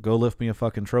goal of go lift me a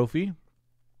fucking trophy.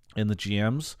 And the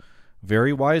GMs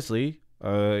very wisely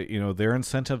their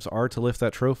incentives are to lift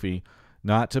that trophy,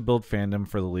 not to build fandom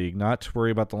for the league, not to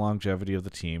worry about the longevity of the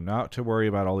team, not to worry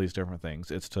about all these different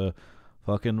things. It's to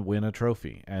fucking win a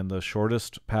trophy. And the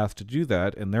shortest path to do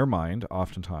that, in their mind,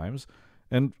 oftentimes,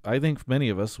 and I think many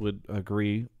of us would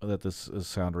agree that this is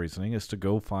sound reasoning, is to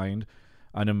go find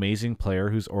an amazing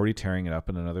player who's already tearing it up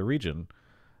in another region.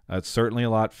 It's certainly a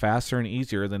lot faster and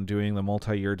easier than doing the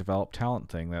multi-year developed talent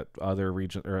thing that other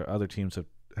region or other teams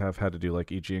have had to do,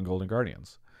 like EG and Golden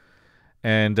Guardians.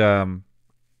 And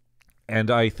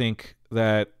I think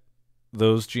that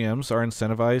those GMs are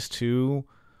incentivized to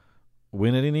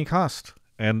win at any cost,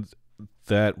 and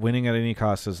that winning at any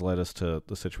cost has led us to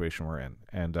the situation we're in.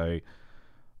 And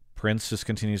Prince just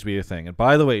continues to be a thing. And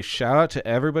by the way, shout out to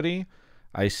everybody.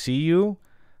 I see you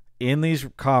in these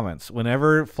comments.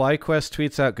 Whenever FlyQuest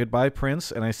tweets out goodbye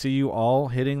Prince, and I see you all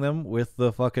hitting them with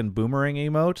the fucking boomerang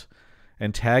emote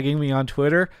and tagging me on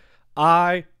Twitter,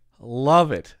 I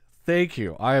love it. Thank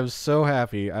you. I am so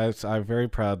happy. I'm very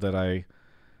proud that I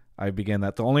began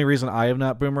that. The only reason I have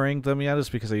not boomeranged them yet is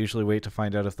because I usually wait to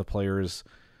find out if the players,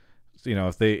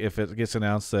 if it gets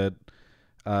announced that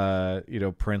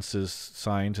Prince is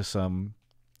signed to some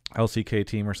LCK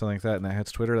team or something like that, and that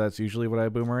hits Twitter, that's usually what I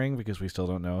boomerang, because we still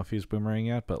don't know if he's boomerang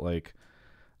yet. But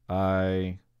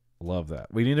I love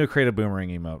that. We need to create a boomerang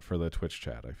emote for the Twitch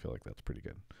chat. I feel like that's pretty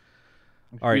good.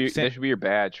 All right, that should be your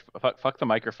badge. Fuck the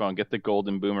microphone. Get the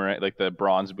golden boomerang, like the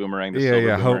bronze boomerang, the yeah, silver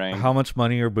yeah. boomerang. How much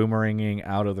money you're boomeranging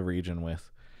out of the region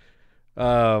with?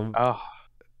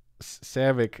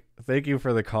 Sammic, thank you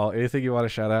for the call. Anything you want to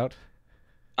shout out?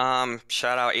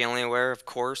 Shout out Alienware, of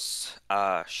course.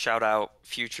 Shout out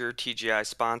future TGI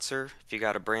sponsor. If you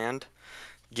got a brand,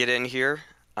 get in here.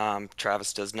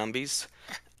 Travis does numbies.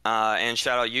 And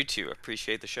shout out you two.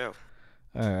 Appreciate the show.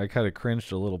 I kind of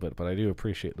cringed a little bit, but I do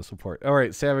appreciate the support. All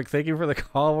right, Sammic, thank you for the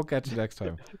call. We'll catch you next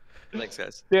time. Thanks,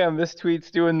 guys. Damn, this tweet's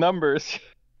doing numbers.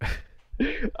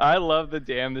 I love the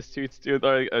damn this tweet's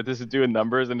doing. This is doing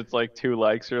numbers, and it's like 2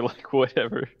 likes or like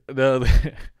whatever. No,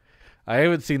 I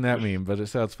haven't seen that meme, but it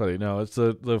sounds funny. No, it's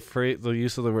the phrase, the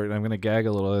use of the word. I'm gonna gag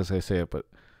a little as I say it, but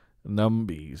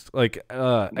numbies.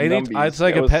 It's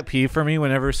like a pet peeve for me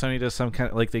whenever somebody does some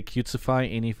kind of they cutesify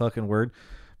any fucking word.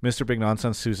 Mr. Big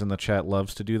Nonsense, who's in the chat,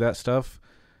 loves to do that stuff.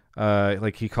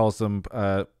 He calls them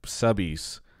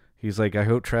subbies. He's like, I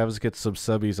hope Travis gets some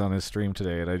subbies on his stream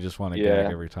today, and I just want to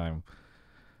gag every time.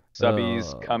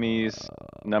 Subbies, cummies,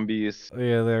 numbies.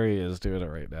 Yeah, there he is doing it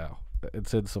right now.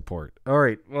 It's in support. All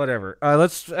right, whatever.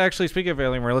 Let's actually, speak of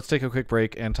Alienware, let's take a quick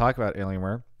break and talk about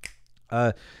Alienware.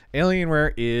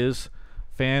 Alienware is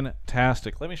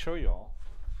fantastic. Let me show you all.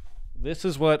 This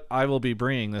is what I will be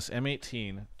bringing this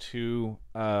M18 to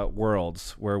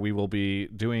Worlds, where we will be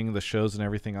doing the shows and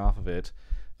everything off of it.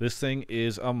 This thing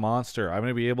is a monster. I'm going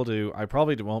to be able to, I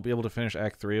probably won't be able to finish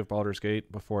Act 3 of Baldur's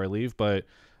Gate before I leave, but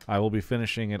I will be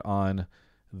finishing it on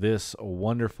this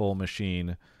wonderful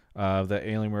machine that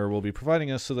Alienware will be providing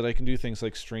us, so that I can do things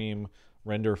like stream,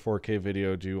 render 4K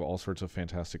video, do all sorts of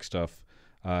fantastic stuff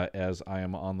as I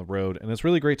am on the road. And it's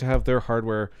really great to have their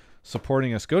hardware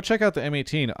supporting us. Go check out the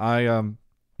M18.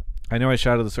 I know I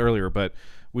shouted this earlier, but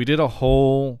we did a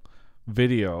whole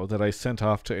video that I sent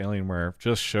off to Alienware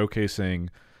just showcasing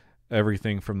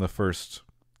everything from the first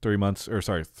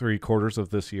 3 quarters of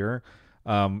this year.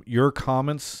 Your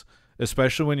comments,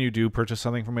 especially when you do purchase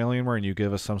something from Alienware and you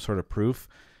give us some sort of proof,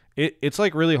 it's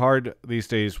like really hard these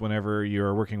days whenever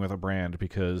you're working with a brand,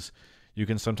 because you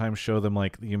can sometimes show them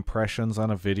like the impressions on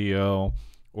a video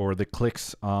or the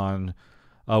clicks on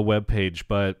a web page.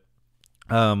 But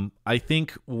I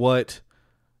think what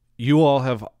you all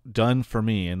have done for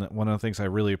me, and one of the things I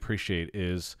really appreciate,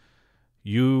 is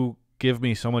you give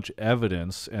me so much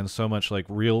evidence and so much like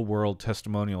real world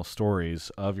testimonial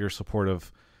stories of your support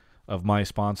of my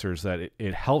sponsors, that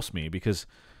it helps me, because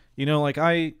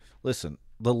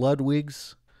the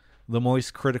Ludwigs, the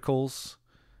Moist Criticals,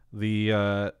 the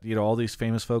all these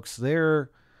famous folks,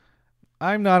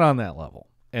 I'm not on that level,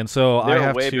 and so they're I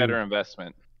have a way better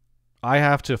investment. I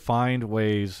have to find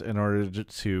ways in order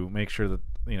to make sure that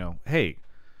hey,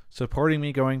 supporting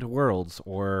me going to Worlds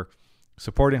or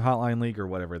supporting Hotline League or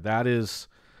whatever, that is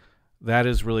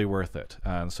really worth it.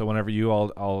 And so whenever you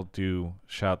all do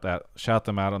shout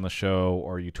them out on the show,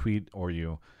 or you tweet, or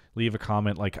you leave a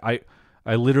comment, like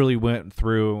I literally went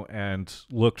through and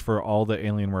looked for all the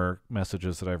Alienware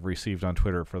messages that I've received on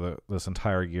Twitter for this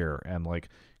entire year, and like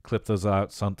clipped those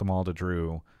out, sent them all to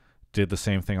Drew, did the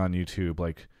same thing on YouTube.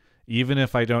 Like, even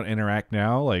if I don't interact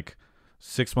now, like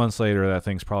 6 months later, that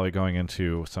thing's probably going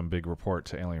into some big report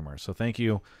to Alienware. So thank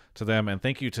you to them, and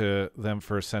thank you to them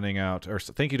for sending out, or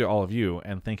thank you to all of you,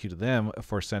 and thank you to them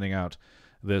for sending out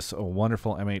this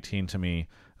wonderful M18 to me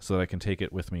so that I can take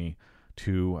it with me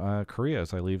to Korea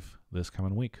as I leave this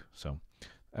coming week. So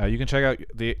you can check out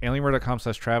the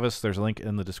alienware.com/Travis. There's a link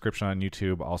in the description on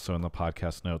YouTube, also in the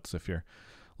podcast notes if you're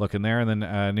looking there. And then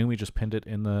Numi just pinned it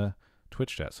in the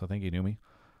Twitch chat. So thank you, Numi.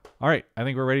 All right, I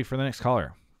think we're ready for the next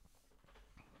caller.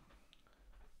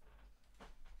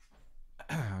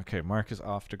 Okay, Mark is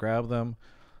off to grab them.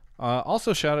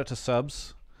 Also, shout out to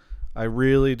subs. I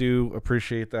really do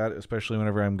appreciate that, especially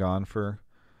whenever I'm gone for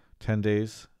 10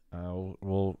 days.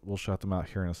 We'll shout them out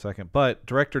here in a second. But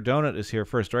DirectorDonut is here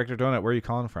first. DirectorDonut, where are you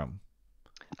calling from?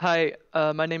 Hi,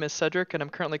 my name is Cedric, and I'm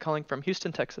currently calling from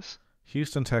Houston, Texas.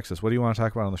 Houston, Texas. What do you want to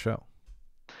talk about on the show?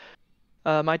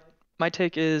 My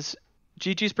take is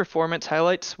GG's performance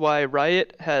highlights why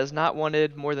Riot has not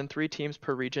wanted more than 3 teams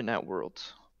per region at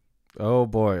Worlds. Oh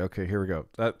boy. Okay, here we go.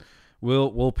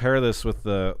 We'll pair this with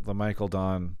the Michael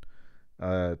Don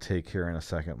take here in a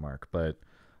second, Mark. But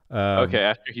okay,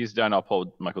 after he's done, I'll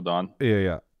pull Michael Don.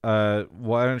 Yeah.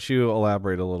 Why don't you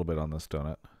elaborate a little bit on this,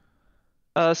 Donut?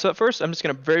 So at first, I'm just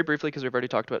gonna very briefly, because we've already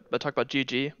talked about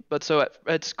GG. But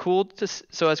it's cool as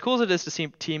cool as it is to see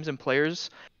teams and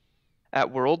players at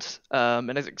Worlds,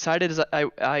 and as excited as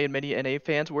I and many NA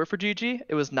fans were for GG,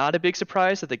 it was not a big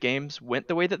surprise that the games went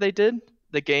the way that they did.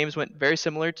 The games went very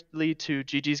similarly to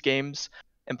GG's games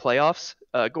in playoffs.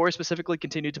 Gore specifically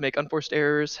continued to make unforced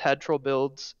errors, had troll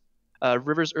builds.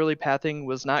 River's early pathing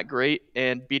was not great,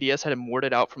 and BDS had him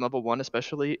warded out from level 1,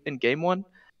 especially in game 1.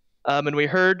 And we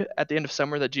heard at the end of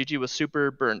summer that GG was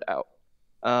super burned out.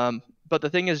 But the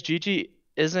thing is, GG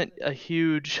isn't a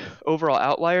huge overall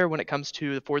outlier when it comes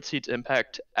to the 4th seed's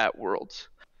impact at Worlds.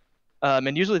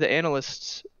 And usually the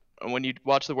analysts, when you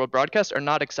watch the World broadcast, are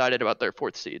not excited about their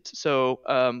 4th seeds. So,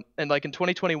 and like in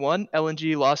 2021,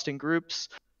 LNG lost in groups.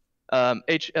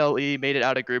 HLE made it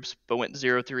out of groups but went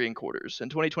 0-3 in quarters. In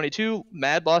 2022,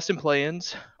 Mad lost in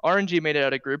play-ins. RNG made it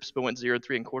out of groups but went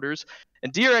 0-3 in quarters.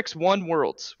 And DRX won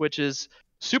Worlds, which is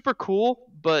super cool,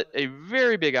 but a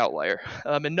very big outlier.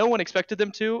 And no one expected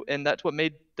them to, and that's what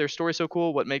made their story so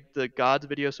cool, what made the Gods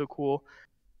video so cool.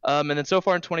 And then so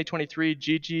far in 2023,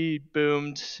 GG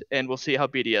boomed, and we'll see how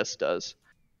BDS does.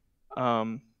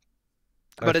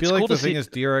 But I feel it's like cool the to thing see. is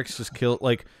DRX just killed.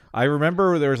 Like, I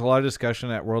remember there was a lot of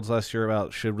discussion at Worlds last year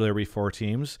about should there be 4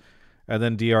 teams, and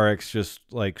then DRX just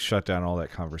like shut down all that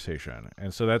conversation.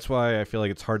 And so that's why I feel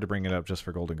like it's hard to bring it up just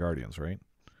for Golden Guardians, right?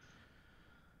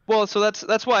 Well, so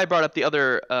that's why I brought up the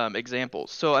other examples.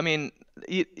 So I mean,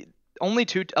 only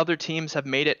 2 other teams have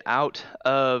made it out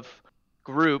of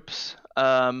groups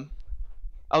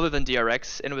other than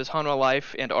DRX, and it was Hanwha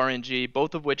Life and RNG,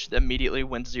 both of which immediately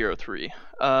went 0-3.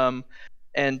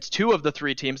 And 2 of the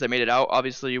 3 teams that made it out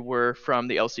obviously were from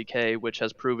the LCK, which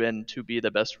has proven to be the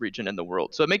best region in the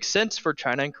world. So it makes sense for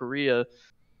China and Korea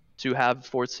to have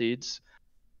 4 seeds.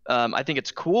 I think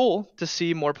it's cool to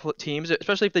see more teams,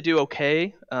 especially if they do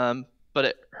okay. But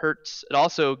it hurts. It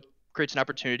also creates an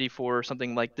opportunity for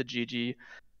something like the GG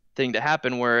thing to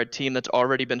happen, where a team that's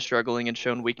already been struggling and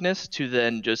shown weakness to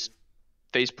then just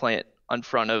faceplant in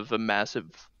front of a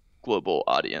massive global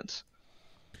audience.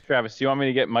 Travis, do you want me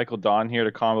to get Michael Don here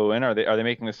to combo in? Are they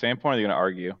making the same point, or are they going to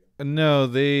argue? No,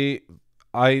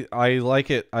 I like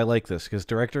it. I like this because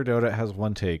DirectorDonut has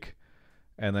one take,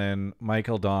 and then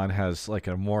Michael Don has like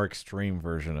a more extreme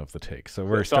version of the take. So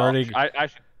we're starting. I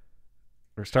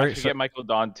should get Michael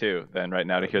Don too then right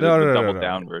now to hear the double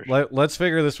down version. Let's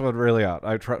figure this one really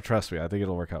out. Trust me, I think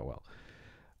it'll work out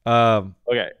well.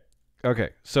 Okay.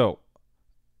 So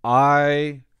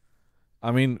I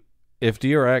mean, if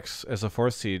DRX as a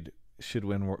 4th seed could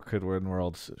win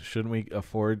Worlds, shouldn't we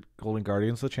afford Golden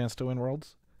Guardians the chance to win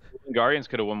Worlds? Golden Guardians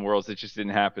could have won Worlds. It just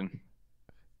didn't happen.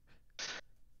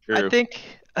 True. I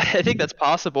think that's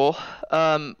possible.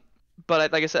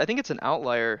 But like I said, I think it's an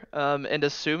outlier. And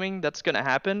assuming that's going to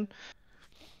happen,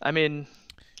 I mean,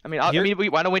 why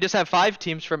don't we just have 5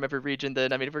 teams from every region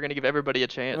then? I mean, if we're going to give everybody a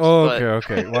chance. Oh,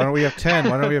 okay. Why don't we have 10?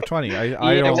 Why don't we have 20? I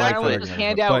don't like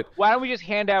that. Why don't we just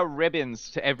hand out ribbons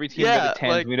to every team that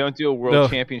attends? Like, we don't do a world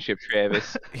championship,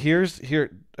 Travis.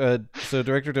 So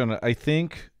DirectorDonut, I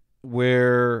think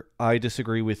where I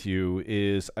disagree with you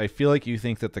is I feel like you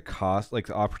think that the cost, like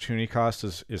the opportunity cost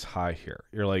is high here.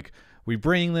 You're like, we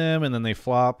bring them and then they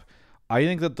flop. I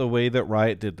think that the way that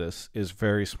Riot did this is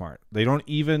very smart. They don't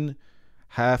even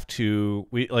have to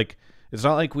it's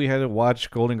not like we had to watch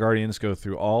Golden Guardians go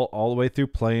through all the way through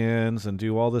play-ins and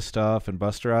do all this stuff and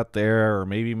buster out there, or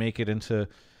maybe make it into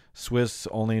Swiss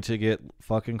only to get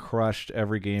fucking crushed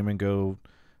every game and go,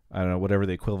 I don't know, whatever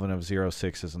the equivalent of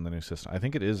 0-6 is in the new system. I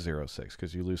think it is 0-6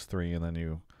 because you lose 3 and then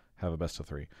you have a best of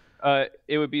 3?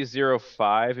 It would be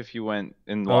 0-5 if you went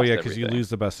and Oh lost yeah, because you everything. lose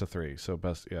the best of 3. So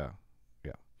best, yeah.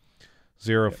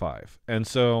 0-5. And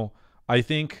so I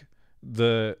think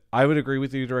I would agree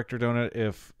with you, Director Donut,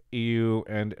 if EU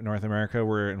and North America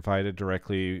were invited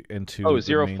directly into. Oh, the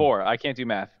 0-4. I can't do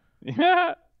math.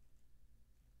 Yeah.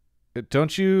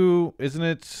 Don't you? Isn't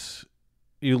it?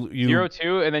 You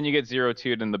 0-2, and then you get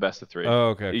 0-2 in the best of 3. Oh,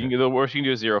 okay. You can, the worst you can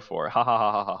do is 0-4. Ha ha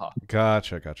ha ha ha ha.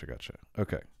 Gotcha.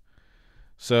 Okay.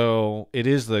 So it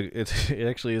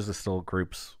actually is the still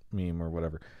groups meme or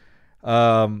whatever.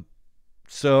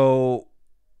 So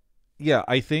yeah,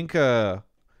 I think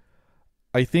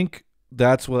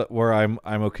that's where I'm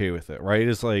okay with it, right?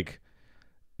 It's like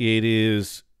it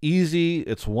is easy,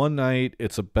 it's one night,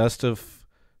 it's a best of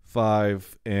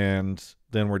 5, and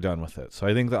then we're done with it. So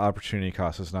I think the opportunity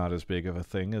cost is not as big of a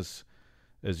thing as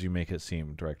you make it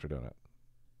seem, Director Donut.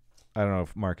 I don't know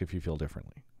if Mark, if you feel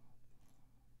differently.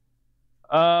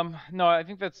 No, I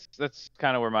think that's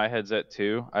kind of where my head's at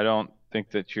too. I don't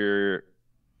think that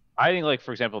I think, like,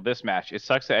 for example, this match, it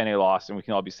sucks that NA lost and we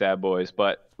can all be sad boys,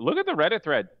 but look at the Reddit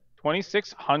thread.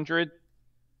 2,600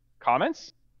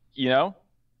 comments,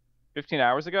 15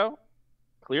 hours ago.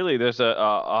 Clearly there's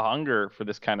a hunger for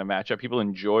this kind of matchup. People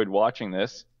enjoyed watching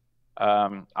this.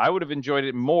 I would have enjoyed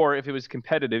it more if it was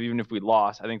competitive, even if we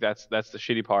lost. I think that's the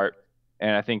shitty part.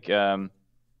 And I think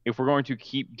if we're going to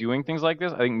keep doing things like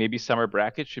this, I think maybe summer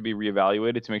brackets should be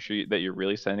reevaluated to make sure that you're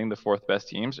really sending the 4th best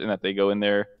teams and that they go in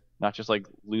there not just like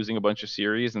losing a bunch of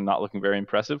series and not looking very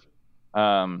impressive.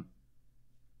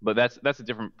 But that's a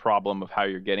different problem of how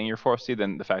you're getting your 4th seed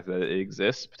than the fact that it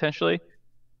exists potentially.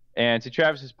 And to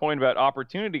Travis's point about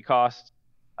opportunity cost,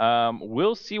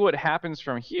 we'll see what happens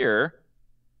from here.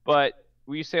 But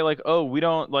we say like, oh, we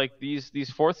don't like these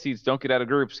 4th seeds don't get out of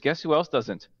groups. Guess who else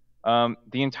doesn't? The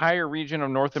entire region of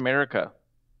North America,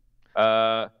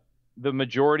 the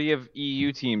majority of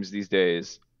EU teams these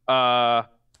days,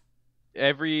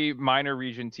 every minor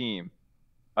region team.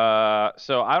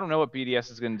 So I don't know what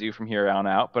BDS is going to do from here on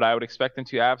out, but I would expect them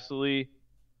to absolutely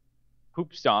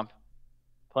poop stomp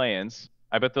play-ins.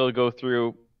 I bet they'll go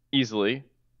through easily,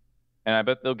 and I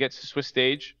bet they'll get to Swiss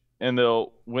stage and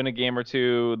they'll win a game or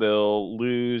two. They'll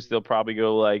lose. They'll probably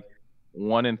go like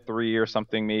 1-3 or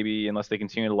something, maybe, unless they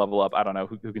continue to level up. I don't know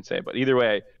who can say, but either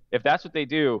way, if that's what they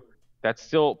do, that's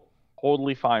still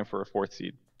totally fine for a 4th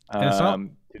seed to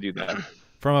do that.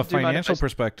 From a financial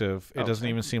perspective, it doesn't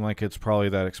even seem like it's probably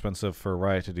that expensive for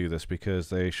Riot to do this because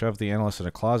they shove the analyst in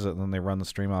a closet and then they run the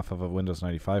stream off of a Windows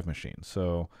 95 machine.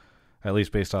 So, at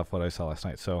least based off what I saw last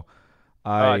night. So,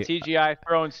 TGI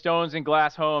throwing stones in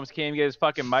glass homes, can't even get his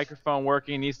fucking microphone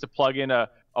working. He needs to plug in a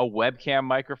webcam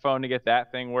microphone to get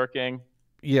that thing working.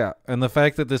 Yeah, and the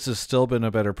fact that this has still been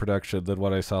a better production than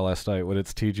what I saw last night when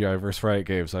it's TGI versus Riot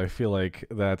Games, I feel like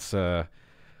that's I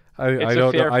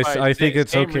don't know. I think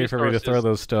it's okay for me to throw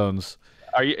those stones.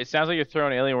 It sounds like you're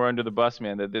throwing Alienware under the bus,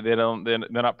 man. They're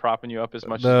not propping you up as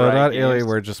much. No, as not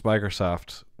Alienware, just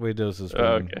Microsoft. Windows has been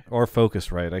okay. Or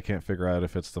Focusrite. I can't figure out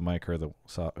if it's the mic or the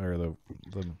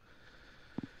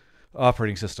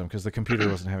operating system because the computer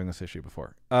wasn't having this issue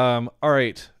before. All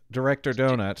right, Director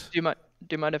Donut. Do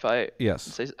you mind if I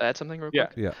add something real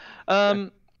quick? Yeah.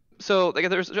 So I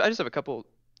just have a couple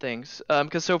things.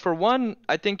 Because for one,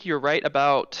 I think you're right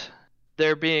about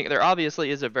there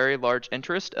obviously is a very large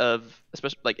interest of,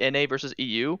 especially like NA versus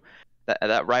EU,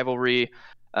 that rivalry,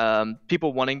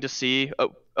 people wanting to see,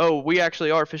 we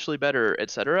actually are officially better,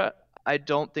 etc.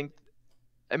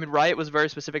 Riot was very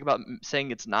specific about saying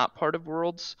it's not part of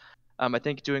Worlds. I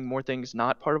think doing more things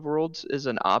not part of Worlds is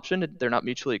an option. They're not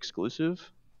mutually exclusive.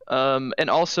 And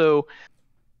also,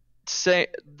 say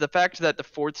the fact that the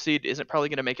 4th seed isn't probably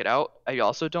going to make it out, I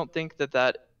also don't think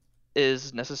that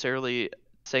is necessarily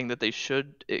saying that they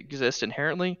should exist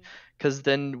inherently, because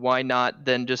then why not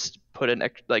then just put an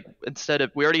instead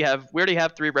of we already have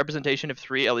 3 representation of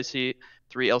 3 LEC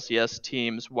 3 LCS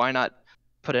teams, why not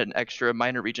put an extra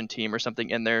minor region team or something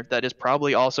in there that is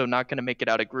probably also not going to make it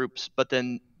out of groups, but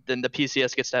then the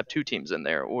PCS gets to have 2 teams in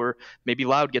there, or maybe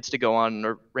Loud gets to go on,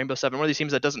 or Rainbow Seven, one of these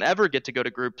teams that doesn't ever get to go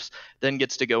to groups, then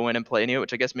gets to go in and play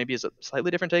which I guess maybe is a slightly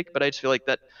different take, but I just feel like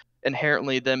that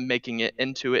inherently them making it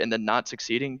into it and then not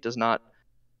succeeding does not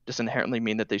just inherently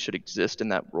mean that they should exist in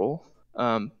that role.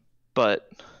 But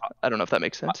I don't know if that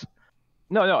makes sense.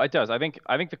 No, it does. I think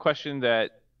the question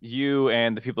that you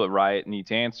and the people at Riot need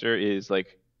to answer is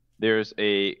like, there's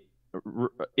a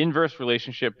inverse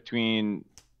relationship between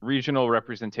regional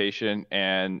representation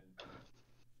and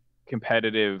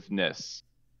competitiveness,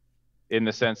 in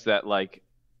the sense that like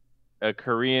a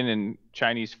Korean and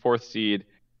Chinese 4th seed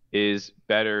is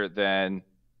better than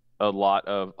a lot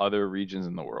of other regions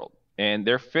in the world, and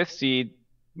their 5th seed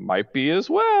might be as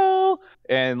well.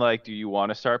 And like, do you want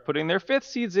to start putting their 5th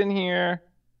seeds in here?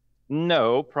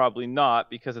 No, probably not,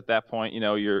 because at that point,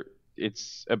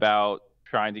 it's about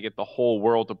trying to get the whole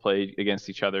world to play against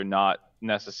each other, not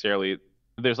necessarily.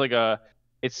 There's like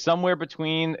it's somewhere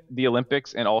between the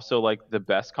Olympics and also like the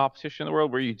best competition in the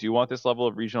world, where you do want this level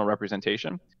of regional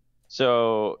representation.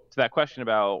 So to that question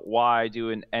about why do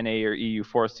an NA or EU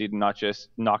 4th seed and not just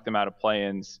knock them out of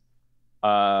play-ins,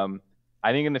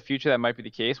 I think in the future that might be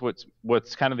the case.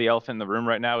 What's kind of the elephant in the room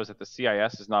right now is that the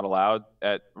CIS is not allowed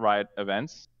at Riot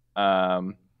events,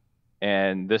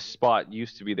 and this spot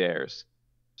used to be theirs.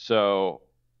 So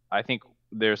I think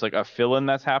there's like a fill-in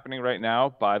that's happening right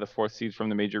now by the 4th seeds from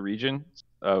the major region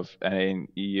of NA and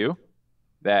EU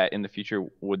that in the future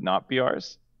would not be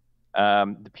ours.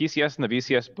 The PCS and the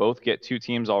VCS both get 2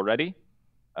 teams already.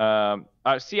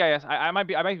 CIS, I might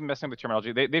be messing up the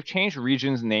terminology. They've changed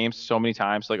regions names so many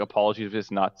times. Like, apologies if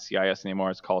it's not CIS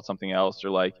anymore, it's called something else, or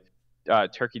like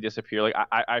Turkey disappear. Like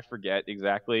I forget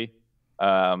exactly.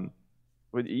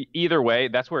 Either way,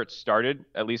 that's where it started,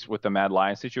 at least with the Mad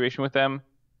Lion situation with them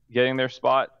getting their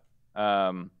spot.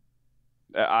 Either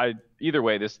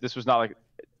way, this was not like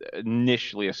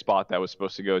initially a spot that was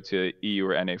supposed to go to EU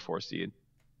or NA 4 seed.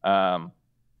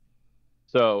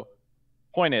 So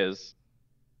point is,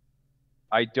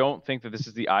 I don't think that this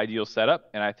is the ideal setup,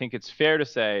 and I think it's fair to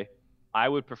say I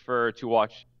would prefer to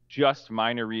watch just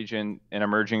minor region and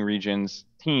emerging regions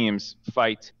teams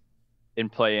fight in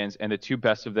play-ins, and the 2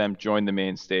 best of them join the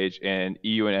main stage, and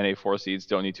EU and NA 4 seeds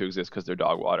don't need to exist because they're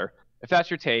dog water. If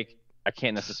that's your take, I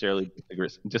can't necessarily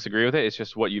disagree with it. It's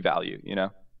just what you value,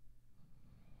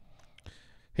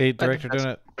 Hey,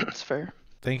 DirectorDonut. That's fair.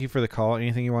 Thank you for the call.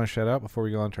 Anything you want to shout out before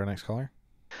we go on to our next caller?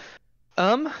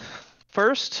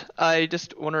 First, I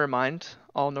just want to remind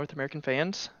all North American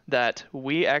fans that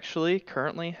we actually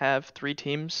currently have 3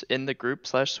 teams in the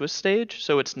group/Swiss stage,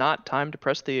 so it's not time to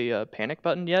press the panic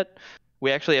button yet.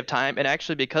 We actually have time, and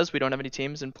actually because we don't have any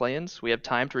teams in play-ins, we have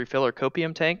time to refill our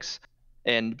copium tanks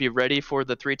and be ready for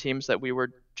the 3 teams that we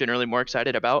were generally more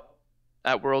excited about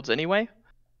at Worlds anyway.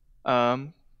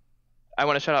 I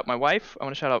want to shout out my wife. I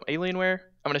want to shout out Alienware.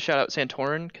 I'm going to shout out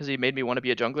Santorin because he made me want to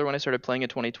be a jungler when I started playing in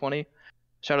 2020.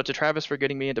 Shout out to Travis for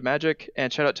getting me into Magic,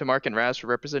 and shout out to Mark and Raz for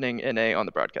representing NA on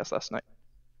the broadcast last night.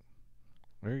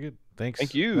 Very good. Thanks.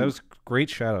 Thank you. That was great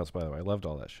shout outs, by the way. I loved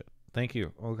all that shit. Thank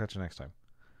you. We'll catch you next time.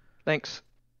 Thanks.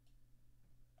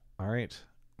 All right.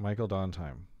 Michael Don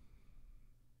time.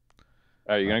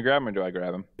 Are you going to grab him, or do I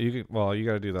grab him? You got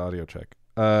to do the audio check.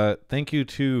 Thank you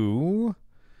to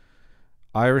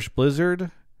Irish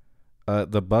Blizzard,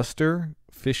 The Buster,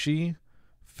 Fishy,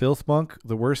 Filthmonk,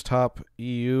 The Worst Top,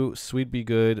 EU, Swede Be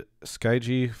Good,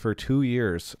 SkyG for 2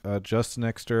 years, Justin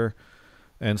Exter,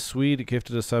 and Swede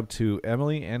gifted a sub to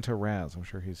Emily and to Raz. I'm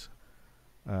sure he's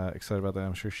excited about that.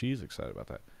 I'm sure she's excited about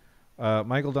that.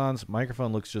 Michael Don's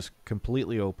microphone looks just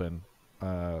completely open,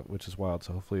 which is wild,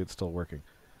 so hopefully it's still working.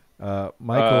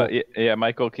 Michael.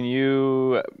 Michael, can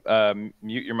you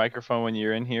mute your microphone when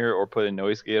you're in here, or put a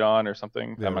noise gate on or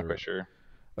something? Yeah, I'm not quite sure.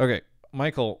 Okay,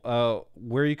 Michael,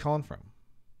 where are you calling from?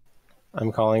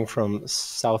 I'm calling from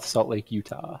South Salt Lake,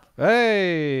 Utah.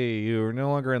 Hey, you're no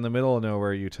longer in the middle of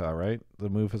nowhere, Utah, right? The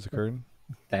move has occurred?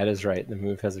 That is right. The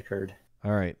move has occurred.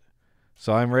 All right.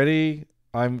 So I'm ready.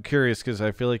 I'm curious because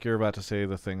I feel like you're about to say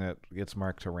the thing that gets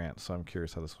Mark to rant, so I'm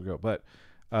curious how this will go. But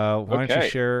why don't you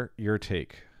share your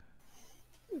take?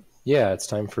 Yeah, it's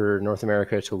time for North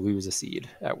America to lose a seed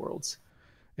at Worlds.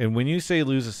 And when you say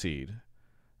lose a seed,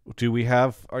 do we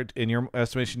have, in your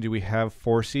estimation, do we have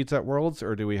 4 seeds at Worlds,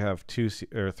 or do we have 2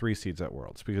 or 3 seeds at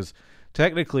Worlds? Because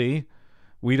technically,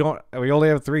 we only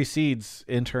have 3 seeds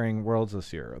entering Worlds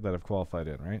this year that have qualified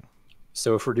in, right?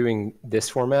 So if we're doing this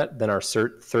format, then our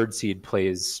third seed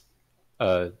plays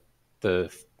goes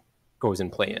in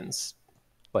play-ins,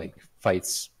 like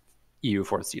fights EU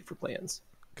 4th seed for play-ins.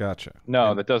 Gotcha.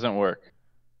 No, that doesn't work.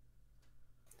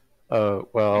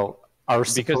 Well, our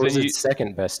supposed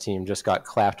second best team just got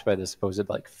clapped by the supposed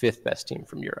 5th best team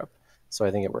from Europe. So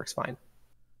I think it works fine.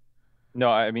 No,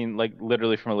 I mean,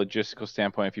 literally from a logistical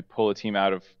standpoint, if you pull a team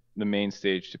out of the main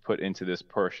stage to put into this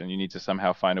portion, you need to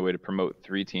somehow find a way to promote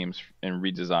 3 teams and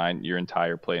redesign your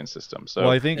entire play-in system. So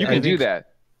I think you can do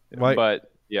that.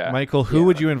 But yeah. Michael, who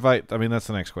would you invite? I mean, that's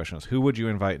the next question. Is who would you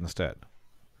invite instead?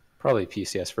 Probably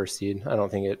PCS first seed. I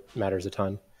don't think it matters a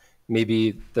ton.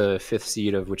 Maybe the 5th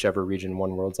seed of whichever region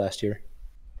won Worlds last year.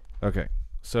 Okay.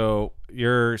 So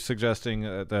you're suggesting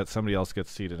that somebody else gets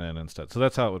seeded in instead. So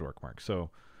that's how it would work, Mark. So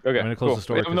okay, I'm going to close the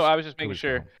story. No, I was just making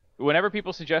sure. Whenever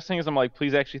people suggest things, I'm like,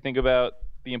 please actually think about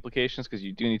the implications because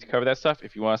you do need to cover that stuff.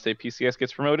 If you want to say PCS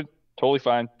gets promoted, totally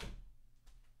fine.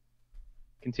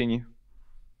 Continue.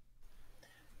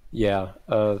 Yeah,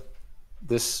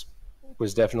 this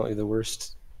was definitely the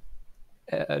worst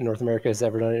North America has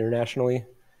ever done internationally.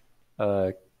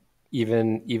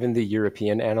 Even the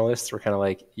European analysts were kind of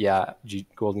like, yeah,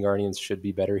 Golden Guardians should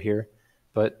be better here,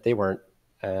 but they weren't,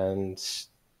 and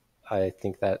I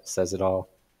think that says it all.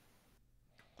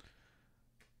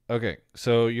 Okay,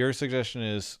 so your suggestion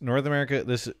is North America.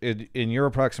 This in your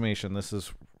approximation, this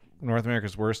is North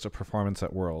America's worst performance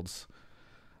at Worlds.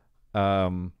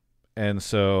 And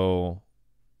so,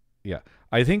 yeah,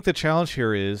 I think the challenge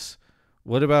here is,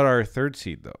 what about our third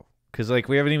seed though? Because like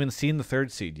we haven't even seen the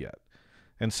third seed yet,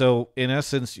 and so in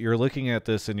essence, you're looking at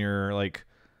this and you're like,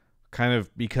 kind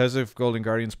of because of Golden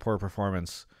Guardians' poor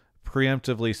performance,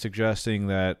 preemptively suggesting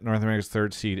that North America's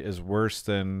third seed is worse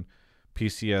than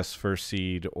PCS first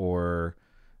seed, or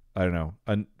I don't know,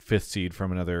 a fifth seed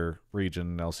from another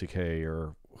region, LCK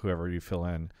or whoever you fill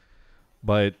in.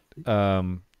 But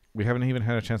we haven't even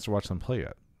had a chance to watch them play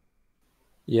yet.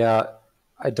 Yeah,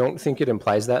 I don't think it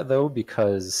implies that though,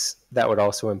 because that would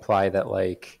also imply that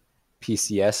like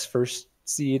PCS first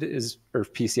seed is, or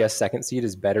PCS second seed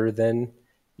is better than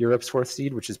Europe's fourth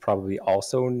seed, which is probably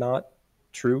also not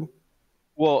true.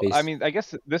 Well, I mean, I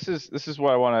guess this is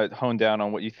why I want to hone down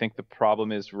on what you think the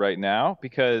problem is right now,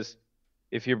 because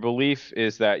if your belief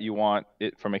is that you want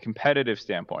it from a competitive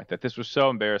standpoint, that this was so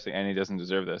embarrassing and he doesn't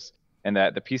deserve this, and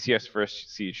that the PCS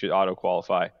first seed should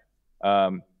auto-qualify,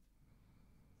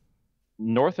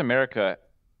 North America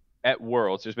at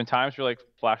Worlds, there's been times where like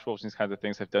Flash Wolves and these kinds of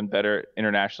things have done better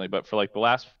internationally, but for like the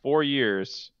last 4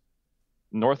 years,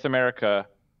 North America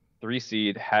 3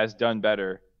 seed has done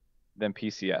better than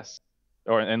PCS.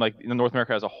 And like North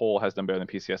America as a whole has done better than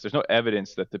PCS. There's no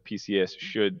evidence that the PCS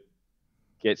should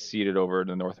get seeded over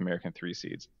the North American 3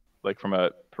 seeds, like from a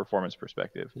performance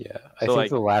perspective. Yeah, I think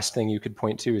the last thing you could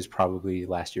point to is probably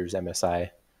last year's MSI,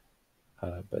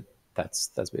 but that's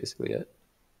basically it.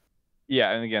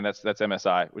 Yeah, and again, that's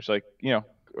MSI, which, like, you know,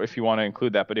 if you want to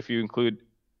include that, but if you include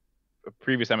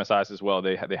previous MSIs as well,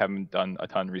 they haven't done a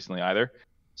ton recently either.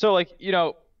 So, like, you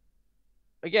know,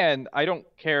 again, I don't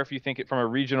care if you think it from a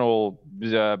regional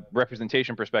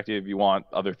representation perspective, you want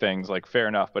other things, like, fair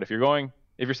enough. But if you're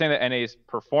saying that NA's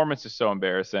performance is so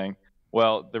embarrassing,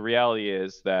 well, the reality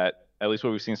is that, at least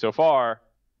what we've seen so far,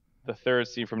 the third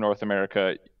seed from North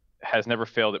America has never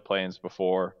failed at play-ins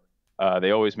before.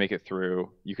 They always make it through.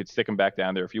 You could stick them back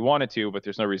down there if you wanted to, but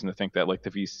there's no reason to think that like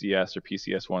the VCS or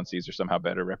PCS 1 seeds are somehow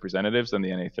better representatives than the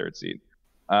NA third seed.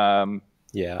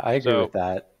 Yeah, I agree with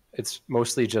that. It's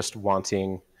mostly just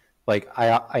wanting, like,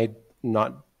 I'm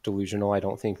not delusional. I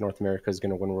don't think North America is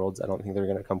going to win Worlds. I don't think they're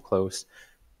going to come close.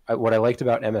 What I liked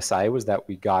about MSI was that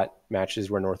we got matches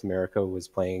where North America was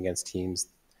playing against teams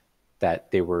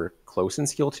that they were close in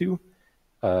skill to,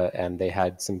 and they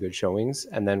had some good showings.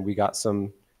 And then we got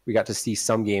to see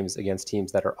some games against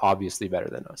teams that are obviously better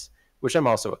than us, which I'm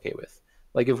also okay with.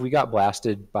 Like, if we got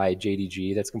blasted by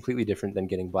JDG, that's completely different than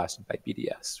getting blasted by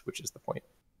BDS, which is the point.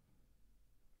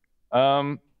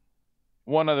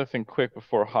 One other thing quick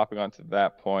before hopping on to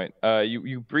that point.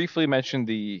 You briefly mentioned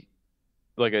the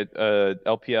like a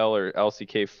LPL or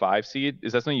LCK 5 seed.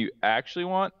 Is that something you actually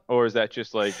want, or is that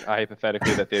just like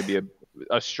hypothetically that they'd be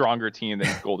a stronger team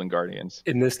than Golden Guardians?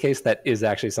 In this case, that is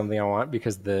actually something I want,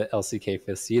 because the LCK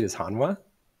 5th seed is Hanwha.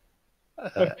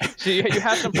 So you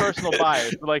have some personal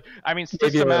bias, but like, I mean,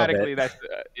 systematically, that's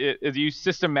you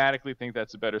systematically think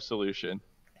that's a better solution.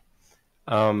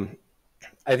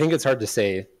 I think it's hard to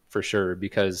say for sure,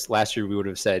 because last year we would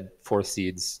have said 4th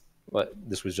seeds.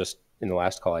 This was just in the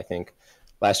last call, I think.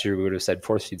 Last year we would have said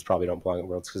 4th seeds probably don't belong at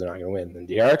Worlds because they're not going to win. And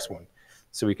DRX won.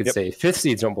 So we could say 5th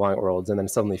seeds don't belong at Worlds, and then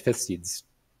suddenly 5th seeds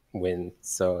win.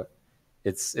 So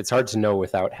it's hard to know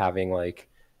without having like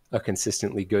a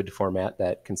consistently good format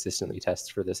that consistently tests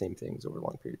for the same things over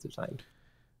long periods of time.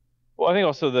 Well, I think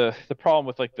also the problem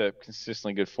with like the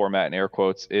consistently good format in air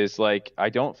quotes is like, I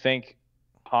don't think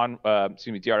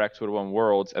DRX would have won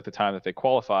Worlds at the time that they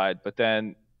qualified, but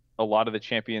then a lot of the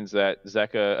champions that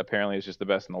Zeka apparently is just the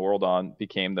best in the world on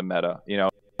became the meta, you know,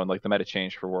 and like the meta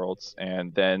changed for Worlds,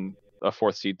 and then a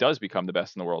 4th seed does become the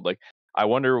best in the world. Like, I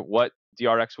wonder what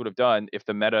DRX would have done if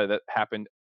the meta that happened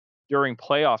during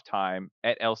playoff time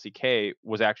at LCK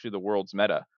was actually the World's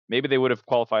meta. Maybe they would have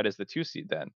qualified as the 2 seed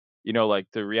then. You know, like,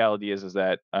 the reality is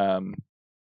that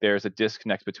there's a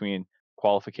disconnect between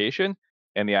qualification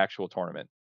and the actual tournament.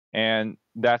 And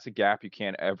that's a gap you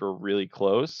can't ever really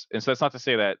close. And so that's not to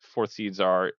say that 4th seeds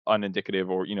are unindicative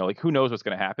or, you know, like, who knows what's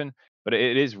going to happen, but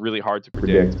it is really hard to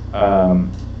predict.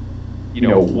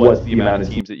 what's the amount of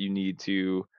teams that you need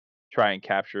to try and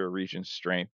capture a region's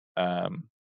strength.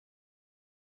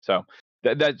 So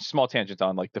that small tangent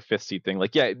on like the 5th seed thing.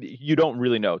 Like, yeah, you don't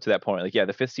really know to that point. Like, yeah,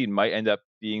 the 5th seed might end up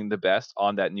being the best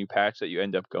on that new patch that you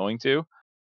end up going to,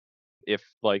 if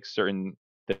like certain.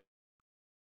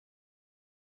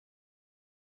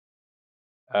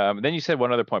 Then you said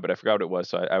one other point, but I forgot what it was.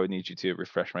 So I would need you to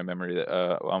refresh my memory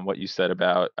on what you said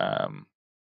about. I'd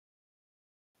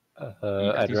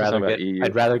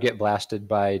rather get blasted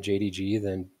by JDG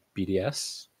than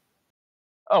BDS.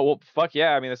 Oh, well, fuck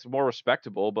yeah. I mean, it's more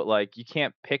respectable, but like, you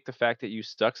can't pick the fact that you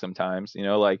suck sometimes.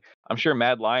 Like, I'm sure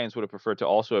Mad Lions would have preferred to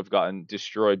also have gotten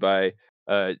destroyed by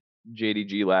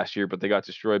JDG last year, but they got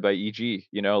destroyed by EG.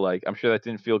 Like, I'm sure that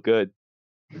didn't feel good.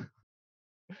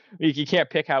 You can't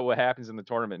pick what happens in the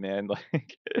tournament, man.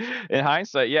 Like, in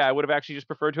hindsight, yeah, I would have actually just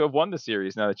preferred to have won the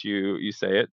series. Now that you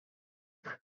say it.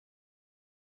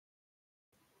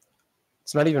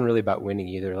 It's not even really about winning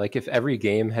either. Like, if every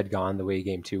game had gone the way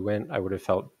game 2 went, I would have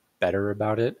felt better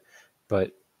about it.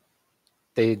 But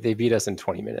they beat us in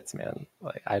 20 minutes, man.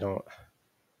 Like, I don't.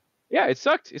 Yeah, it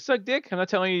sucked. It sucked dick. I'm not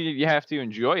telling you you have to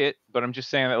enjoy it, but I'm just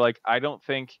saying that, like, I don't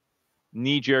think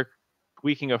knee-jerk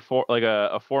tweaking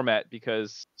a format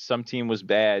because some team was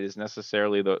bad is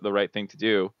necessarily the right thing to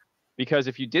do. Because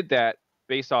if you did that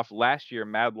based off last year,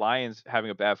 Mad Lions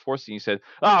having a bad 4th seed, you said,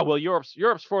 well, Europe's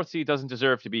 4th seed doesn't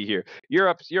deserve to be here.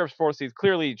 Europe's 4th seed is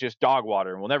clearly just dog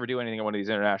water and will never do anything in one of these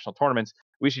international tournaments.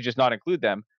 We should just not include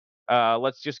them.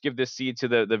 Let's just give this seed to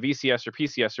the VCS or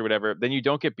PCS or whatever. Then you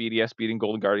don't get BDS beating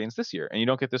Golden Guardians this year, and you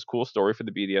don't get this cool story for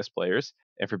the BDS players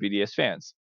and for BDS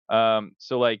fans.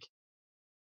 So like,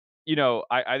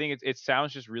 I think it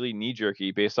sounds just really knee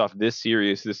jerky based off this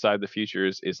series to decide the future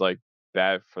is like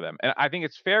bad for them. And I think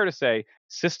it's fair to say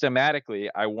systematically,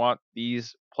 I want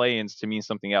these play-ins to mean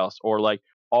something else, or like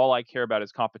all I care about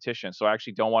is competition. So I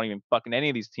actually don't want even fucking any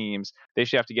of these teams. They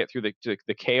should have to get through the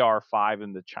KR5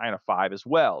 and the China 5 as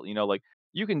well. Like,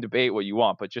 you can debate what you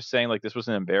want, but just saying like this was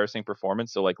an embarrassing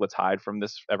performance, so like let's hide from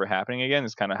this ever happening again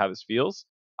is kind of how this feels.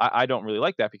 I don't really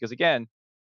like that, because again,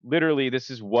 literally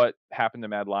this is what happened to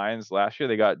Mad Lions last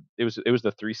year. It was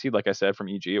the 3 seed, like I said, from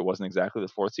EG. It wasn't exactly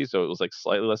the 4th seed, so it was like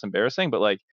slightly less embarrassing. But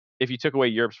like, if you took away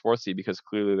Europe's 4th seed because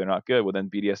clearly they're not good, well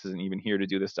then BDS isn't even here to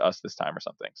do this to us this time or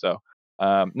something. So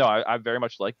no, I very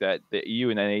much like that the EU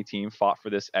and NA team fought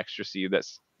for this extra seed that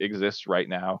exists right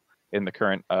now in the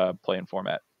current play-in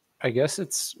format. I guess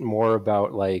it's more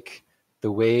about like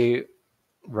the way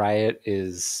Riot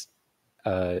is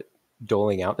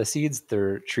doling out the seeds.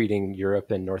 They're treating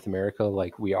Europe and North America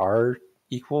like we are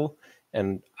equal,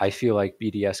 and I feel like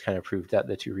BDS kind of proved that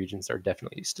the two regions are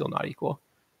definitely still not equal.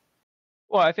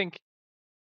 Well, I think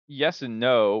yes and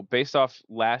no. Based off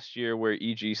last year where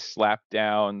EG slapped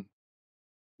down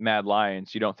Mad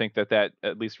Lions, you don't think that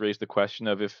at least raised the question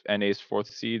of if NA's 4th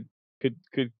seed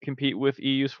could compete with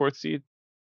EU's 4th seed?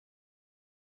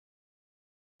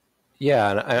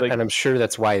 Yeah, and I'm sure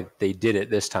that's why they did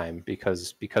it this time,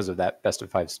 because of that best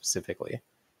of 5 specifically.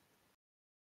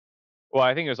 Well,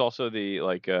 I think there's also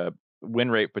the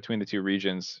win rate between the two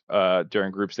regions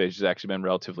during group stage has actually been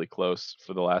relatively close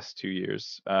for the last 2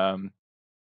 years. I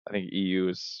think EU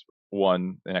has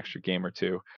won an extra game or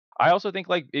two. I also think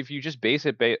like if you just base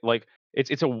it like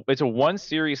it's a 1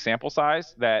 series sample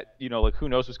size that like who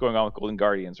knows what's going on with Golden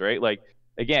Guardians, right? Like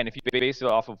again, if you base it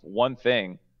off of one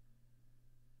thing,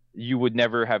 you would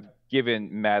never have given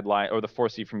Mad Lions or the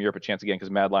 4th seed from Europe a chance again, because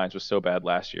Mad Lions was so bad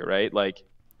last year, right? Like,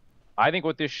 I think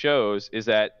what this shows is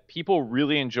that people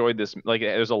really enjoyed this. Like,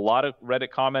 there's a lot of Reddit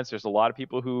comments. There's a lot of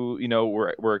people who,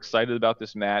 were excited about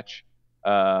this match.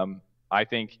 I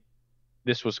think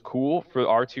this was cool for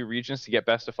our two regions to get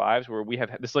best of 5s, where we have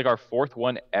this is like our 4th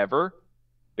one ever,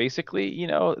 basically,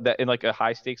 that in like a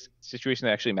high stakes situation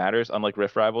that actually matters, unlike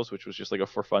Rift Rivals, which was just like a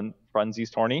for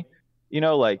funsies tourney.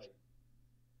 Like,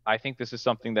 I think this is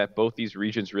something that both these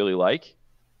regions really like.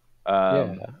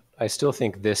 Yeah, I still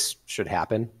think this should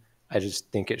happen. I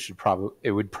just think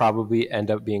it would probably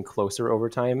end up being closer over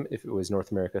time if it was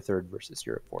North America 3rd versus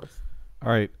Europe 4th.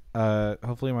 All right.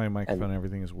 Hopefully my microphone and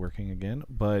everything is working again.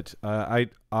 But I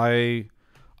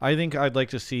think I'd like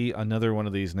to see another one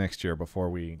of these next year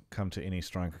before we come to any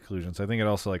strong conclusions. I think I'd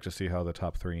also like to see how the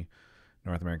top 3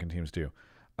 North American teams do.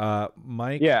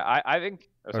 Mike? Yeah, I think...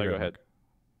 Oh, sorry, go ahead.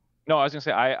 No, I was going to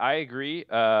say, I agree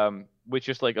with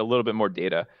just like a little bit more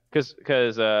data.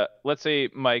 Because let's say,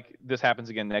 Mike, this happens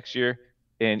again next year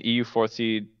and EU 4th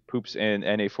seed poops in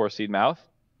NA 4th seed mouth.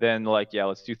 Then, like, yeah,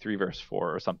 let's do 3 versus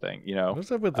 4 or something,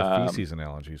 What's up with the feces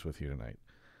analogies with you tonight?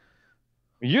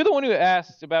 You're the one who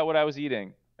asked about what I was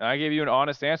eating. And I gave you an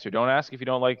honest answer. Don't ask if you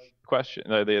don't like the question,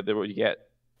 what you get.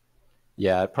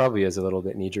 Yeah, it probably is a little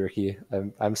bit knee-jerky.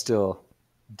 I'm still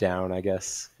down, I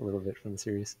guess, a little bit from the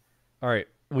series. All right.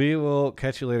 We will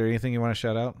catch you later. Anything you want to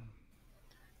shout out?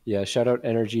 Yeah, shout out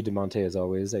Energy DeMonte as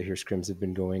always. I hear scrims have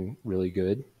been going really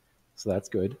good, so that's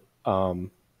good. And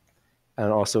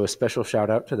also a special shout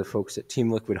out to the folks at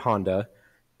Team Liquid Honda,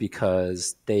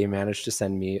 because they managed to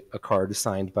send me a card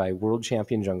signed by world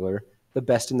champion jungler, the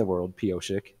best in the world,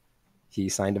 Pioshik. He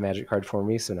signed a magic card for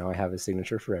me, so now I have his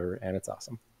signature forever, and it's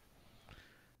awesome.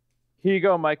 Here you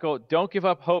go, Michael. Don't give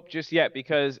up hope just yet,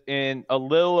 because in a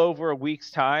little over a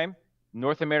week's time,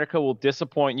 North America will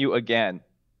disappoint you again.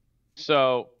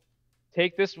 So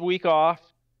take this week off,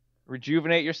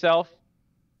 rejuvenate yourself,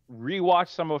 rewatch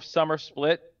some of Summer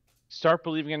Split, start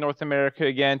believing in North America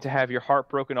again to have your heart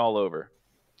broken all over.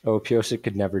 Oh, Pioshik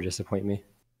could never disappoint me.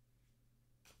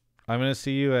 I'm going to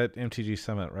see you at MTG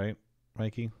Summit, right,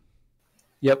 Mikey?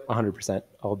 Yep, 100%.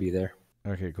 I'll be there.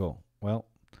 Okay, cool. Well,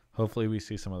 hopefully we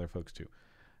see some other folks too.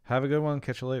 Have a good one.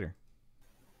 Catch you later.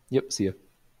 Yep, see you.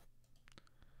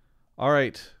 All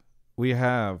right. We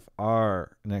have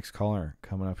our next caller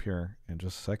coming up here in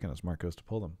just a second as Mark goes to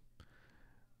pull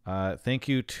them. Thank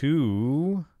you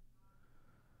to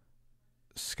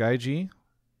SkyG,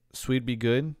 Swede Be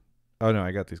Good. Oh, no,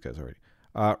 I got these guys already.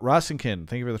 Rossinkin,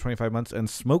 thank you for the 25 months. And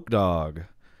Smoke Dog,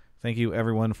 thank you,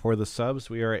 everyone, for the subs.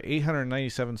 We are at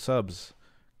 897 subs.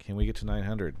 Can we get to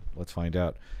 900? Let's find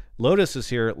out. Lotus is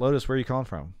here. Lotus, where are you calling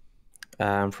from?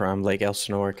 I'm from Lake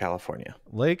Elsinore, California.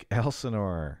 Lake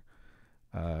Elsinore.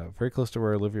 Very close to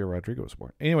where Olivia Rodrigo was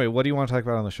born. Anyway, what do you want to talk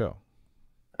about on the show?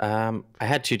 I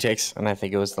had two takes, and I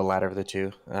think it was the latter of the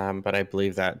two. But I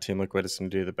believe that Team Liquid is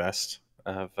going to do the best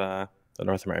of the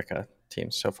North America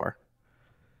teams so far.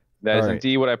 That is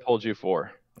indeed what I pulled you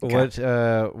for.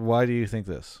 Okay. Why do you think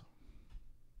this?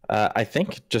 I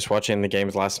think just watching the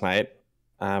games last night,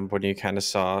 when you kind of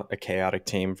saw a chaotic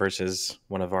team versus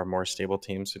one of our more stable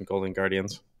teams in Golden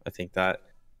Guardians, I think that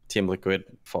Team Liquid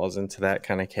falls into that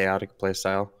kind of chaotic play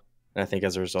style. And I think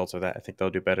as a result of that, I think they'll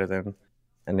do better than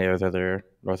any of the other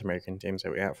North American teams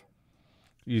that we have.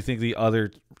 You think the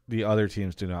other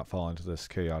teams do not fall into this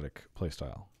chaotic play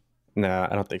style? No,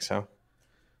 I don't think so.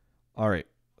 All right.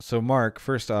 So, Mark,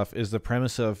 first off, is the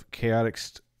premise of chaotic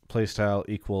play style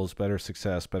equals better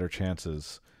success, better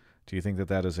chances? Do you think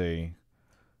that is a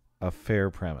fair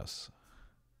premise?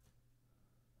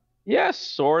 Yeah,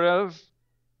 sort of.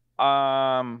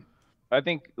 I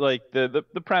think like the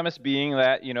premise being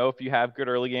that, you know, if you have good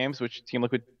early games, which Team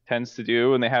Liquid tends to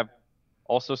do, and they have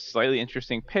also slightly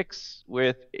interesting picks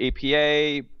with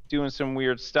APA doing some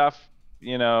weird stuff,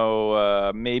 you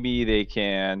know, maybe they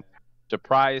can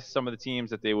surprise some of the teams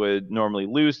that they would normally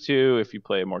lose to if you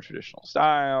play a more traditional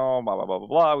style, blah, blah, blah, blah,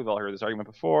 blah. We've all heard this argument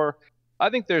before. I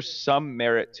think there's some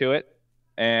merit to it.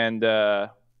 And,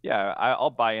 yeah, I'll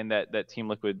buy in that Team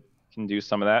Liquid can do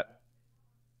some of that.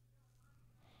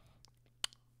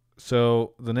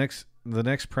 So the next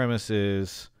premise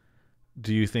is,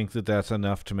 do you think that that's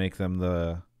enough to make them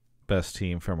the best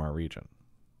team from our region?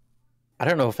 I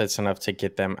don't know if it's enough to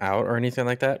get them out or anything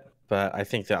like that, but I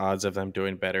think the odds of them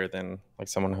doing better than like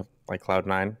someone like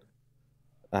Cloud9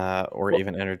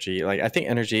 even Energy, like I think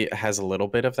Energy has a little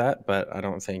bit of that, but I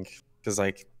don't think, because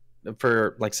like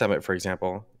for like Sammic, for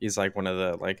example, he's like one of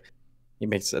the like he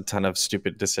makes a ton of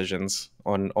stupid decisions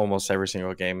on almost every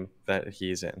single game that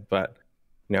he's in, but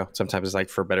you know, sometimes it's like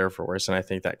for better or for worse. And I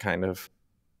think that kind of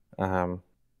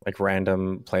like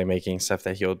random playmaking stuff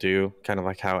that he'll do, kind of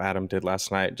like how Adam did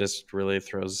last night, just really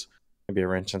throws maybe a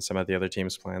wrench in some of the other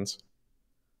team's plans.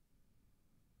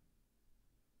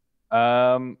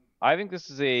 I think what's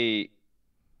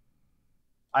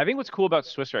cool about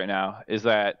Swiss right now is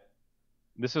that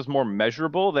this is more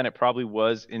measurable than it probably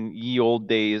was in ye old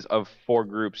days of 4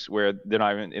 groups where they're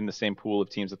not even in the same pool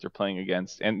of teams that they're playing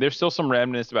against. And there's still some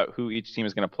randomness about who each team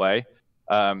is going to play.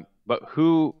 But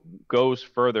who goes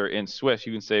further in Swiss,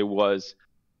 you can say, was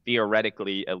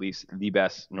theoretically at least the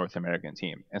best North American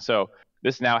team. And so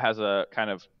this now has a kind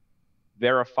of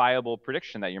verifiable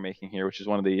prediction that you're making here, which is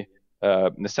one of the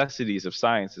necessities of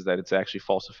science, is that it's actually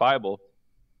falsifiable.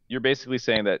 You're basically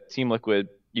saying that Team Liquid,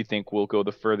 you think, will go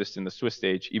the furthest in the Swiss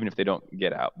stage, even if they don't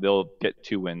get out. They'll get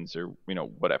 2 wins or, you know,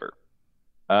 whatever.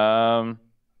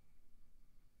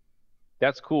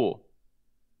 That's cool.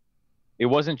 It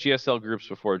wasn't GSL groups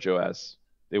before Joaz.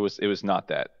 It was not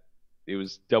that. It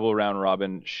was double round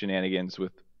robin shenanigans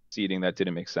with seeding that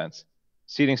didn't make sense.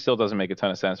 Seeding still doesn't make a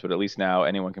ton of sense, but at least now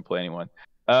anyone can play anyone.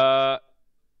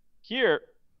 Here,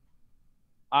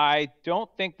 I don't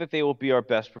think that they will be our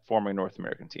best performing North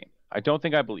American team. I don't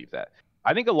think I believe that.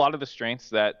 I think a lot of the strengths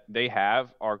that they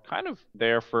have are kind of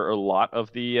there for a lot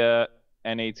of the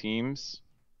NA teams.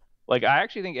 Like, I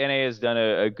actually think NA has done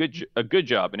a good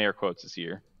job, in air quotes, this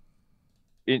year,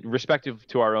 respective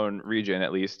to our own region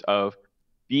at least, of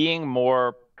being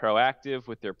more proactive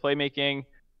with their playmaking,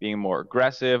 being more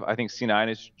aggressive. I think C9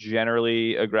 is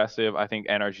generally aggressive. I think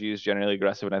NRG is generally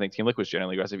aggressive, and I think Team Liquid is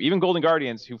generally aggressive. Even Golden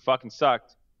Guardians, who fucking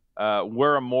sucked,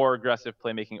 were a more aggressive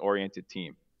playmaking-oriented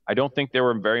team. I don't think there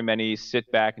were very many sit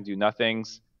back and do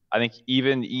nothings. I think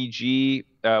even EG,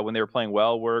 when they were playing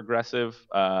well, were aggressive.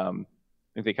 I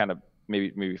think they kind of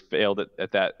maybe failed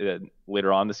at that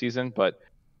later on the season, but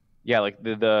yeah, like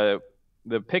the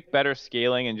pick better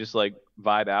scaling and just like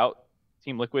vibe out.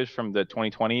 Team Liquid from the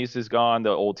 2020s is gone. The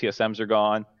old TSMs are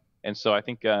gone, and so I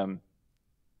think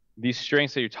these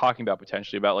strengths that you're talking about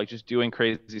potentially about like just doing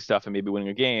crazy stuff and maybe winning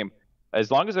a game, as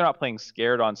long as they're not playing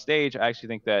scared on stage, I actually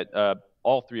think that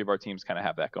all three of our teams kind of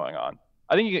have that going on.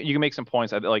 I think you can make some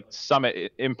points. Like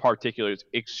Summit in particular is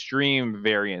extreme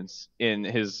variance in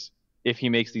his if he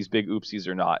makes these big oopsies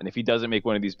or not, and if he doesn't make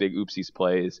one of these big oopsies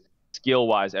plays. Skill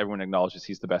wise, everyone acknowledges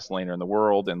he's the best laner in the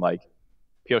world, and like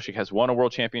Pioshik has won a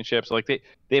world championship, so like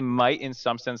they might in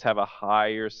some sense have a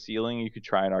higher ceiling. You could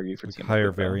try and argue for like Team higher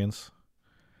Liquid, variance.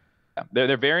 yeah,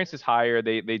 their variance is higher.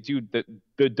 They do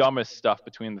the dumbest stuff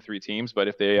between the three teams, but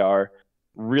if they are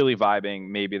really vibing,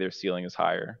 maybe their ceiling is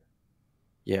higher.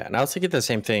 Yeah, and I was thinking the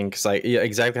same thing because like yeah,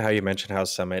 exactly how you mentioned how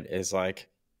Summit is like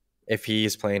if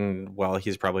he's playing well,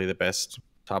 he's probably the best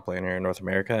top laner in North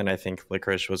America, and I think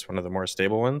Licorice was one of the more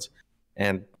stable ones.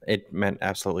 And it meant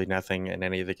absolutely nothing in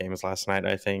any of the games last night,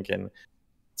 I think. And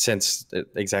since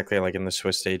exactly like in the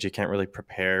Swiss stage, you can't really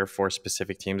prepare for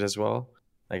specific teams as well.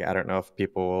 Like I don't know if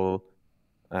people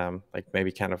will like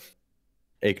maybe kind of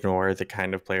ignore the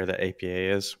kind of player that APA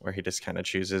is, where he just kind of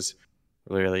chooses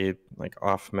really like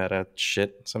off meta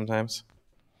shit sometimes.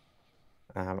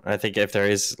 I think if there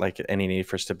is like any need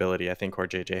for stability, I think Core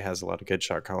JJ has a lot of good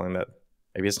shot calling that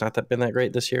maybe it's not been that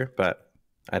great this year, but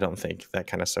I don't think that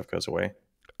kind of stuff goes away.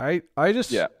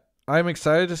 I'm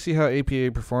excited to see how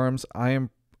APA performs. I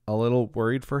am a little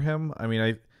worried for him. I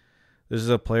mean, this is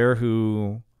a player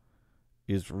who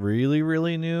is really,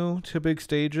 really new to big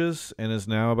stages and is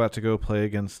now about to go play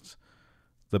against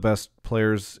the best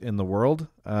players in the world.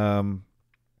 And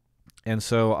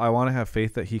so I want to have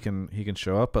faith that he can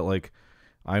show up, but like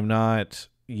I'm not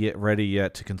yet ready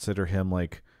yet to consider him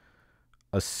like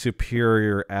a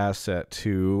superior asset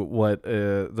to what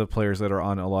the players that are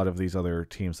on a lot of these other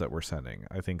teams that we're sending.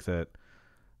 I think that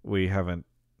he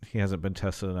hasn't been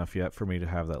tested enough yet for me to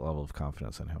have that level of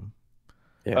confidence in him.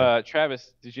 Yeah.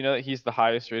 Travis, did you know that he's the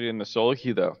highest rated in the solo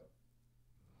queue though?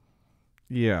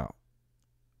 Yeah.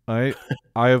 I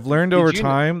have learned over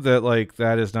time that like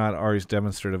that is not always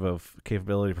demonstrative of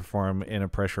capability to perform in a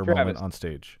pressure moment on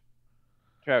stage.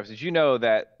 Travis, did you know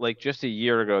that like just a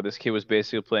year ago, this kid was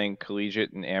basically playing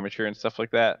collegiate and amateur and stuff like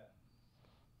that?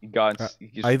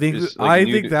 I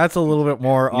think that's a little bit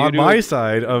more on my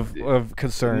side of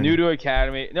concern. New to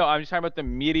academy. No, I'm just talking about the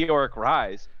meteoric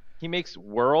rise. He makes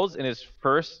worlds in his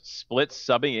first split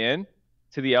subbing in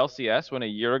to the LCS when a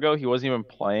year ago he wasn't even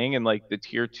playing in like the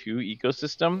tier 2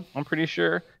 ecosystem, I'm pretty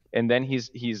sure. And then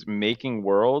he's making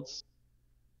worlds.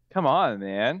 Come on,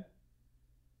 man.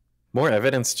 More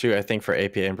evidence too, I think, for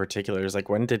APA in particular is like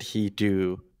when did he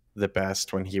do the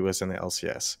best when he was in the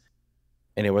LCS?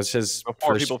 And it was his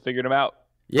before people figured him out.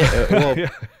 Yeah, well,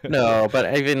 no,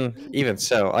 but even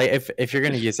so, like if you're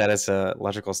going to use that as a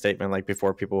logical statement, like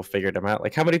before people figured him out,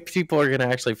 like how many people are going to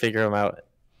actually figure him out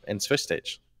in Swiss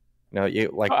stage? You know, you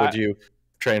like would you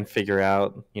try and figure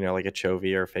out, you know, like a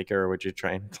Chovy or a Faker, or would you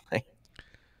try and like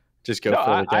just go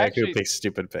for the guy who picks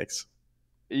stupid picks?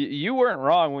 You weren't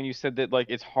wrong when you said that like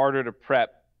it's harder to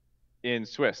prep in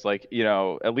Swiss. Like, you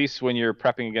know, at least when you're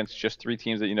prepping against just 3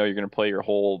 teams that you know you're going to play your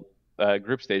whole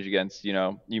group stage against, you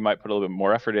know, you might put a little bit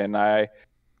more effort in.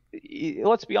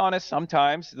 Let's be honest,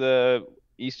 sometimes the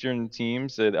Eastern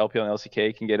teams, the LPL and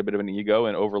LCK, can get a bit of an ego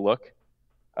and overlook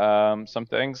some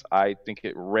things. I think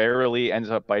it rarely ends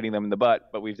up biting them in the butt,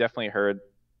 but we've definitely heard.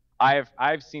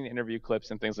 I've seen interview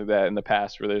clips and things like that in the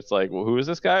past where it's like, well, who is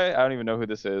this guy? I don't even know who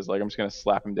this is. Like, I'm just gonna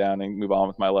slap him down and move on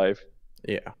with my life.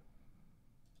 Yeah.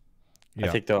 I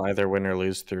think they'll either win or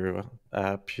lose through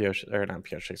through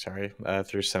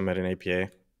Summit and APA,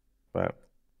 but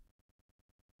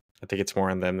I think it's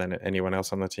more on them than anyone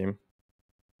else on the team.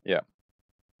 Yeah.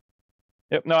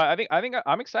 Yep. No, I think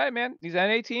I'm excited, man. These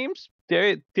NA teams,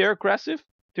 they're aggressive,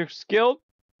 they're skilled.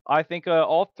 I think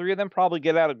all 3 of them probably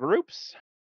get out of groups.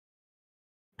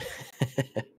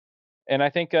 And I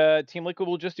think Team Liquid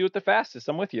will just do it the fastest.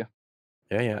 I'm with you.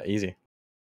 Yeah, easy.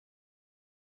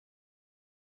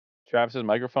 Travis's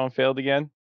microphone failed again.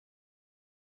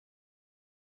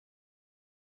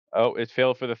 Oh, it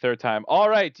failed for the third time. All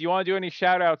right. Do you want to do any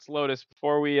shout outs, Lotus,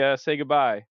 before we say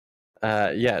goodbye?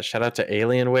 Yeah, shout out to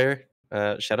Alienware.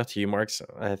 Shout out to you, Marks.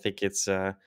 I think it's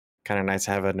kind of nice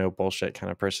to have a no bullshit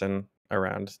kind of person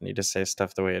around. Need to say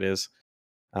stuff the way it is.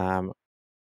 All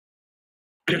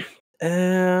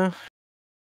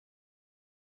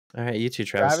right, you too,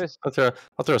 Travis. I'll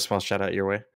throw a small shout out your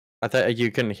way. I thought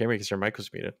you couldn't hear me because your mic was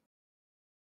muted.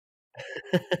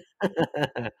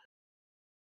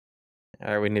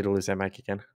 All right, we need to lose that mic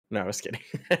again. No, I was kidding.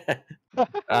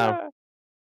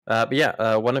 But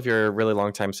yeah, one of your really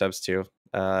long time subs too,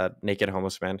 Naked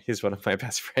Homeless Man. He's one of my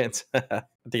best friends. I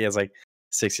think he has like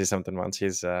 60 something months.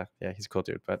 He's yeah, he's a cool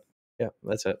dude. But yeah,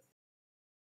 that's it.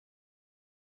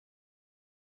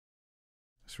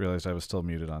 Just realized I was still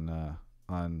muted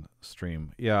on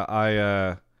stream. Yeah,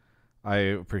 I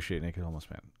appreciate Naked Homeless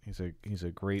Man. He's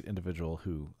a great individual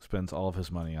who spends all of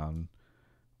his money on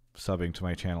subbing to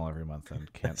my channel every month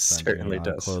and can't spend any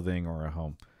on clothing or a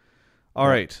home. All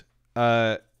right.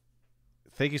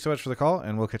 Thank you so much for the call,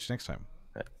 and we'll catch you next time.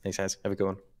 Right. Thanks, guys. Have a good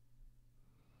one.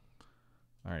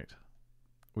 All right.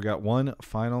 We got one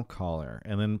final caller,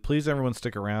 and then please everyone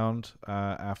stick around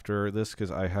after this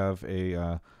because I have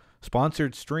a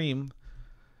sponsored stream,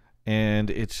 and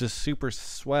it's just super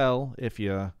swell if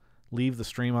you leave the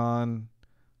stream on,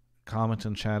 comment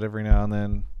and chat every now and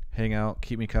then, hang out,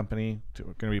 keep me company.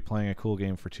 We're going to be playing a cool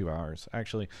game for 2 hours.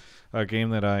 Actually, a game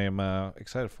that I am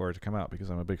excited for it to come out because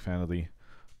I'm a big fan of the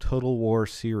Total War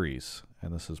series,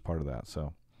 and this is part of that.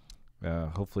 So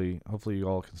hopefully you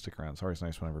all can stick around. It's always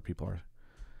nice whenever people are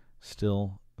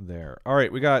still there. All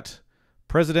right, we got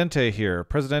Presidente here.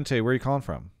 Presidente, where are you calling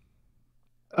from?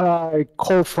 I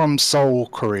call from Seoul,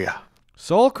 Korea.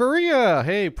 Seoul, Korea.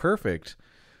 Hey, perfect.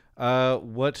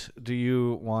 What do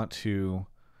you want to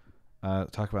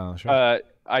talk about on the show?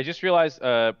 I just realized,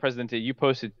 Presidente, you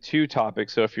posted 2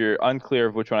 topics. So if you're unclear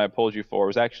of which one I pulled you for, it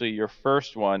was actually your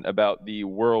first one about the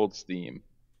Worlds theme.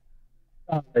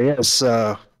 Yes,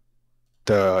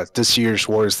 this year's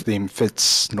Worlds theme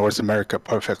fits North America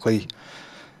perfectly.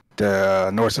 The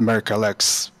North America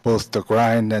lacks both the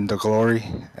grind and the glory,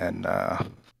 and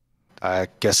I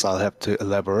guess I'll have to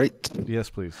elaborate. Yes,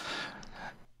 please.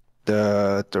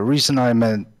 The reason I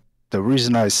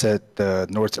said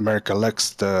North America lacks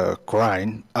the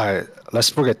grind, let's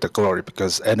forget the glory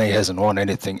because NA hasn't won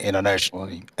anything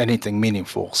internationally, anything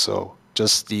meaningful. So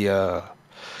just the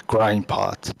grind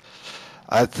part.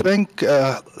 I think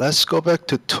let's go back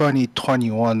to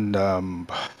 2021.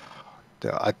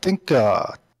 I think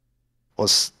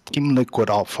was Team Liquid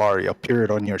Alfari appeared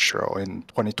on your show in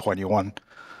 2021,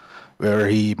 where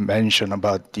he mentioned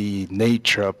about the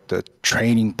nature of the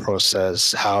training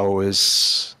process, how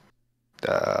it's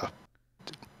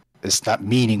not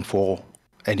meaningful,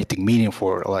 anything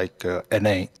meaningful like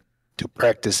NA to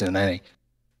practice in NA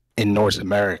in North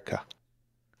America.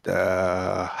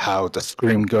 How the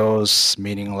scrim goes,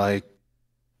 meaning like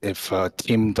if a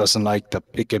team doesn't like the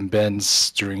pick and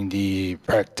bends during the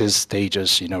practice, they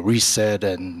just reset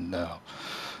and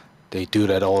they do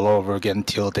that all over again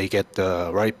until they get the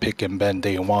right pick and bend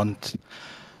they want.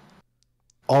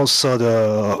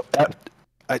 Also,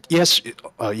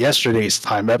 yesterday's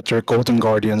time after Golden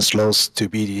Guardians lost to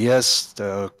BDS,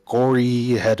 the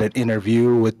Gory had an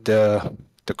interview with the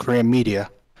Korean media,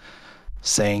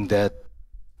 saying that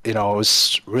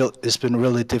it's been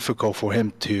really difficult for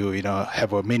him to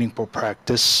have a meaningful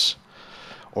practice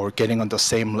or getting on the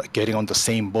same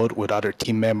boat with other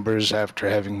team members after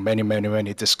having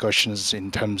many discussions in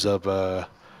terms of the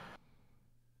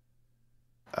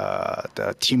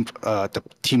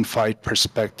team fight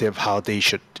perspective, how they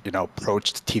should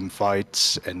approach the team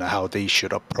fights and how they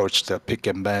should approach the pick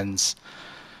and bends.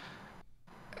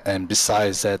 And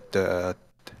besides that, the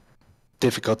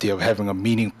difficulty of having a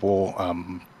meaningful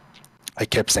I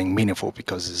kept saying meaningful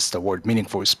because the word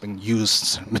meaningful is being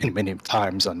used many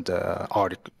times on the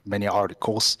many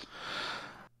articles.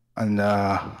 And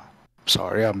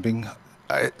sorry,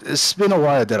 it's been a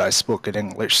while that I spoke in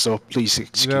English, so please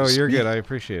excuse me. No, you're good. I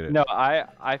appreciate it. No,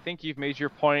 I think you've made your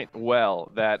point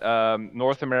well, that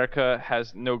North America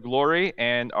has no glory,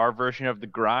 and our version of the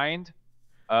grind,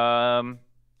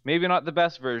 maybe not the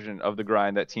best version of the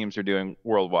grind that teams are doing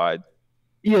worldwide.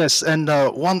 Yes, and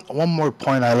one more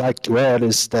point I like to add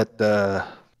is that the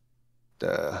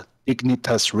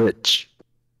Dignitas Rich,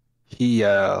 he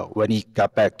when he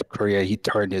got back to Korea, he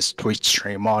turned his Twitch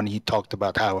stream on. He talked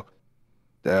about how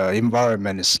the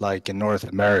environment is like in North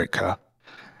America,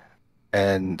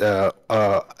 and I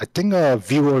think a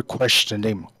viewer questioned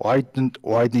him, why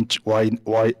did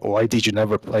you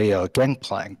never play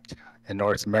Gangplank in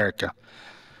North America?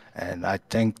 And I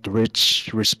think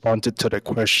Rich responded to the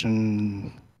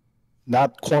question,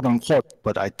 not quote unquote,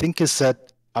 but I think he said,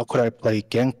 how could I play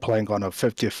Gangplank on a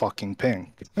 50 fucking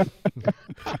ping?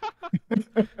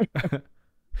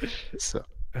 So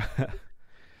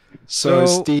So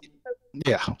Steve,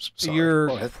 yeah. Sorry, your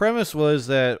go ahead. premise was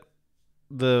that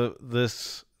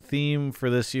this theme for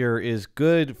this year is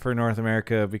good for North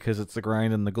America because it's the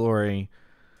grind and the glory,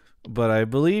 but I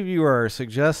believe you are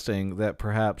suggesting that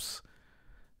perhaps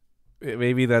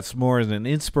maybe that's more in an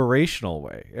inspirational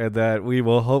way, and that we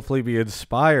will hopefully be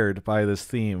inspired by this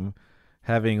theme,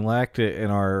 having lacked it in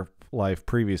our life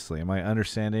previously. Am I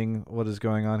understanding what is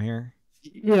going on here?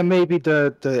 Yeah, maybe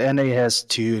the NA has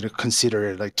to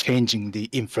consider like changing the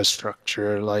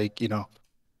infrastructure. Like,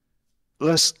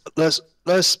 let's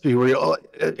be real.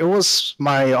 It was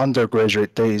my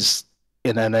undergraduate days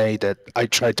in NA that I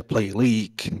tried to play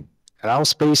League, and I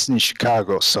was based in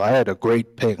Chicago, so I had a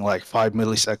great ping, like 5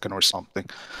 millisecond or something.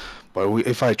 But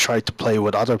if I tried to play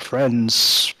with other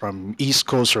friends from East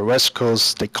Coast or West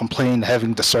Coast, they complain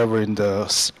having the server in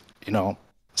the,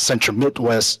 Central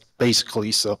Midwest,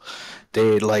 basically. So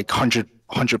they like 100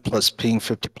 plus ping,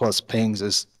 50 plus pings.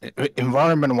 Is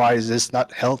environment wise, it's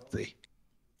not healthy.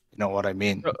 You know what I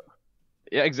mean?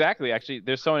 Yeah, exactly. Actually,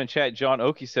 there's someone in chat, John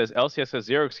Oki says LCS has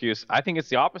zero excuse. I think it's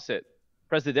the opposite.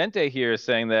 Presidente here is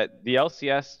saying that the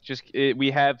LCS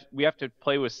we have to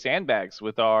play with sandbags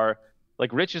with our,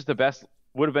 like, Rich is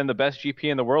would have been the best GP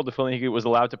in the world if only he was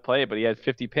allowed to play, but he had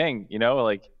 50 ping,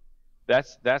 like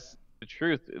that's the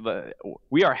truth.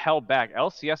 We are held back.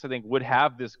 LCS, I think, would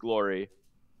have this glory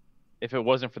if it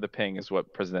wasn't for the ping, is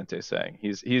what Presidente is saying.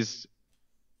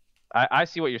 I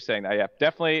see what you're saying. Yeah,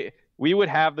 definitely. We would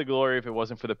have the glory if it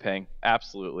wasn't for the ping.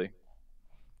 Absolutely.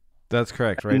 That's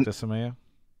correct, right, Desamaya?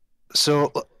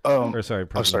 So, or sorry,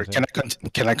 Presidente.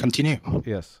 Can I continue?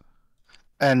 Yes.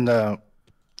 And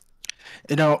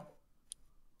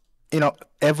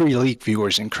every league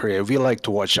viewers in Korea, we like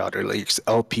to watch other leagues: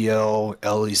 LPL,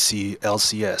 LEC,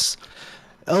 LCS.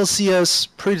 LCS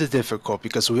pretty difficult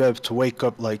because we have to wake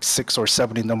up like 6 or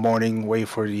 7 in the morning, wait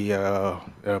for the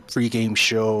pre-game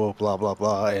show, blah blah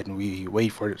blah, and we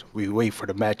wait for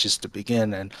the matches to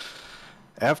begin. And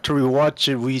after we watch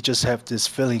it, we just have this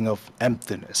feeling of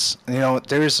emptiness.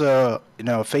 There's a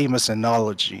famous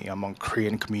analogy among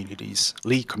Korean communities,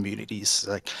 league communities,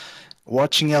 like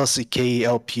watching LCK,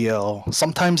 LPL,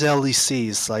 sometimes LEC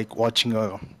is like watching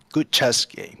a good chess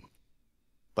game,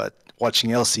 but watching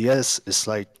LCS is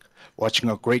like watching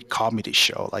a great comedy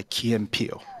show like Key and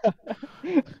Peele.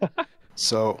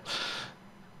 So,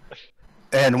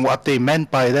 and what they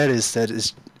meant by that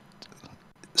is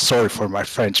sorry for my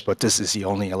French, but this is the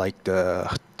only like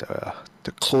the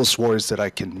close words that I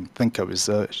can think of, is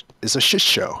a shit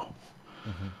show.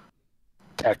 Mm-hmm.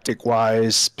 Tactic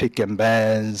wise, pick and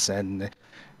bans, and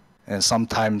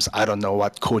sometimes I don't know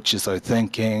what coaches are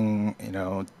thinking.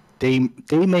 They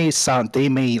make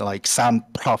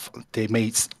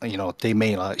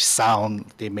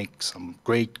some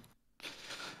great,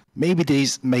 maybe they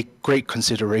make great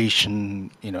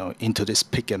consideration, into this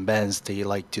pick and bans. They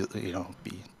like to,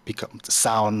 become the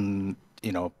sound,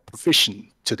 proficient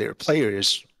to their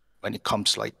players when it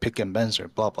comes to like pick and bans or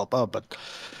blah, blah, blah. But,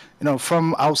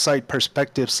 from outside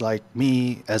perspectives, like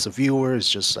me as a viewer, is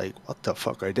just like, what the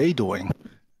fuck are they doing?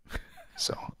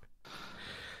 So.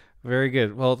 Very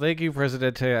good. Well, thank you,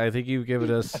 Presidente. I think you've given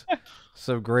us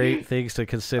some great things to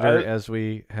consider as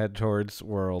we head towards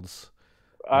Worlds.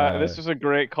 This was a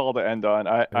great call to end on.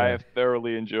 I have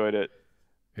thoroughly enjoyed it.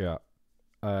 Yeah.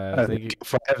 Thank you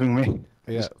for having me.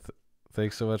 Yeah.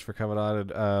 Thanks so much for coming on.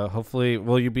 And hopefully,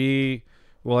 will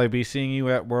I be seeing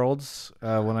you at Worlds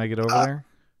when I get over there?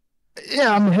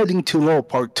 Yeah, I'm heading to Lowell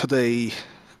Park today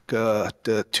to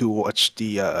watch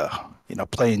the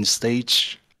playing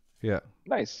stage. Yeah.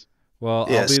 Nice. Well,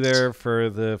 yes. I'll be there for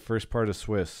the first part of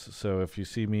Swiss. So if you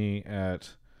see me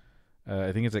at,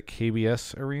 I think it's at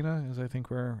KBS Arena, is I think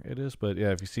where it is. But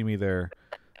yeah, if you see me there,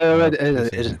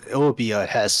 it will be a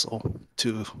hassle.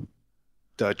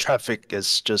 The traffic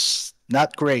is just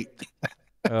not great.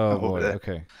 Oh boy.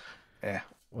 Okay. Yeah.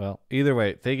 Well, either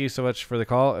way, thank you so much for the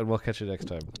call, and we'll catch you next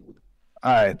time.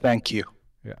 All right. Thank you.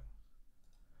 Yeah.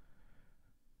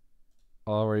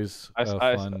 Always a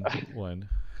fun one.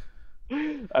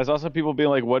 I saw some people being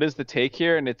like, "What is the take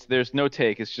here?" And there's no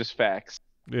take. It's just facts.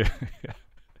 Yeah.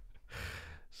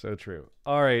 So true.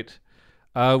 All right.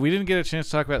 We didn't get a chance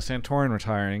to talk about Santorin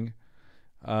retiring.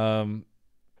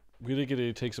 We didn't get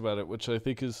any takes about it, which I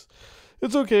think it's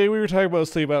okay. We were talking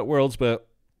mostly about Worlds, but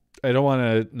I don't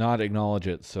want to not acknowledge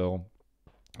it. So,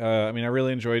 I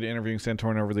really enjoyed interviewing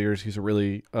Santorin over the years. He's a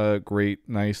really great,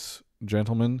 nice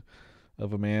gentleman.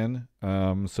 of a man.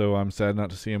 So I'm sad not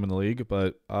to see him in the league,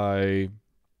 but I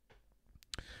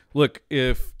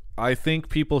think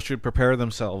people should prepare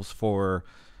themselves for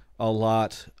a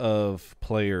lot of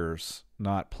players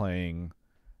not playing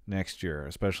next year,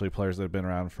 especially players that have been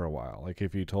around for a while. Like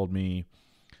if you told me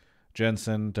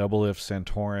Jensen, Double If,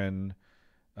 Santorin,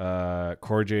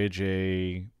 Core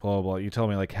JJ, blah, blah, blah, you tell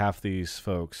me like half these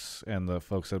folks and the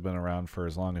folks that have been around for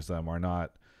as long as them are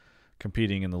not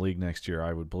competing in the league next year,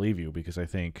 I would believe you, because I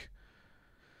think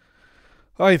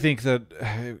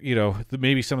that, you know,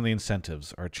 maybe some of the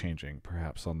incentives are changing,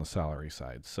 perhaps on the salary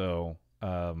side. So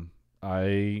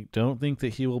I don't think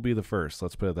that he will be the first.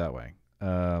 Let's put it that way.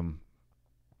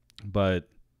 But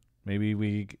maybe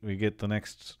we get the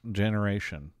next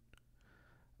generation.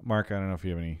 Mark, I don't know if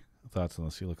you have any thoughts on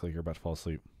this. You look like you're about to fall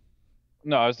asleep.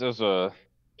 No, I was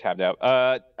tabbed out.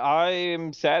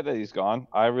 I'm sad that he's gone.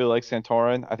 I really like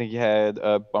Santorin. I think he had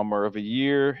a bummer of a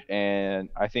year, and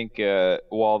I think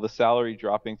while the salary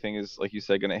dropping thing is, like you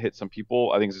said, going to hit some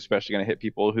people, I think it's especially going to hit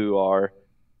people who are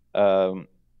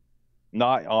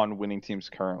not on winning teams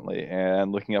currently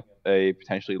and looking up a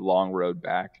potentially long road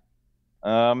back.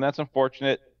 That's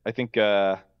unfortunate. I think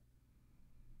I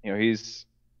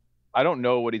don't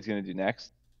know what he's going to do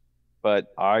next,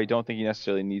 but I don't think he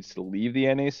necessarily needs to leave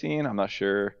the NA scene. I'm not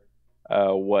sure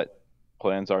what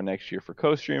plans are next year for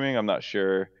co-streaming. I'm not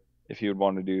sure if he would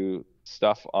want to do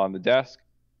stuff on the desk.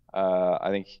 I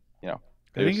think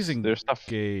he's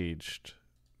engaged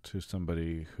to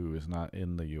somebody who is not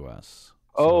in the U.S.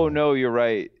 Oh, no, you're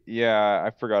right. Yeah, I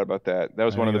forgot about that. That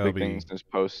was one of the big things in his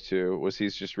post, too, was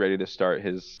he's just ready to start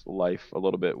his life a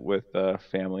little bit with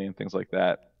family and things like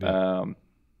that. Yeah.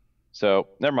 So,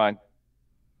 never mind.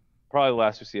 Probably the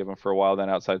last we see of him for a while then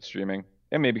outside streaming.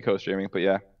 And maybe co-streaming, but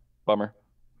yeah, bummer.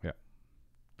 Yeah.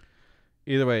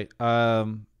 Either way,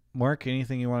 Mark,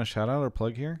 anything you want to shout out or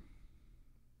plug here?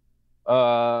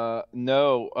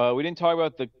 No, we didn't talk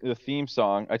about the theme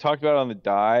song. I talked about it on the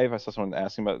dive. I saw someone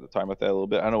talking about that a little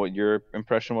bit. I don't know what your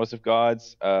impression was of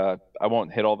Gods. I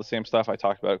won't hit all the same stuff. I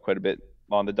talked about it quite a bit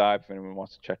on the dive if anyone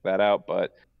wants to check that out.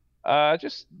 But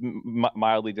just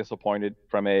mildly disappointed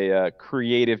from a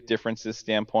creative differences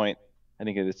standpoint. I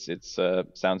think it's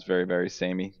sounds very, very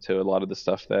samey to a lot of the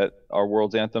stuff that are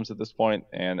World's anthems at this point.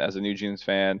 And as a New Jeans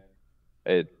fan,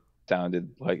 it sounded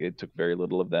like it took very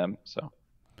little of them. So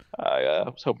I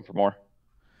was hoping for more.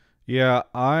 Yeah,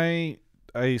 I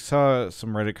saw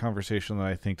some Reddit conversation that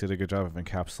I think did a good job of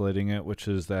encapsulating it, which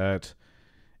is that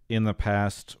in the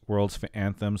past, World's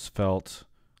anthems felt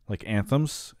like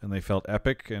anthems, and they felt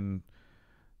epic and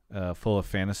full of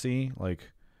fantasy.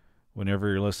 Like whenever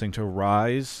you're listening to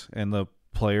Rise and the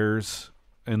players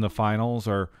in the finals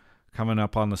are coming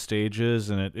up on the stages,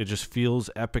 and it just feels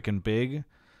epic and big.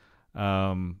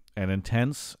 And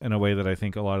intense in a way that I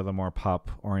think a lot of the more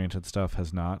pop-oriented stuff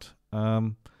has not.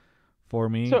 For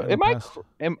me, so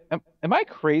am I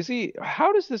crazy?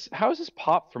 How is this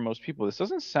pop for most people? This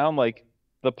doesn't sound like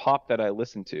the pop that I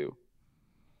listen to.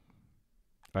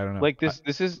 I don't know. Like this.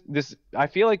 I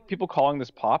feel like people calling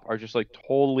this pop are just like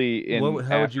totally in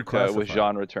how would you classify with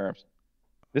genre terms.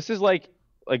 This is like,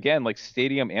 again, like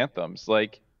stadium anthems.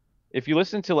 Like if you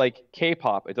listen to like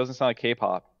K-pop, it doesn't sound like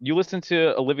K-pop. You listen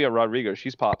to Olivia Rodrigo,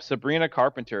 she's pop. Sabrina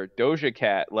Carpenter, Doja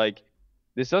Cat, like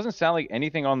this doesn't sound like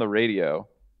anything on the radio.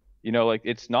 Like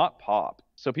it's not pop.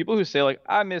 So people who say like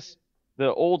I miss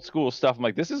the old school stuff, I'm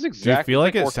like, this is exactly. Do you feel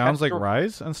like it sounds like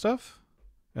Rise and stuff?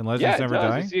 And Legends Never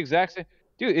Die? It's the exact same.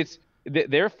 Dude, it's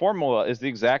their formula is the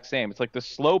exact same. It's like the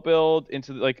slow build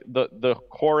into like the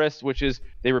chorus, which is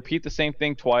they repeat the same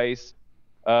thing twice.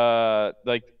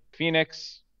 Like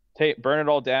Phoenix, Burn It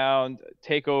All Down,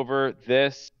 Take Over,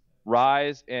 this,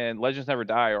 Rise, and Legends Never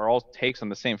Die are all takes on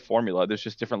the same formula. There's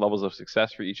just different levels of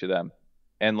success for each of them.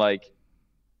 And like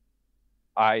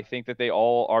I think that they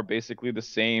all are basically the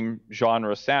same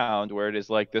genre sound, where it is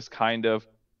like this kind of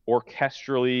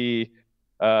orchestrally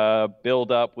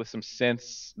build up with some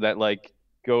synths that like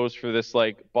goes for this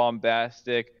like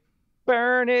bombastic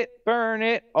burn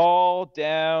it all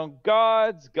down,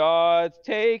 gods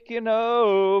taking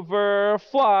over,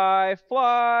 fly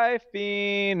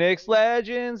Phoenix,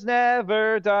 legends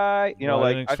never die. I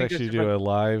didn't expect you to do a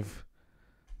live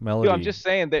melody. I'm just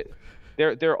saying that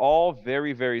they're all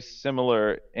very, very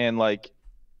similar, and like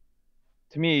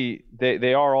to me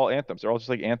they are all anthems. They're all just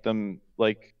like anthem,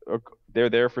 like they're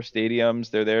there for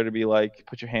stadiums. They're there to be like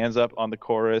put your hands up on the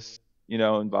chorus,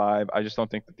 and vibe. I just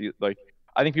don't think that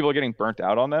I think people are getting burnt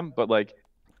out on them, but like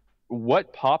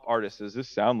what pop artist does this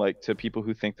sound like to people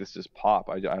who think this is pop?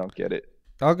 I don't get it.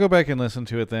 I'll go back and listen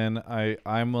to it then.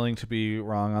 I'm willing to be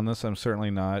wrong on this. I'm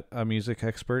certainly not a music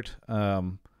expert.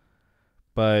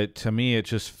 but to me it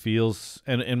just feels,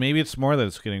 and maybe it's more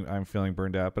that I'm feeling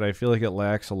burned out, but I feel like it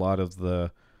lacks a lot of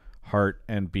the heart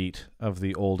and beat of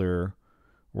the older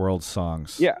World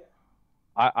songs. Yeah,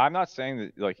 I'm not saying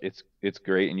that like it's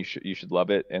great and you should love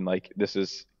it, and like this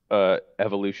is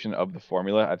evolution of the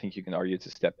formula. I think you can argue it's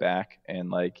a step back, and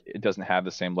like it doesn't have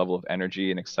the same level of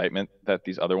energy and excitement that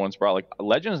these other ones brought. Like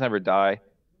Legends Never Die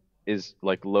is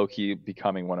like low-key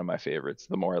becoming one of my favorites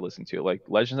the more I listen to it. Like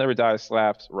Legends Never Die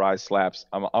slaps, Rise slaps.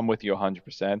 I'm with you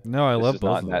 100%. No, I love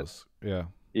both of those.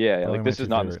 Yeah, like this is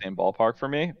not in the favorite. same ballpark for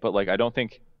me, but like I don't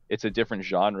think it's a different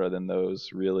genre than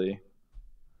those really.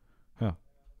 Huh.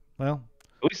 Well,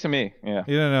 at least to me, yeah.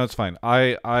 No, it's fine.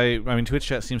 I mean, Twitch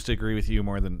chat seems to agree with you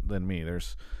more than me.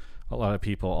 There's a lot of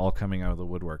people all coming out of the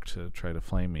woodwork to try to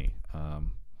flame me.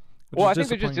 Well, I think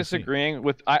they're just disagreeing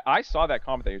with. I saw that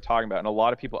comment that you're talking about, and a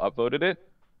lot of people upvoted it,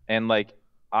 and like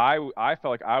I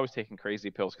felt like I was taking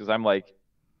crazy pills because I'm like,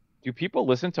 do people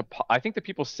listen to pop? I think the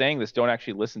people saying this don't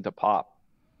actually listen to pop,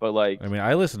 but like, I mean,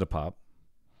 I listen to pop.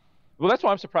 Well, that's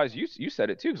why I'm surprised you said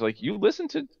it too, because like you listen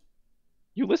to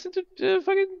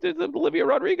fucking Olivia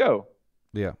Rodrigo.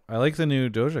 Yeah, I like the new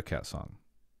Doja Cat song,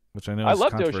 which I know I is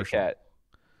love controversial. Doja Cat.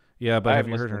 Yeah, but I have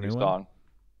you haven't heard her listened to new the one? song.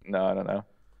 No, I don't know.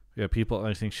 Yeah, people.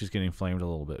 I think she's getting flamed a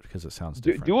little bit because it sounds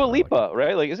different. Dua Lipa,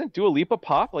 right? Like, isn't Dua Lipa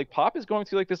pop? Like, pop is going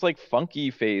through like this like funky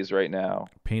phase right now.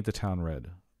 Paint the Town Red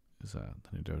is the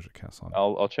new Doja Cat song.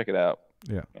 I'll check it out.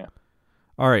 Yeah. Yeah.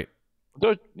 All right.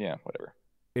 Yeah, whatever.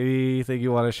 Anything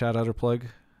you want to shout out or plug?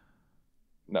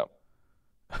 No.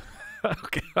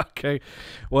 Okay.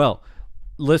 Well,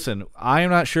 listen, I am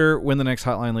not sure when the next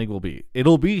Hotline League will be.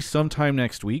 It'll be sometime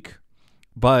next week,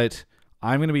 but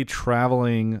I'm going to be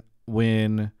traveling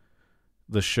when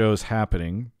the show's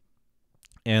happening,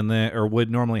 and then, or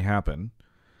would normally happen,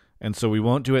 and so we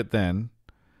won't do it then.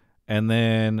 And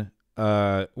then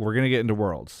we're going to get into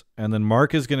Worlds, and then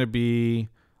Mark is going to be.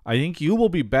 I think you will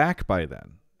be back by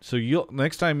then. So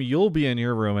next time you'll be in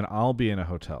your room and I'll be in a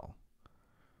hotel.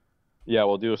 Yeah,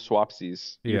 we'll do a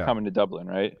swapsies. You're coming to Dublin,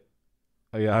 right?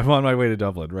 Yeah, I'm on my way to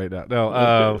Dublin right now.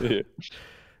 No,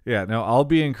 yeah, no, I'll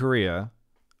be in Korea.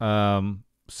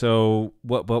 So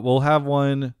but we'll have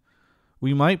one.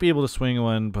 We might be able to swing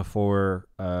one before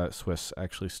Swiss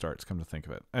actually starts. Come to think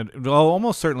of it, and well,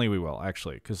 almost certainly we will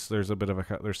actually, because there's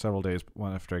several days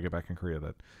one after I get back in Korea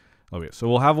that. So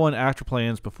we'll have one after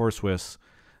play-ins before Swiss.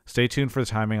 Stay tuned for the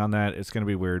timing on that. It's going to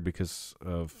be weird because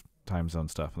of time zone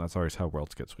stuff, and that's always how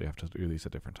Worlds gets. We have to do these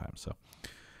at different times. So,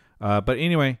 but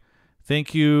anyway,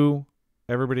 thank you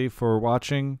everybody for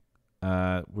watching.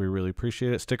 We really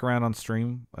appreciate it. Stick around on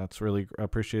stream. That's really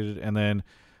appreciated. And then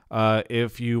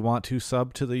if you want to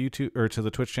sub to the YouTube or to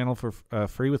the Twitch channel for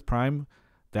free with Prime,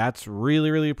 that's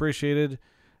really, really appreciated.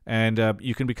 And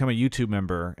you can become a YouTube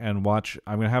member and watch.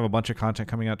 I'm going to have a bunch of content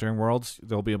coming out during Worlds.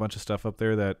 There'll be a bunch of stuff up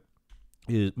there that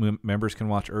members can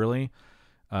watch early.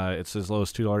 It's as low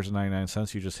as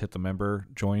 $2.99. You just hit the member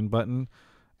join button,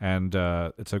 and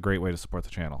it's a great way to support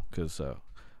the channel because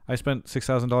I spent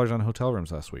 $6,000 on hotel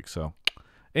rooms last week. So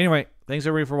anyway, thanks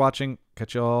everybody for watching.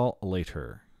 Catch y'all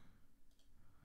later.